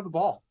there and throw the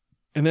ball.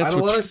 And I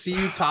don't want to see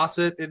you toss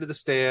it into the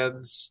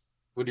stands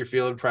when you're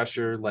feeling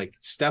pressure. Like,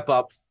 step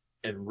up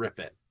and rip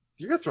it.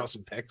 You're going to throw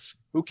some picks.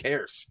 Who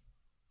cares?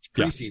 It's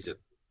preseason. Yeah.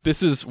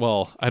 This is,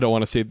 I don't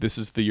want to say this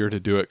is the year to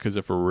do it, because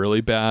if we're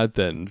really bad,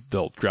 then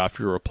they'll draft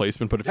your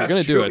replacement. But if you're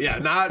going to do it... Yeah,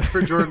 not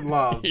for Jordan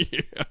Love.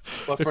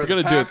 But for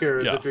the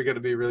Packers, if you're going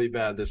to be really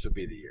bad, this would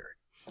be the year.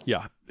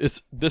 Yeah,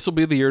 this will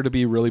be the year to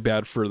be really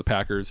bad for the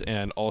Packers,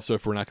 and also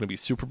if we're not going to be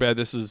super bad,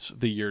 this is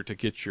the year to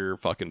get your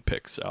fucking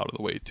picks out of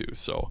the way too.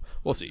 So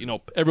we'll see.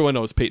 Everyone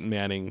knows Peyton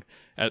Manning.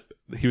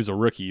 He was a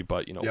rookie,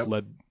 but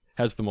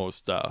has the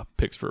most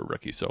picks for a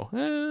rookie. So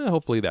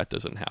hopefully that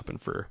doesn't happen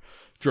for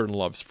Jordan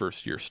Love's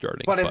first year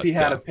starting. But if he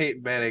had a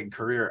Peyton Manning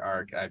career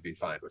arc, I'd be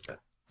fine with it.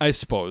 I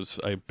suppose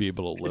I'd be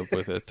able to live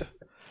with it.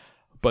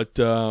 But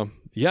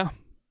yeah,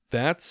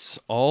 that's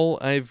all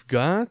I've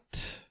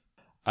got.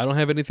 I don't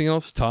have anything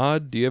else.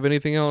 Todd, do you have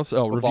anything else?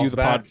 Oh, review the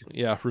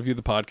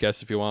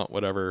podcast if you want,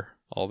 whatever,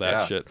 all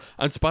that shit.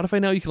 On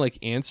Spotify now, you can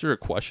answer a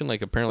question.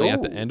 Apparently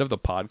at the end of the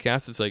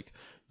podcast, it's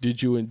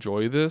did you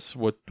enjoy this?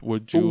 What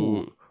would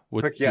you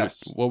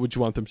yes. What would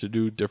you want them to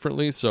do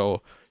differently?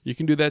 So you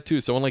can do that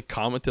too. Someone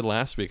commented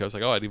last week. I was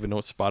like, oh, I didn't even know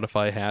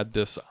Spotify had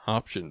this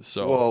option.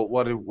 So well,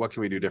 what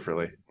can we do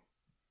differently?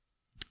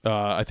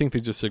 I think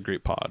they just said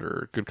great pod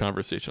or good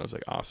conversation. I was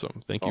like,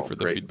 awesome. Thank you for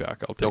the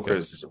feedback. I'll take no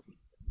criticism.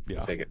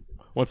 Yeah. Take it.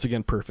 Once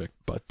again, perfect.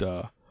 But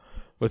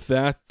with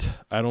that,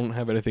 I don't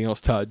have anything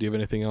else. Todd, do you have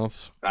anything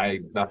else?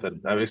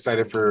 Nothing. I'm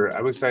excited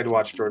to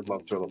watch Jordan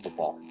Love throw the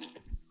football.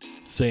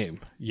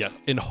 Same. Yeah.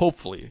 And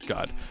hopefully,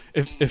 God,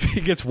 if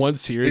he gets one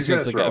series, and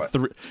it's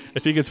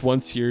if he gets one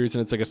series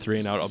and it's like a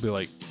 3-and-out, I'll be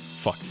like,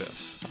 fuck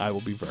this. I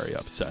will be very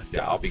upset.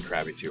 Yeah, I'll be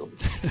crabby too.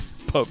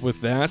 But with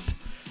that,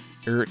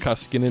 Eric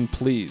Koskinen,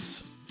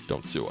 please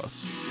don't sue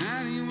us.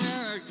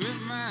 I quit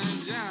my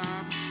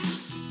job.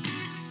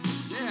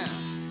 Yeah,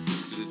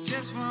 'cause it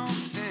just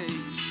won't pay.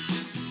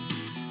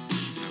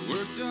 I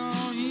worked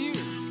all year,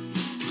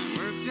 I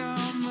worked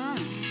all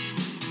month,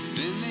 and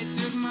then they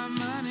took my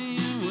money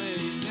away.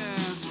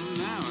 Yeah, well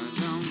now I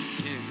don't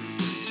care.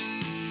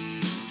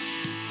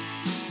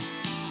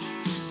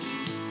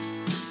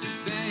 'Cause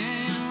they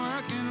ain't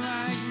working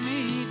like me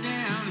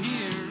down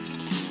here.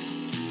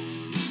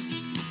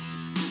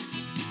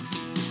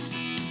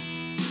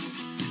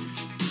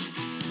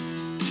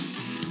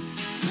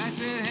 I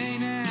said, hey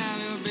now,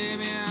 little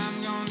baby,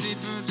 I'm going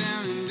deeper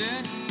down in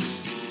debt.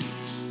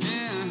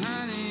 Yeah,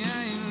 honey,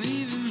 I ain't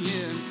leaving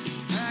yet.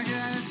 I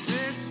got a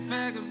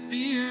 6-pack of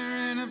beer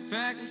and a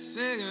pack of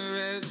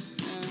cigarettes.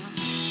 Yeah.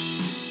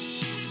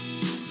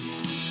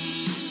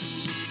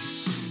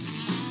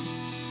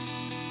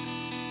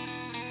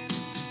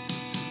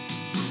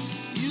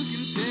 You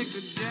can take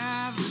the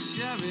job and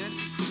shove it,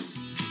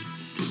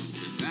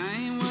 'cause I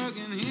ain't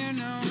working here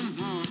no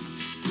more.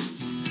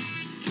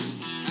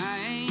 I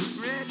ain't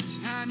rich,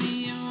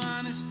 honey, you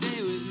wanna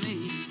stay with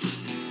me?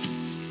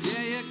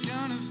 Yeah, you're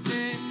gonna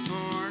stay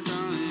poor,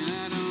 darling,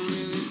 I don't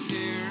really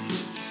care.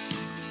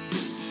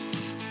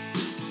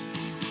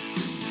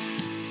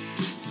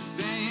 'Cause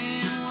they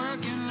ain't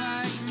working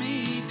like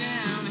me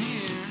down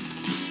here.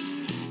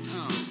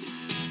 Oh.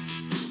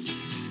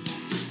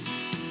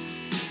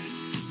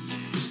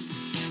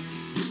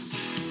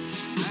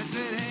 I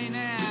said, hey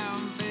now,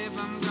 babe,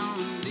 I'm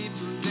going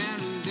deeper down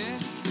in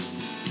debt.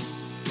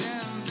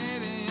 Yeah,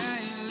 baby, I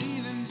ain't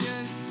leaving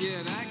just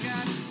yet. I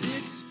got a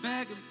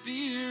 6-pack of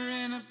beer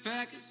and a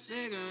pack of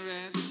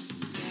cigarettes.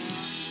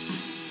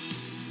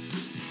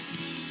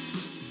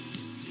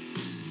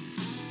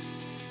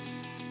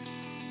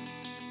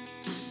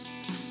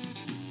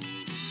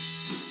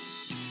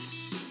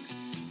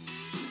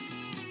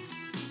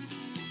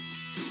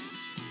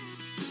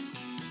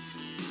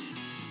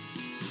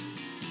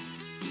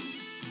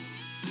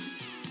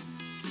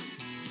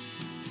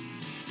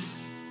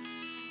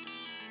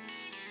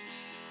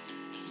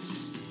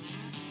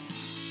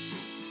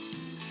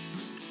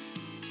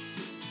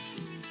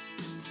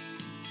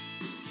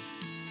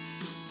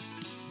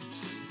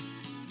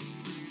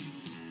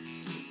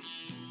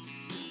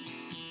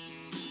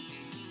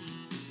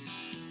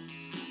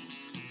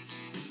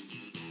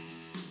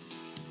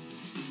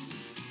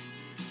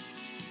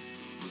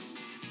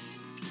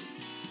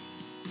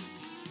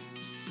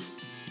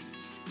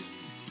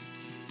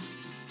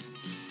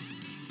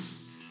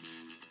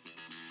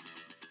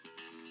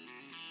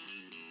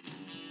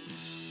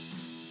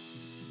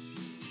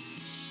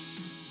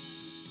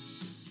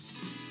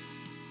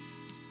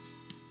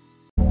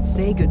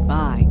 Say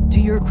goodbye to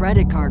your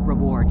credit card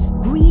rewards.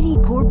 Greedy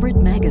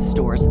corporate mega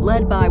stores,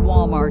 led by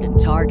Walmart and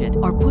Target,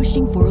 are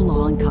pushing for a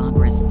law in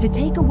Congress to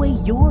take away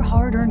your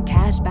hard-earned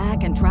cash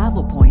back and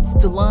travel points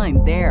to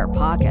line their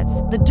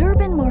pockets. The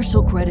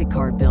Durbin-Marshall credit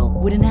card bill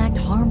would enact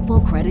harmful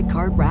credit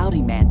card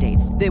routing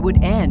mandates that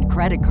would end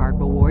credit card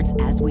rewards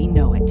as we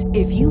know it.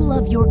 If you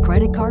love your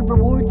credit card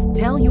rewards,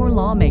 tell your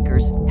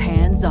lawmakers,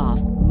 hands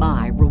off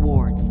my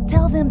rewards.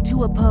 Tell them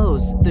to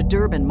oppose the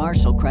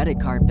Durbin-Marshall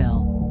credit card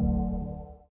bill.